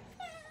 Katie.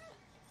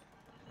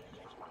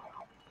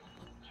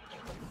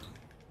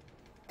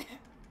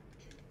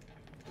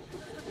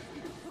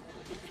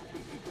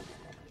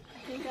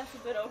 I think that's a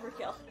bit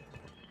overkill.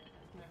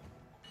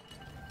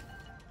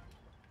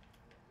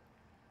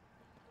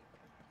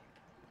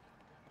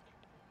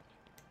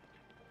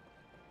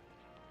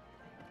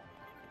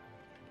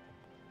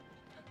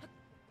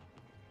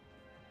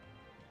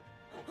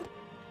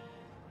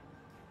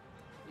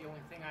 The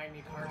only thing I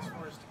need hearts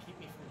for is to keep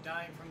me from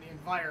dying from the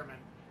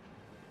environment.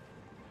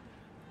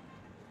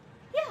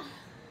 Yeah.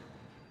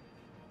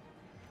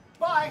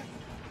 Bye!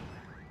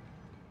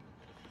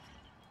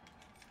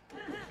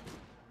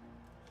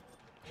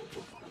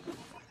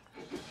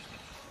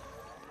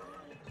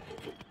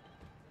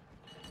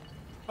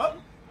 Oh!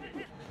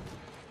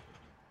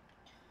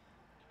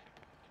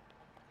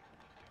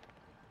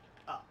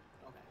 Oh,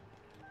 okay.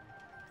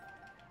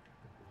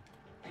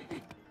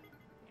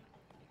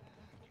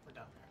 We're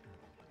done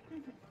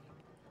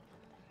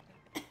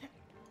there.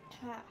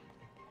 Ha.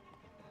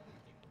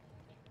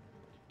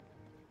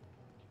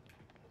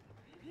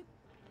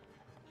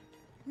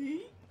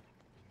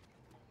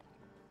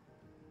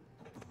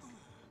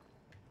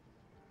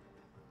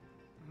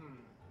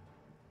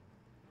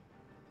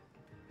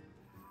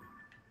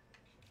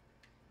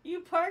 You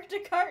parked a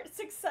cart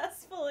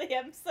successfully.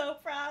 I'm so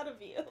proud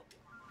of you.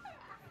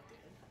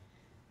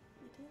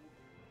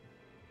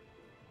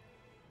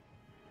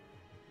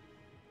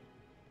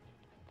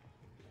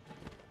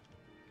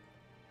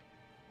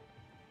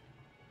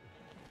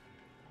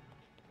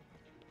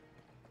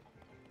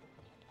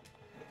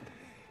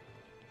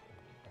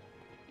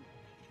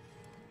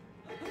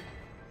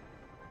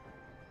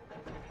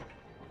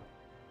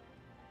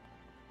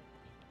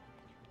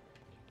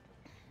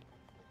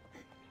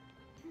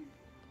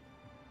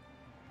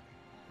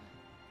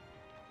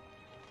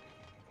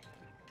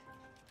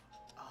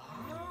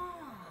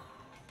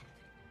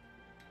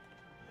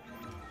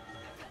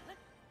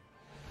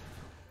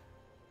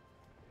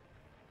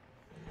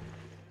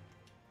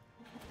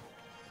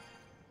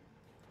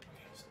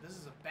 So this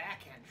is a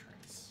back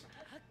entrance.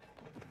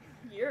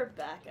 Your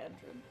back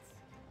entrance.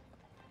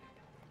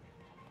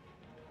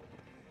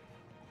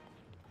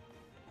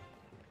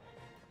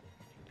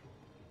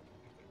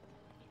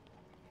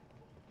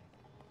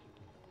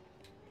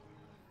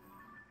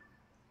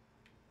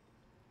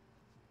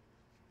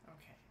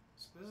 Okay,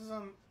 so this is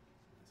on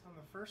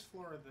the first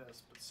floor of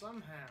this, but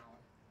somehow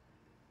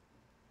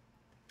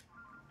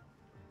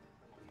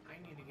I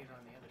need to get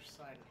on the other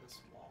side of this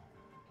wall.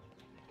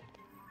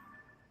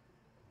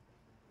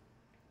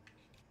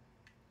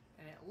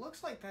 And it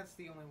looks like that's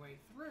the only way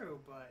through,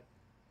 but...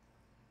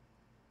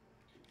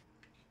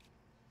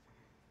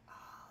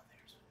 Ah,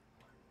 there's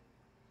one.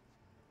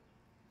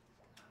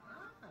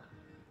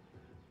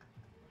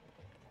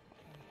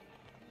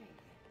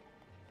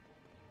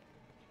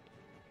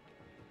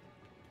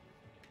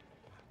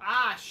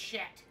 Ah,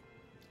 shit!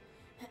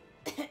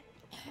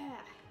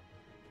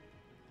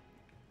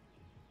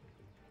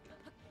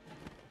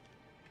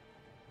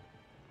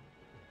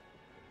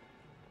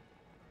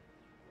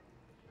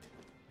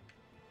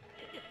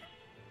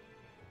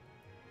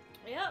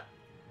 Yep.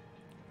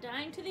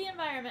 Dying to the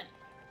environment.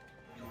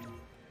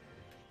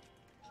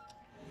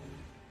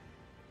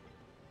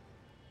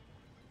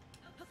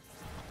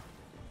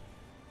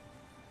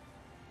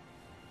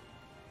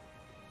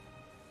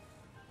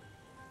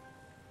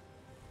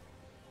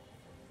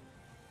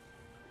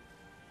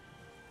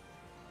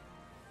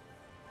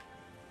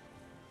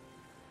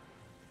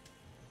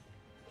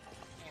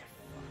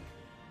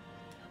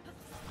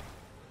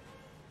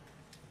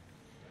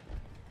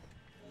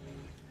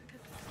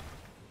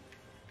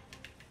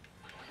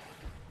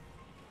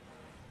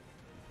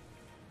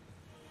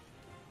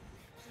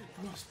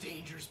 most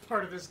dangerous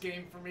part of this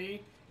game for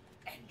me.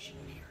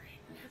 Engineering.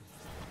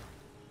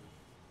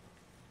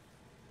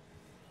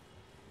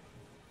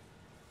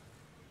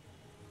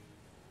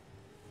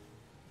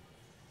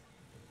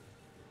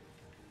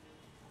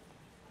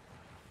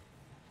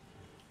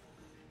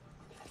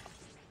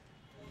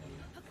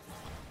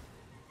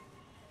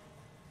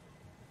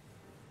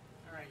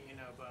 Alright, you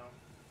know, Bo.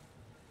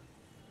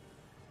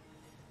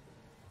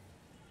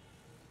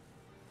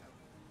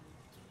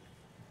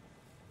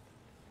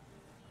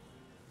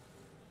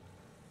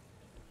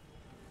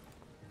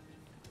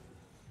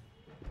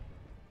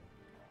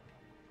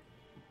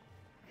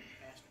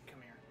 Bastard,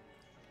 come here.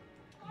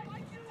 I can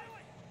do it!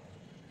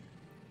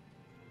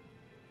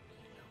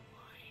 You know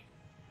why?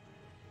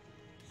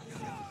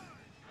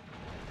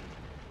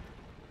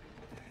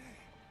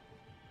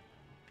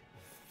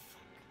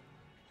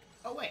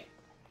 Oh, wait.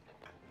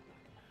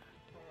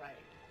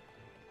 Right.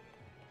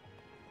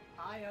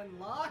 I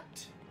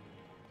unlocked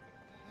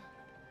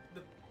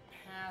the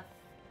path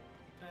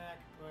back,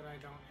 but I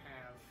don't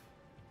have.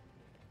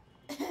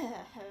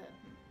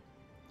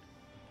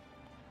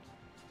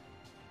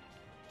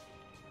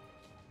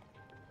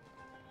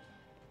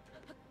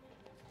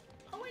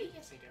 Oh, wait,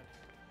 yes, I do.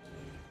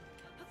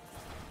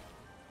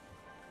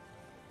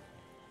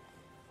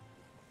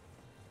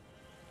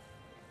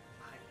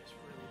 I'm just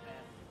really bad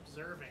at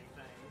observing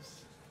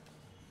things.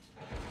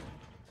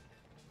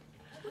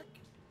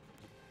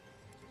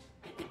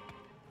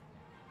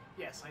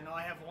 Yes, I know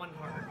I have one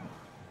heart.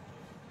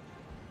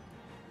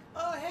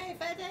 Oh, hey,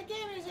 Fat Dad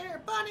Gamer's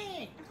here!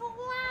 Bunny! Oh,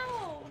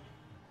 wow!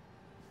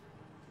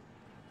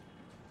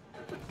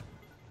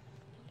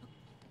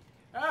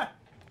 Ah!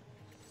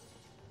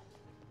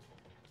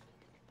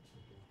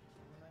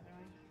 What am I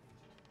doing?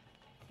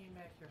 Came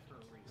back here for a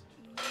reason.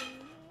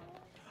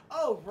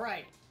 Oh,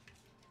 right!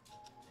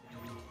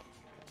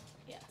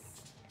 Yes.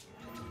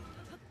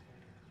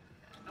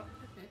 Nope,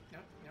 nope,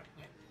 nope, yep.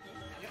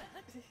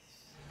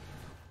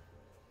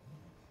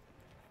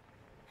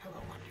 Hello,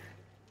 Wonder.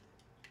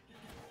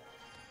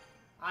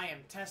 I am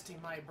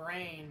testing my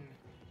brain.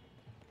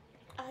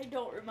 I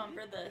don't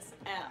remember this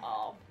at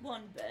all.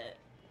 One bit.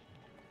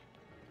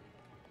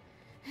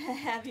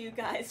 Have you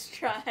guys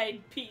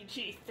tried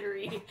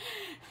PG-3?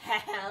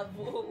 Have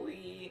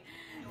we?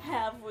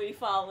 Have we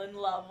fallen in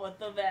love with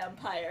the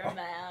Vampire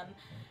Man?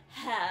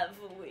 Have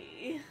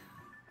we?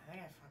 I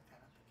think I fucked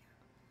that up again.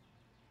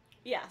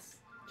 Yes.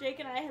 Jake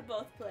and I have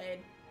both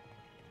played.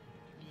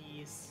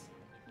 Yes.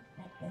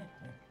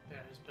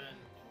 There has been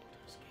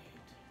Baldur's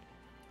Gate.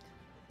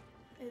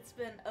 It's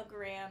been a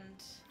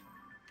grand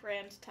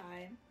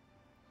time.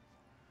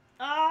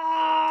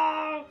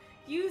 Oh!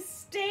 You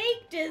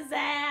staked his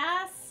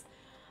ass!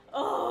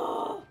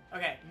 Oh!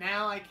 Okay,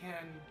 now I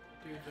can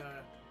do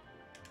the...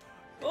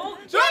 Oh,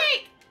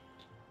 Jake!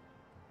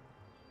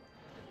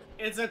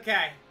 It's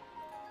okay.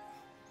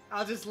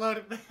 I'll just load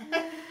it back.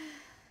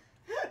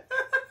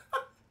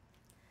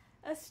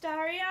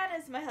 Astarion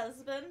is my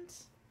husband.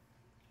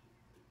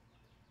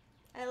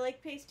 I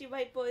like pasty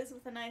white boys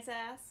with a nice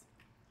ass.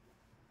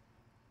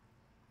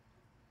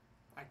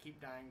 I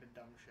keep dying to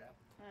dumb shit.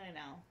 I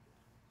know.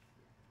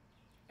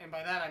 And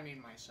by that I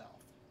mean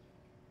myself.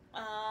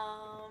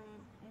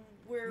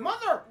 We're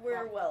Mother!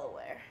 well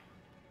aware.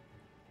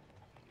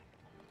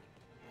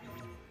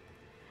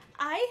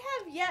 I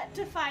have yet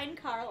to find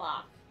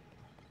Karloff.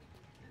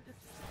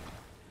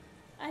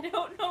 I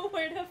don't know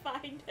where to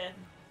find him.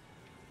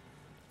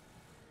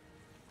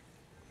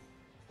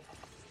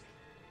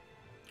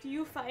 Do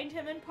you find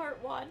him in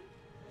part 1?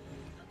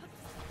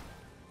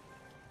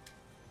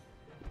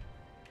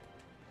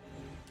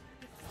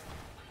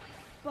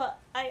 But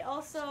I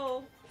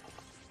also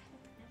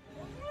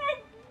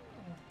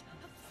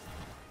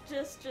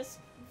just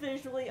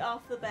visually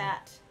off the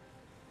bat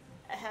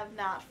have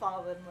not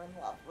fallen in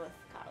love with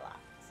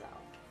Karloff, so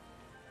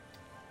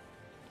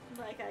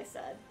like I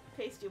said,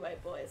 pasty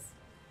white boys.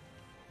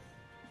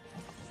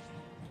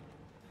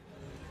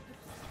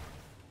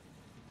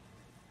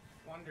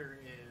 Wonder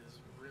is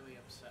really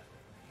upset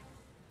with me.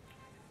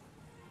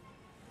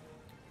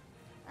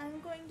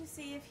 I'm going to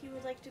see if he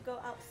would like to go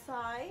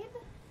outside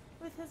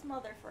with his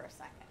mother for a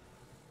second.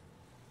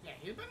 Yeah,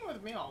 he's been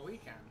with me all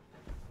weekend.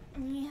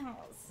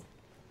 Yes.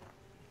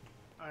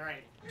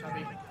 Alright,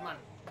 Tubby, come on.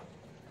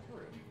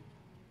 Rude.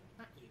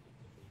 Not you.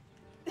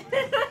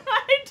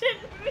 I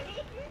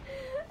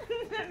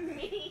didn't mean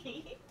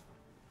me.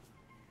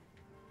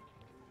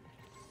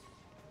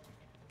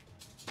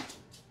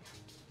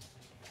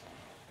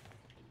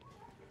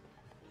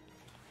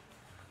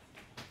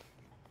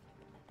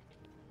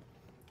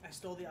 I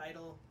stole the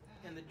idol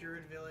in the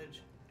Druid village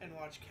and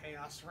watched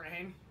chaos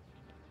reign.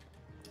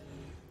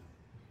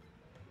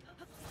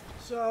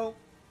 So,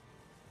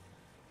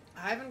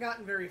 I haven't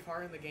gotten very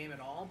far in the game at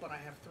all, but I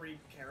have 3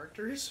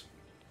 characters.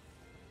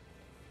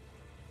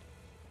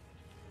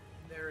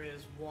 There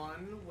is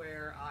one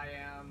where I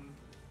am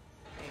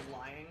a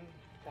lying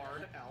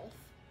bard elf,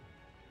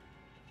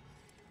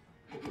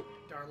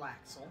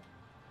 Darlaxle.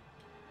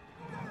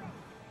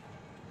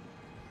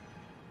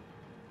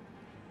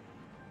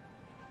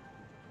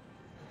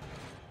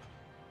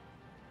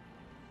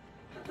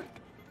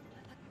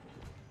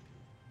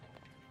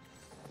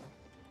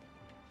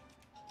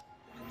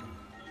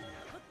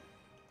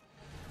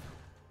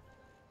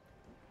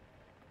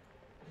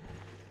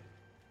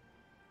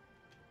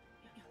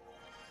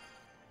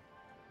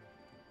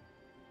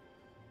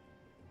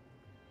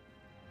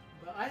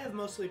 I have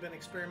mostly been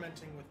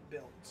experimenting with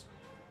builds.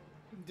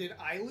 Did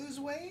I lose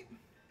weight?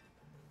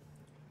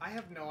 I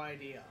have no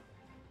idea.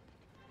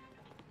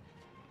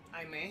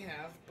 I may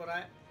have, but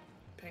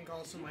pink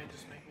also might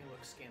just make me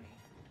look skinny.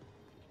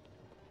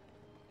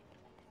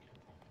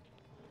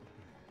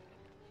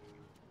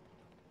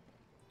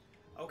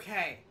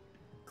 Okay,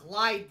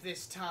 glide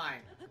this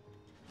time. Fucking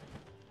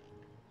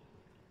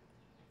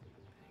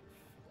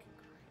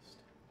Christ.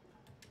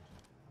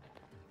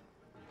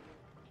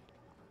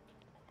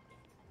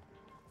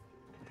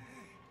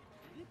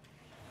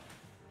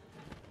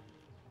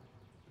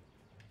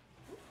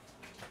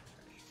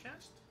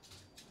 Chest.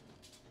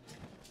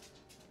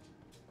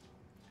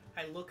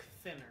 I look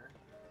thinner.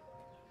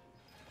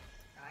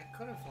 I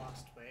could have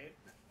lost weight.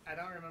 I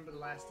don't remember the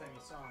last time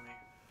you saw me.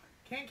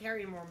 Can't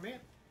carry more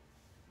mint.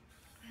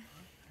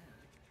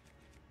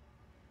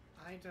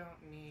 I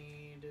don't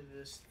need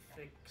this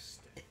thick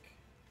stick.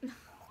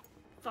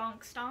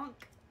 Fonk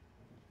stonk.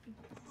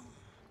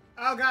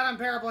 Oh god,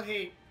 unbearable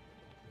heat.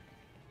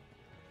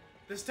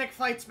 The stick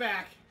fights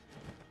back.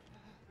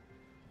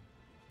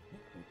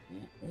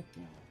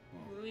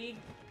 We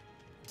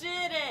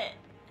did it!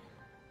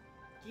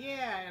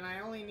 Yeah, and I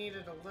only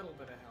needed a little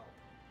bit of help.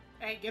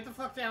 Hey, get the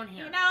fuck down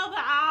here. You know the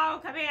oh,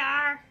 come here.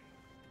 Yeah,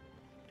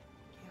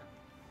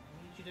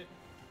 I need you to...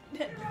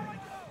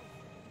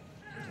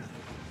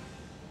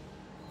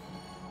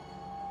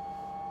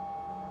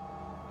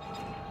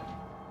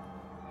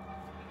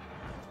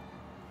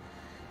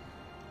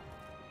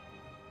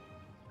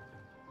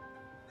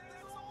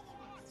 That's all the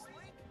lots,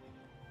 Link.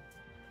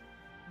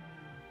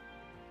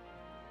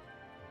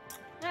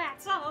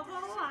 That's all the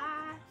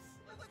lies.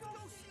 Let's go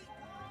see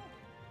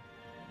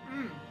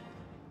Goro.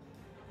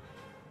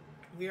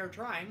 We are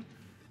trying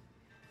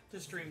to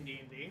stream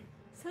D&D.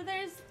 So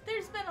there's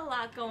been a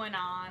lot going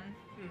on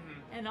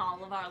in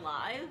all of our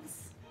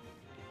lives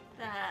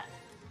that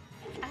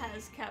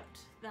has kept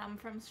them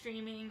from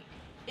streaming,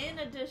 in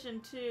addition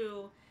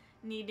to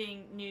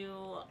needing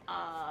new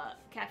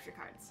capture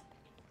cards.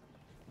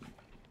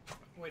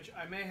 Which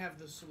I may have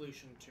the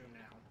solution to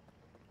now.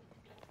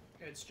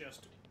 It's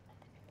just,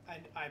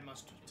 I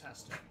must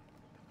test it.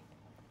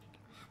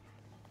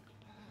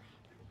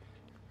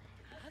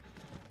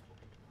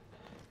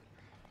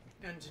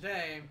 And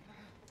today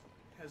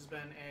has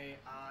been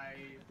I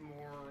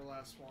more or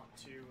less want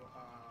to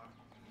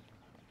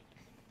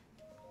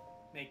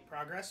make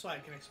progress so I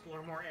can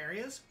explore more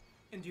areas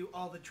and do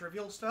all the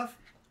trivial stuff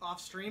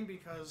off stream,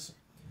 because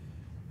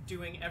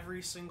doing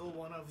every single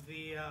one of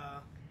the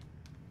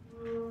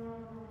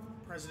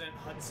President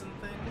Hudson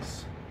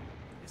things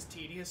is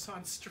tedious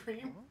on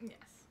stream.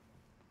 Yes.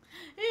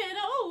 It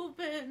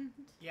opened.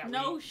 Yeah.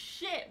 No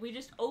shit. We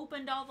just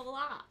opened all the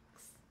locks.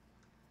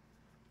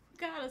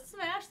 Gotta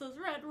smash those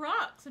red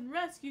rocks and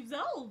rescue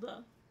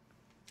Zelda.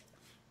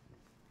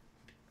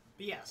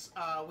 But yes,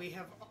 we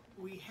have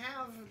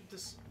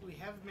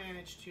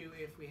managed to,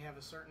 if we have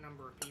a certain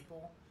number of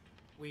people,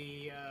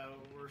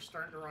 we're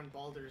starting to run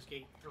Baldur's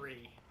Gate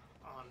 3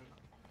 on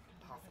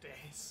off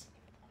days.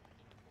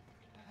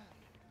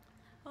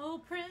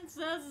 Oh,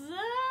 Princess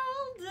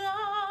Zelda!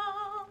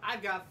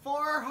 I've got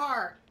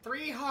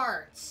 3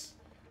 hearts.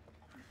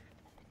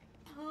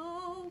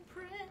 Oh,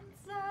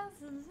 Princess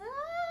Zelda!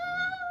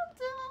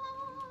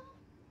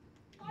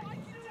 I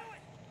can do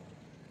it.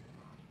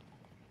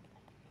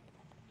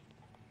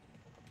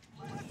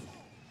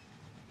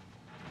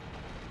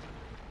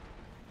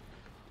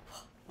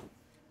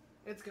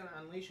 It's gonna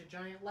unleash a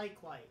giant like.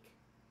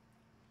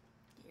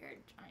 You're a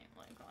giant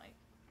like.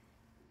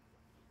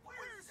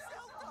 Where's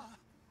Zelda?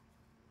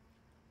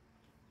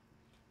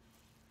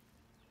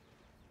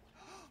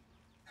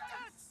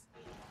 That's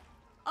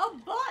A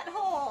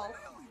butthole!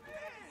 really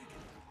big.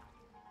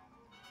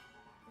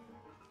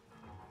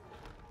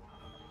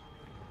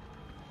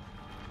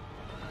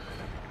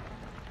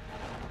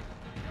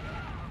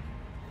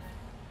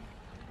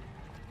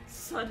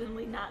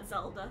 Suddenly not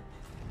Zelda.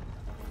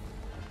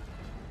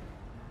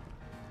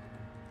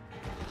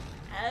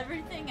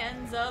 Everything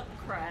ends up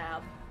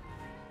crab.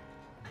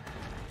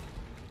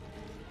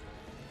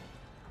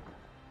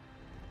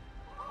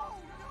 Oh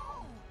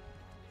no!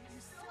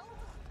 Is Zelda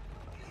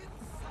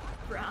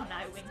inside? Brown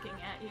eye winking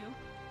at you.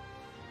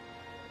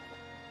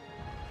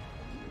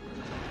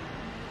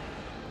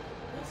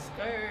 The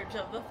scourge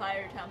of the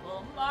fire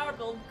temple,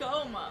 marbled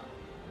Goma.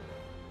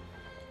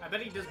 I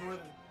bet he does more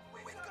than.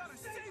 We gotta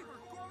save her,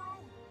 Goro.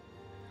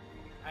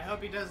 I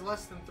hope he does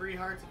less than 3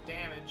 hearts of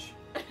damage.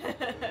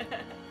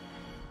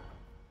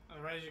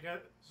 Otherwise,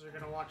 you're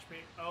gonna watch me.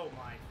 Oh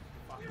my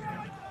fucking Here I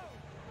god. go.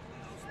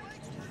 Those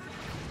legs were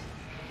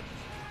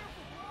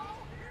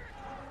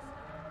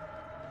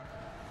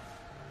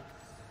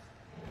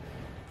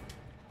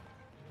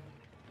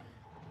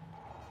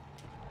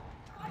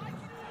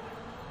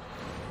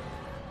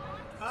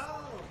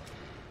Oh!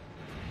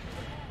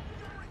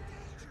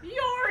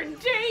 You're in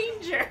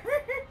danger!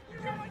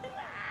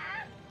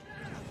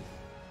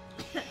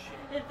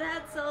 If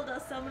that's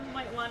Zelda, someone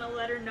might want to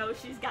let her know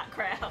she's got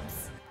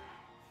crabs.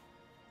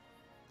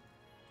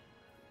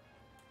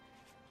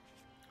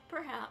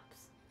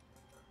 Perhaps.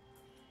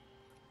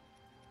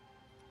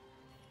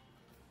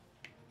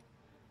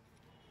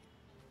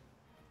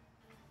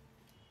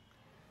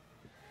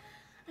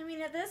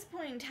 mean, at this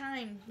point in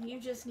time, you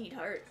just need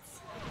hearts.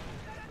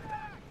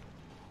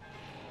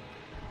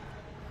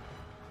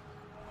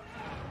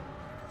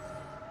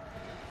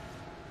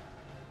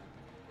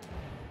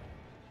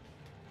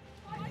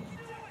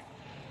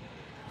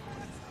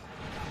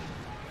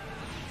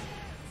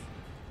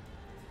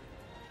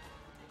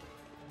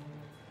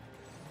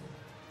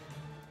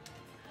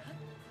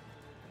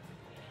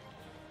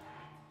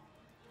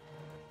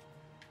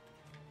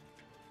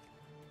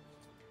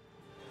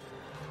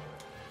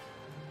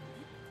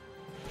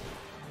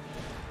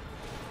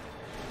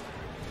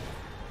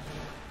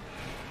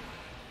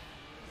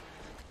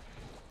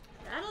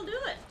 That'll do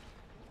it.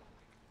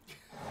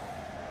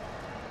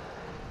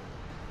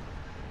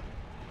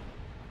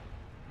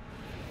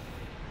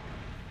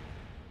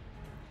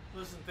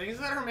 Listen, things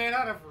that are made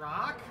out of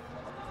rock.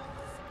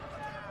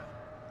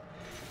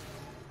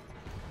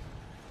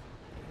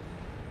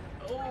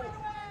 Oh.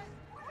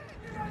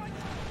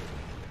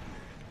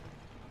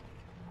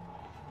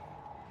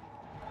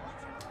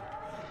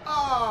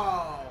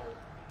 Oh.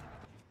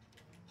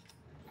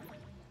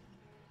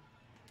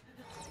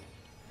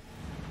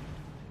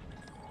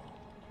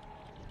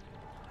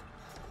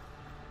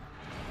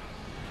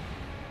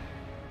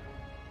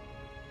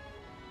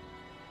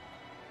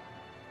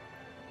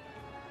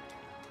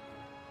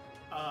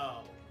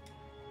 Oh.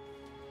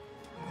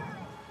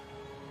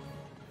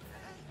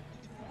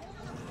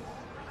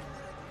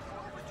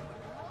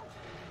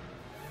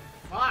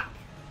 Fuck.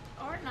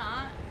 Or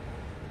not.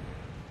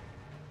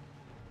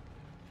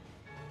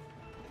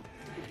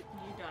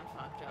 You done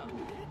fucked up.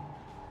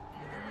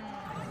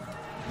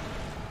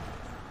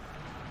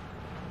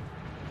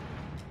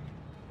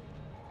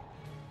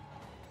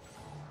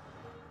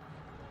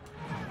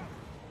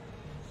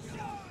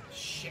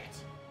 Shit.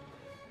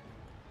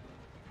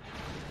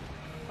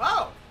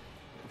 Oh.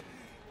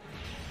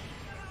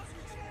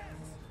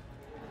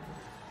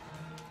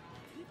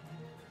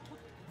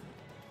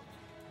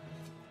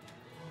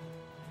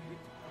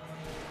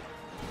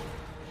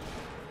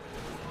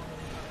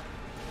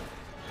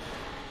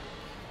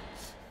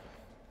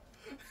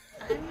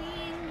 I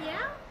mean,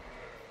 yeah.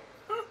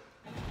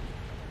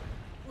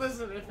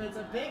 Listen, if it's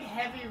a big,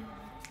 heavy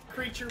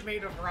creature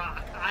made of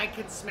rock, I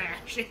can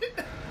smash it.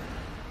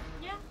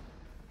 Yeah.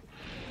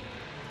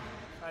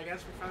 I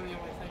guess we found the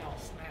only thing I'll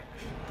smash.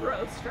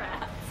 Bro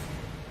strats.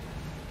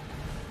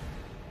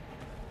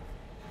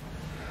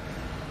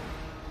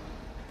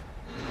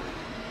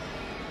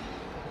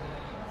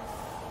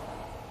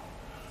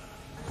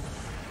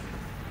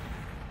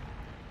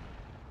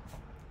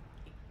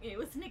 It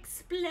was an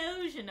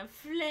explosion of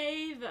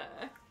flavor.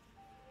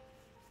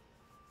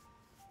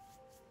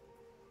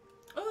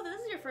 Oh,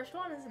 this is your first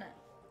one, isn't it?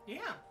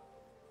 Yeah.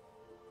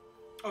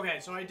 Okay,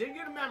 so I did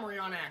get a memory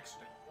on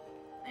accident.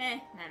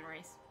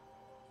 Memories.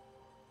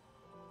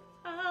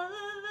 All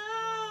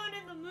alone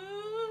in the moonlight.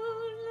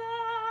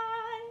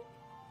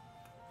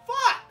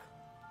 Fuck!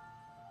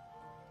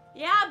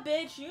 Yeah,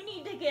 bitch, you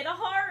need to get a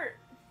heart.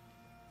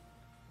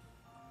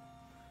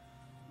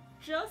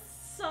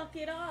 Just suck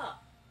it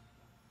up.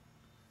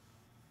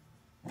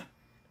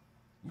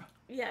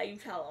 Yeah, you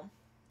tell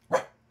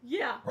him.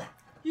 Yeah,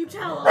 you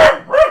tell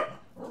him.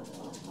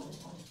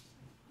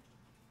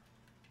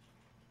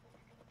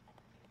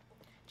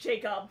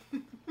 Jacob.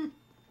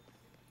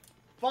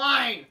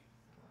 Fine!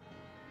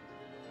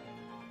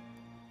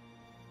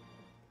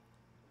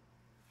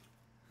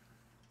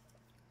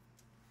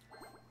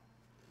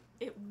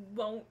 It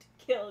won't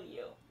kill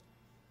you.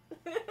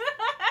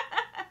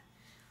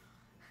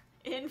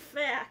 In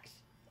fact,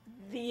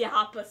 the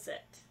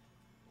opposite.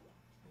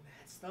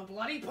 That's the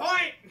bloody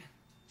point!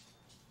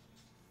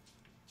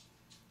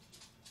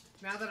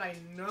 Now that I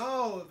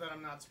know that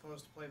I'm not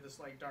supposed to play this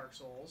like Dark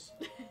Souls,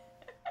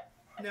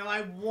 now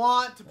I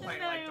want to play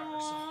it like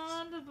Dark Souls.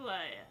 I want to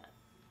play it.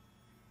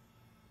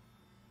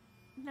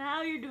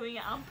 Now you're doing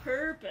it on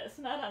purpose,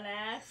 not on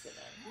accident.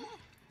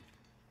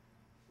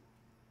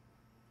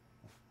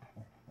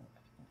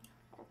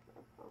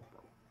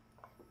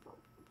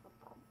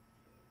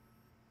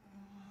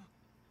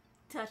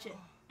 Touch it.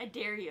 I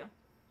dare you.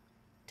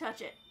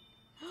 Touch it.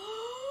 He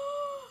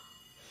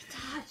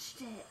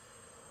touched it.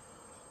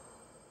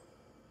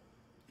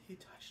 He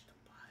touched the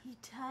butt. He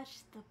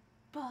touched the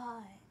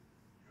butt.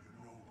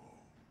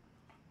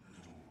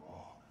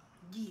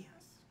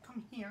 Yes,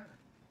 come here.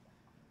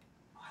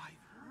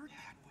 I've heard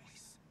that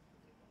voice.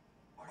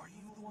 Are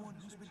you the one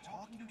who's been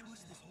talking to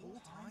us this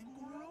whole time,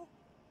 Goro?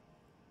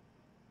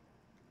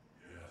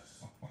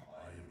 Yes,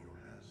 I am your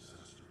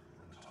ancestor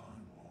from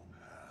time long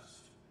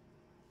past.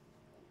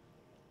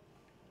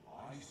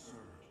 I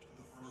served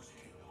the first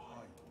king of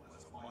Hyrule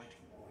as a mighty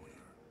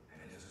warrior,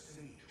 and as a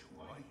sage who,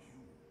 like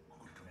you,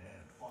 could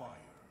command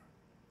fire.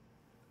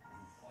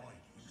 You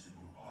fight using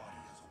your body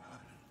as a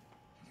weapon.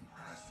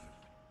 Impressive.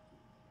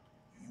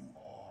 You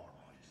are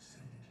my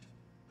descendant,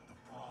 the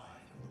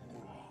pride of the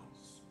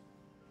Gorons.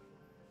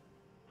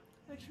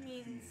 Which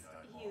means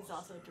he is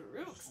also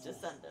Daruk's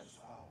descendant.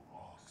 Foul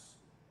rocks,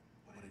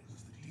 but it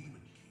was the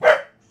Demon King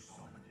who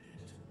summoned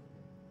it.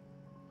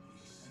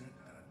 He sent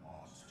that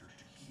monster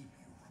to keep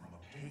you from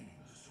obtaining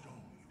the stone.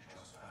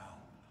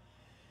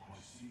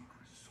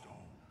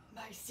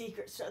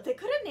 secret stone. They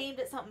could have named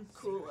it something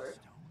cooler.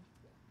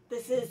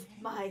 This is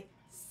my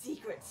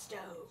secret stone.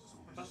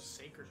 What about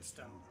sacred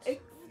stones?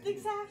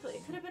 Exactly.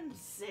 It could have been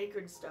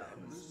sacred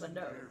stones, but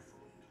no. Carefully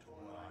to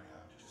what I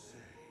have to say.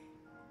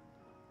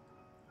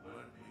 Let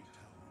me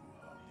tell you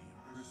about the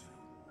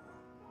imprisoning war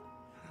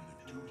and the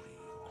duty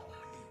of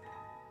our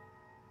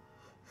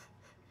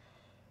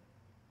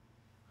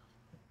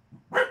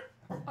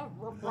people.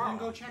 Well, then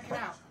go check it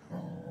out. In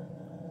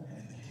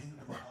the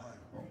kingdom of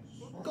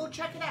Hyrule, Go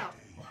check it out. days,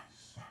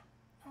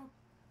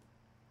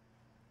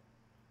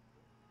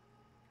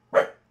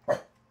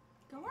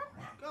 Go on.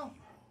 Go.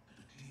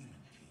 the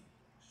Demon King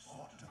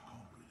sought to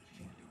conquer the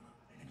kingdom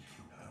and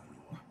kill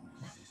everyone who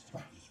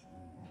resisted his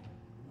rule.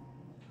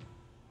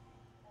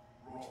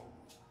 Rauru,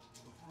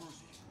 the first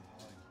king of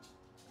Hyrule,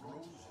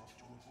 rose up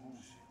to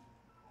oppose him,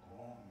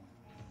 along with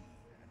me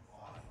and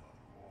 5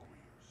 other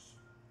warriors.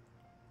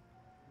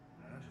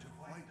 And to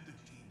fight the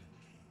Demon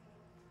King,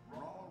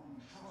 Rauru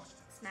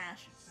trusted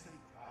Smash.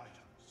 sacred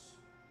items.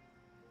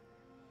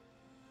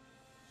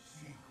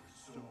 Secret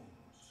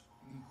stones,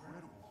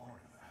 incredible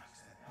artifacts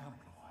that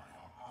amplify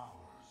our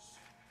powers.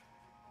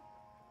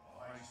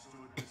 I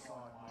stood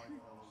beside my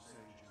fellow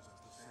sages as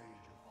the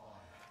Sage of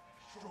Fire,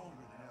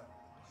 stronger than ever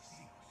with my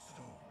secret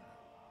stone.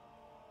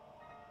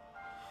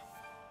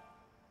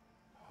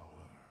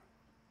 However,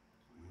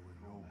 we were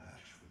no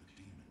match for the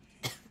Demon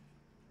King.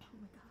 Oh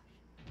my gosh.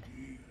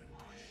 Even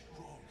my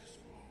strongest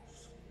blows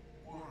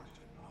weren't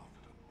enough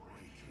to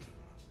break him.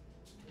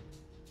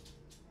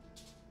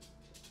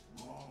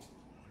 Rauru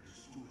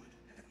understood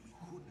that we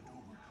couldn't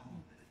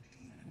overcome the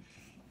Demon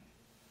King.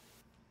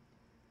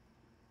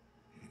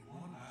 In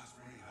one last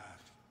brave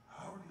act,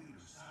 our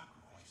leader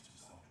sacrificed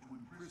himself to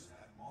imprison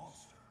that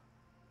monster.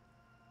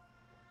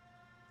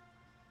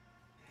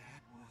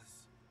 That was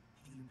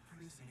the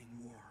imprisoning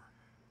war.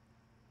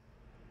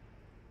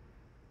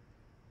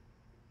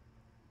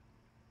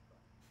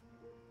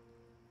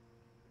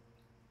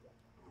 The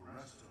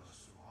rest of us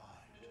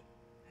survived,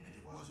 and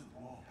it wasn't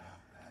long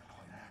after that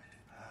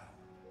climactic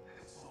battle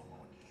that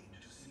someone came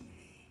to see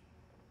me.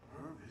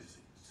 Her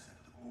visit set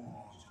the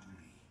Goron's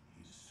duty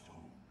in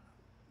stone.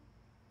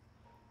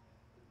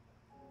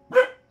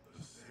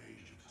 The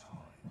Sage of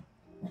Time,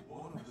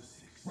 one of the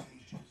 6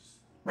 sages.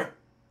 The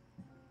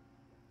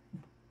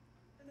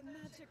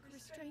magic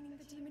restraining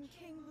the Demon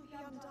King will be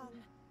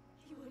undone.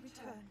 He will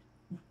return.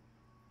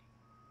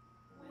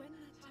 When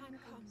that time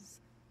comes,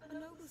 a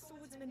noble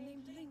swordsman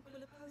named Link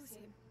will oppose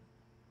him.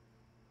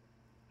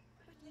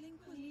 But Link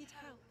will need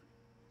help.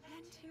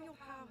 Lend him your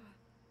power.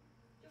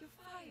 Your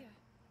fire.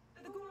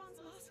 The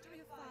Goron's mastery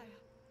of fire.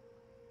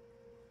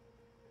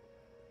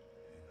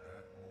 In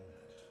that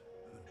moment,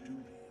 the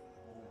duty of the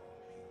Goron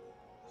people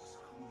was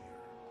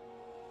clear.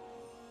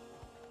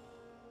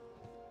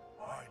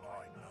 I'd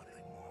like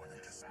nothing more than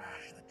to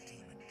smash the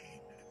Demon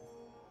King.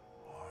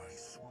 I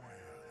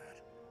swear that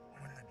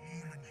when the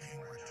Demon King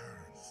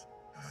returns,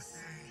 the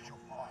Sage of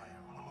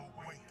Fire will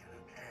awaken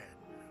again.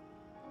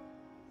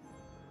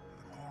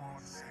 The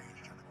Goron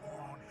Sage and the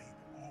Goron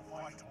people will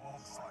fight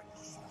alongside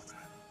the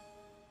swordsman.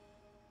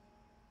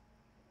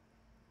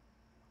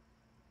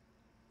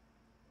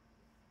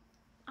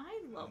 I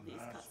love these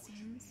That's what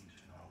you cutscenes. need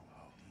to know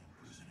about the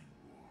imprisoning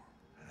war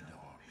and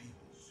our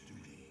people's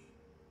duty.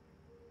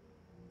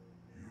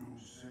 You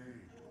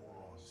saved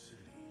Goron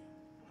City,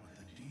 but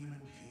the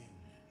Demon King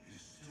is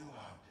still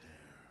out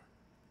there.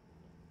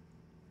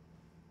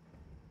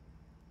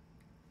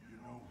 You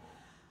know,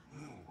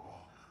 Little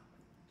Rock,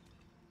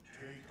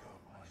 take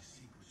up my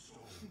secret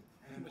stone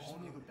and There's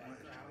honor no the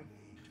pledge I background.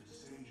 made to the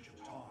Sage of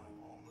Time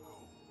long ago.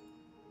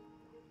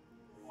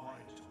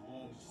 Fight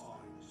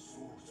alongside the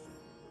swordsman.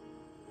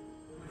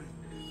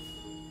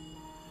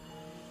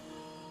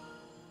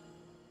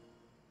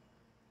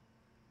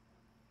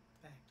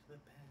 Back to the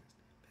past.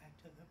 Back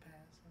to the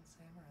past on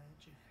Samurai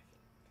Jack.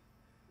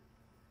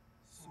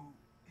 So,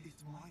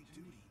 it's my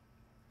duty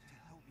to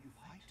help you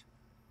fight?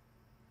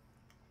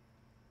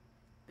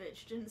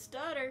 Bitch didn't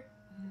stutter.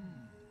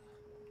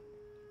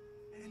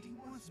 And he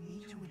wants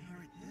me to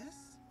inherit this?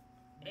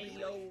 Hey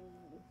yo.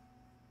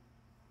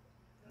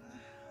 I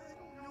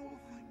don't know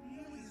if I'm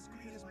nearly as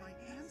great as my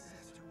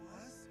ancestor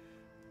was.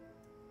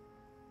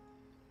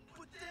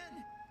 But then,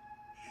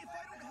 if I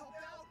don't help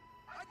out,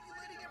 I'd be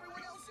letting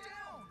everyone else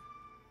down.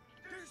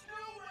 There's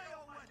no way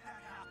I'll let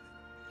that happen.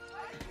 I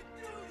can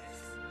do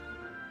this.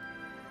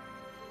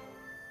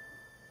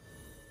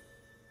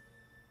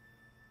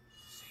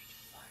 Sage of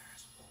Fire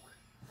has spoken.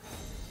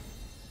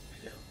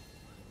 Hello,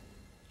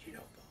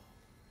 Shinobu.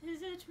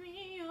 Is it me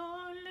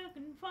you're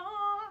looking for?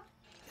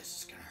 This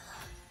is gonna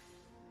hurt.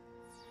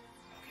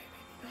 Okay,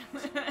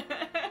 maybe not.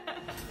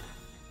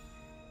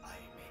 I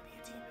may be a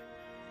demon.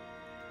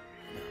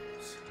 Who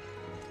knows?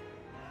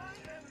 I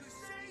am the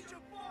Sage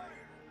of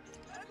Fire.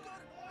 I've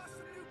got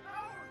awesome new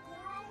power,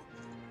 Goro.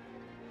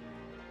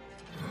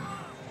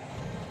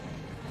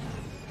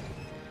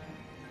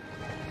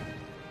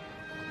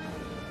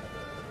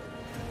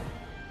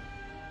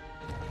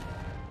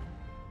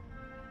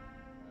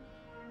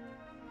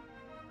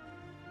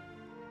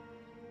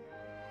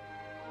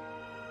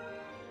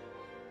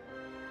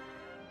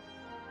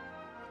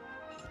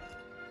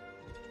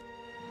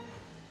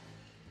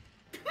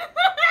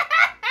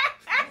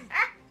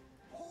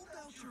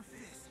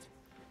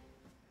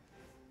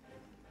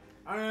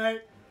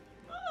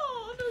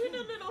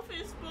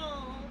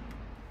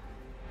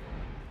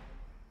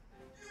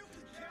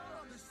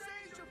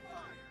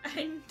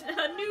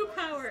 A new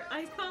power.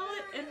 I call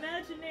it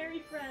Imaginary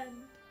Friend.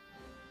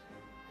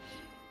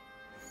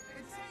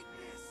 And take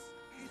this.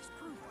 It's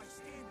proof I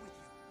stand with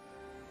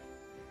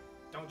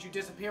you. Don't you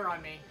disappear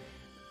on me.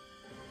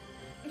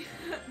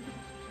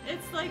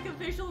 It's like a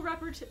visual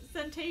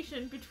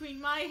representation between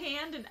my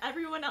hand and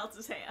everyone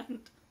else's hand.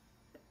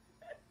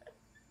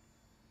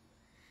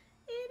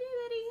 Itty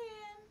bitty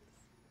hands.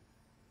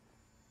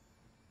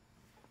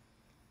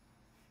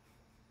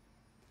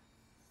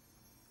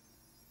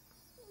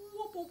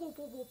 Whoop, whoop, whoop,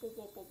 whoop, whoop,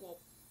 whoop, whoop, whoop.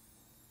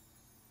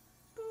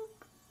 Boop.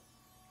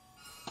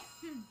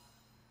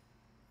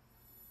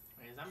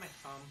 Wait, is that my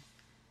thumb?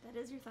 That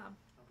is your thumb.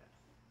 Okay.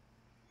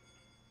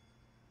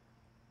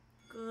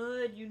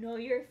 Good, you know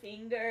your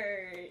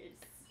fingers.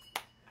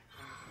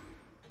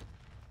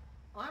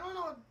 Well, I don't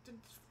know the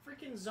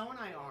freaking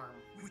Zonai arm.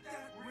 With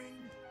that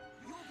ring,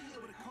 you'll be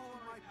able to call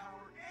on my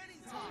power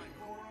anytime,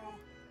 Goro.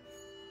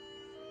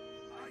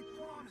 I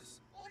promise,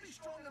 I'll be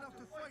strong enough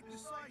to fight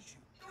beside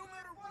you, no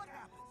matter what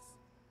happens.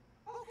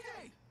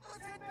 Okay,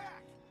 let's head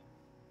back.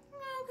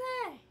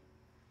 Okay.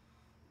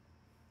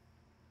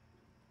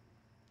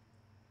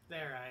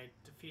 There, I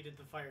defeated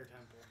the fire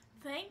temple.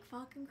 Thank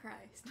fucking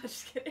Christ. No,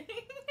 just kidding.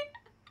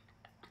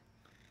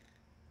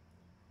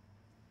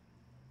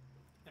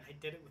 And I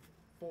did it with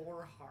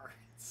 4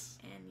 hearts.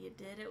 And you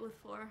did it with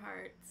 4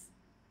 hearts.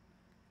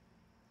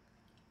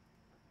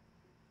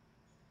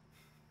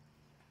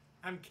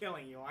 I'm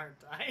killing you,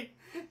 aren't I?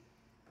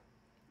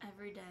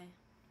 Every day.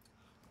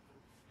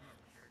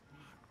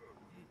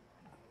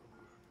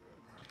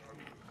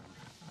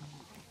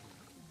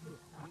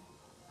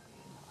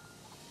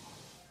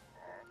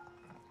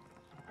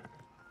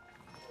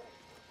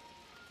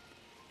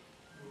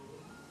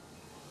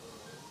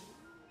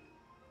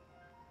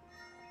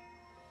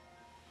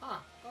 Huh,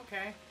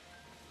 okay.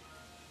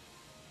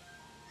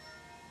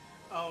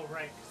 Oh,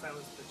 right, because that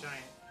was the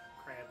giant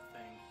crab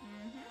thing.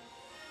 Mm-hmm.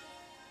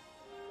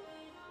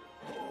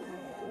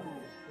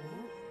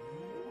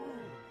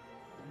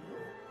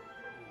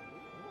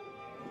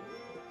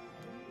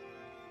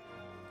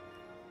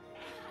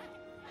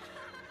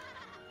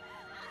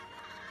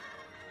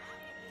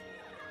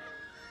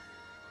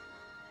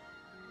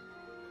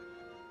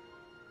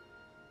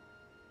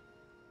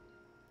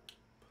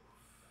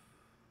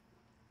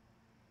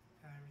 Now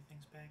everything's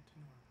back to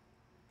normal.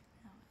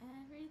 Now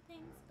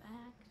everything's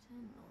back to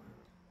normal.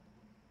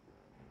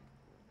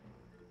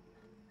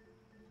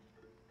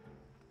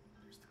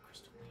 There's the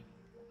crystal lady.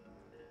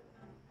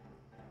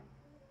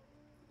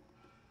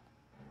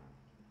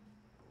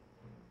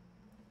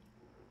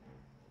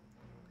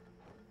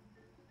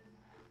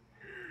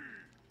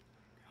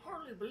 I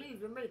hardly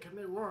believe you're making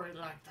me worried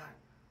like that.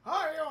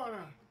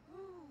 Iona!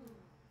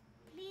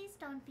 Please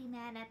don't be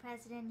mad at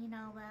President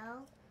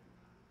You-Know-Well.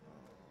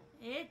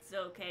 It's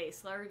okay,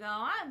 Slurgo.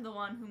 I'm the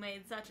one who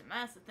made such a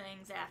mess of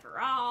things after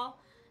all.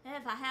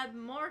 If I had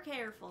been more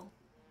careful.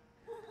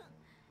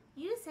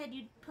 You said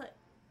you'd put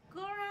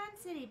Goron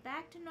City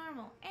back to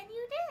normal, and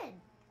you did.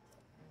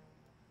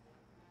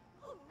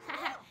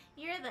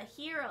 You're the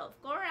hero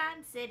of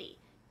Goron City.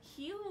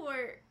 You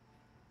were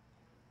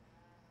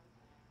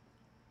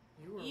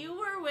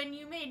when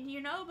you made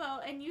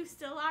Yunobo, and you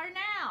still are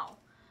now.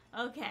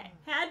 Okay,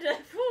 had to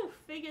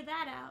figure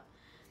that out.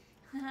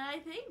 I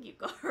thank you,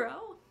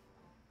 Goro.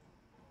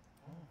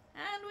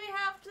 And we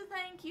have to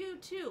thank you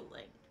too,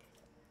 Link.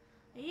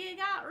 You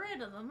got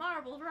rid of the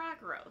marbled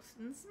rock roast,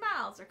 and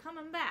smiles are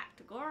coming back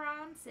to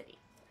Goron City.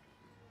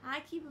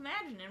 I keep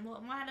imagining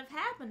what might have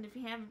happened if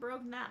you hadn't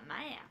broken that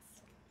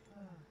mask.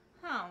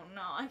 Oh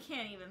no, I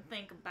can't even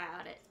think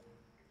about it.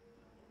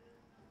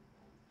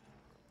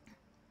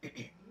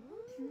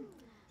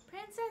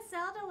 Princess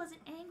Zelda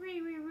wasn't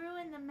angry we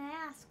ruined the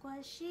mask,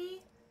 was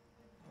she?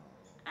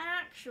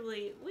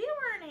 Actually, we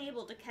weren't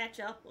able to catch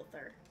up with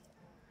her.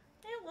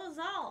 It was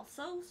all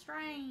so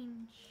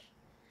strange.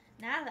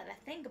 Now that I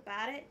think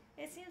about it,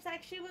 it seems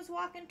like she was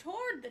walking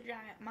toward the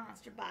giant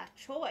monster by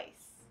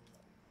choice.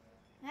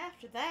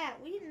 After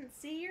that, we didn't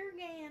see her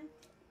again.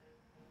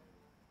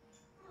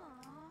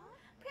 Aww.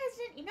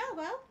 President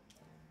Yunobo,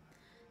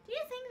 do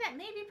you think that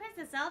maybe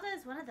Princess Zelda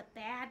is one of the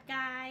bad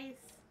guys?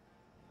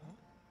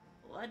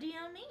 What do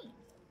you mean?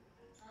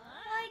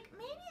 Like,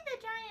 maybe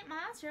the giant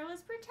monster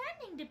was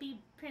pretending to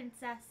be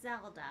Princess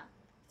Zelda.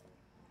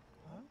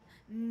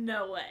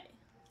 No way.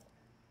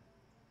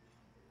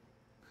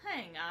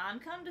 Hang on,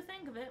 come to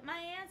think of it, my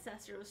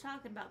ancestor was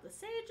talking about the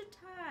Sage of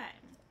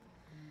Time.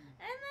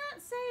 And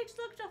that sage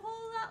looked a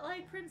whole lot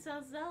like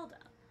Princess Zelda.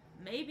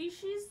 Maybe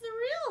she's the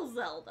real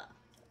Zelda.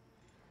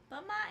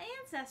 But my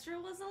ancestor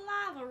was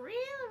alive a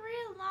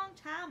real long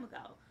time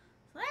ago.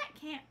 So that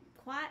can't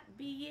quite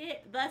be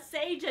it. The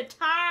Sage of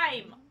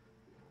Time!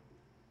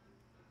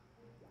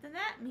 Then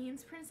that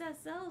means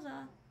Princess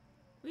Zelda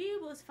we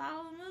was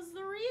following was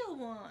the real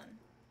one.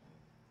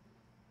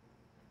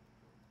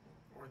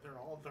 Or they're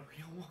all the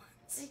real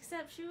ones.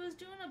 Except she was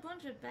doing a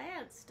bunch of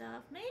bad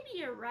stuff. Maybe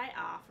you're right,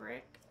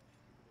 Offric.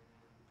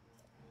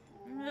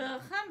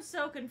 Ugh, I'm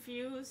so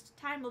confused.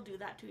 Time will do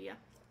that to you.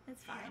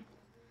 It's fine.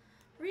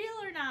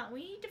 Real or not, we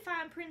need to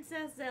find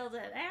Princess Zelda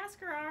and ask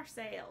her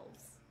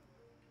ourselves.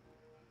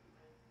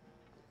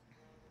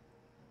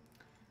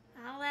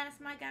 I'll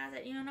ask my guys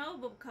at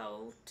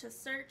Unoboco to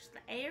search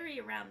the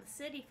area around the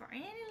city for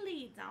any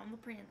leads on the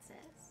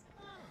princess.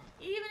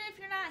 Even if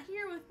you're not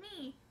here with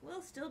me,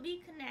 we'll still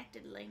be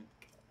connected,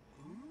 Link.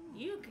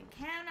 You can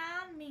count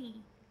on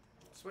me.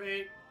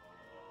 Sweet.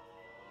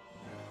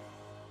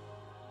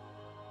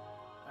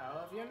 I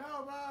love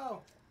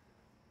Unobo.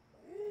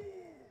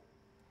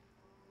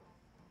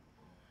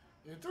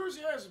 The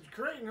enthusiasm's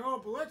great and all,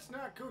 but let's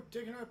not go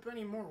digging up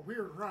any more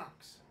weird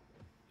rocks.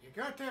 You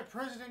got that,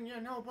 President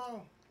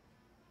Unobo?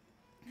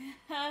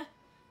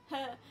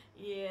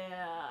 Yeah,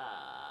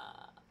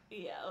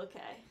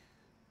 okay.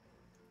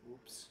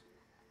 Oops.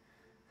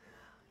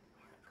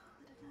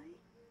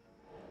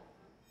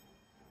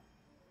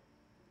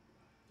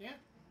 Yeah.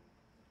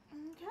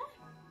 Okay.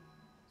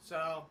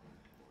 So,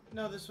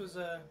 no, this was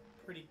a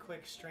pretty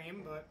quick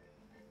stream, but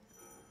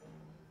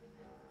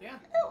yeah.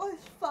 It was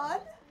fun.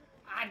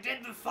 I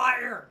did the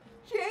fire!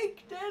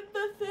 Jake did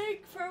the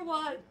thing for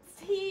once.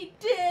 He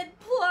did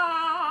plot.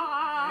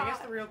 I guess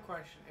the real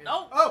question is...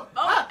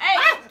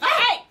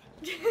 Hey!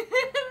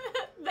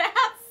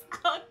 That's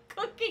a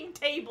cooking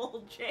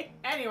table, Jake.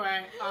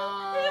 Anyway,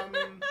 I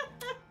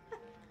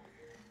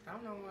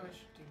don't know what I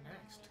should do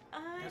next.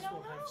 I guess don't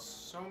we'll know. have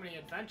so many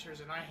adventures,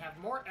 and I have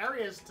more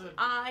areas to...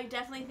 I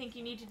definitely think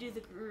you need to do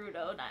the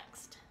Gerudo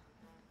next.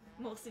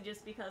 Mostly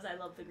just because I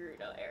love the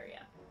Gerudo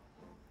area.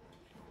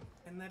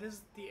 And that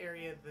is the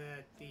area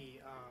that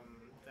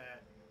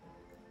that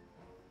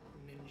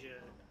Ninja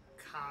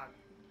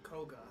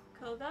Koga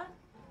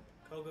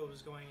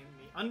was going in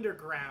the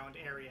underground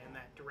area in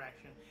that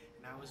direction.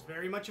 And I was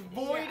very much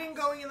avoiding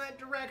going in that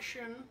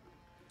direction.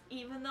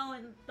 Even though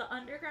the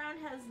underground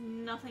has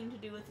nothing to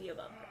do with the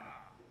above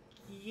ground.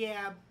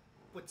 Yeah,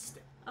 but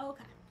still.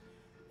 Okay.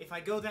 If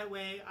I go that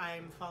way,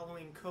 I'm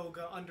following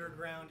Koga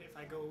underground. If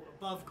I go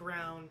above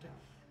ground,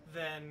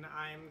 then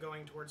I'm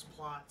going towards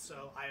plot,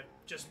 so I've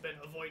just been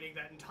avoiding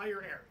that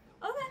entire area.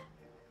 Okay.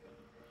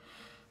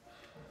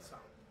 So,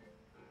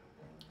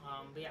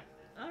 but yeah.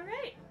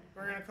 Alright.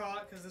 We're gonna call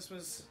it, because this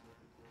was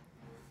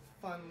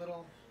fun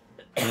little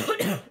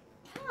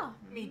Oh.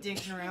 me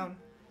dinking around.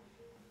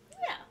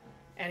 Yeah.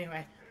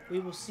 Anyway, we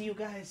will see you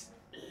guys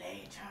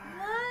later.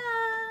 Bye.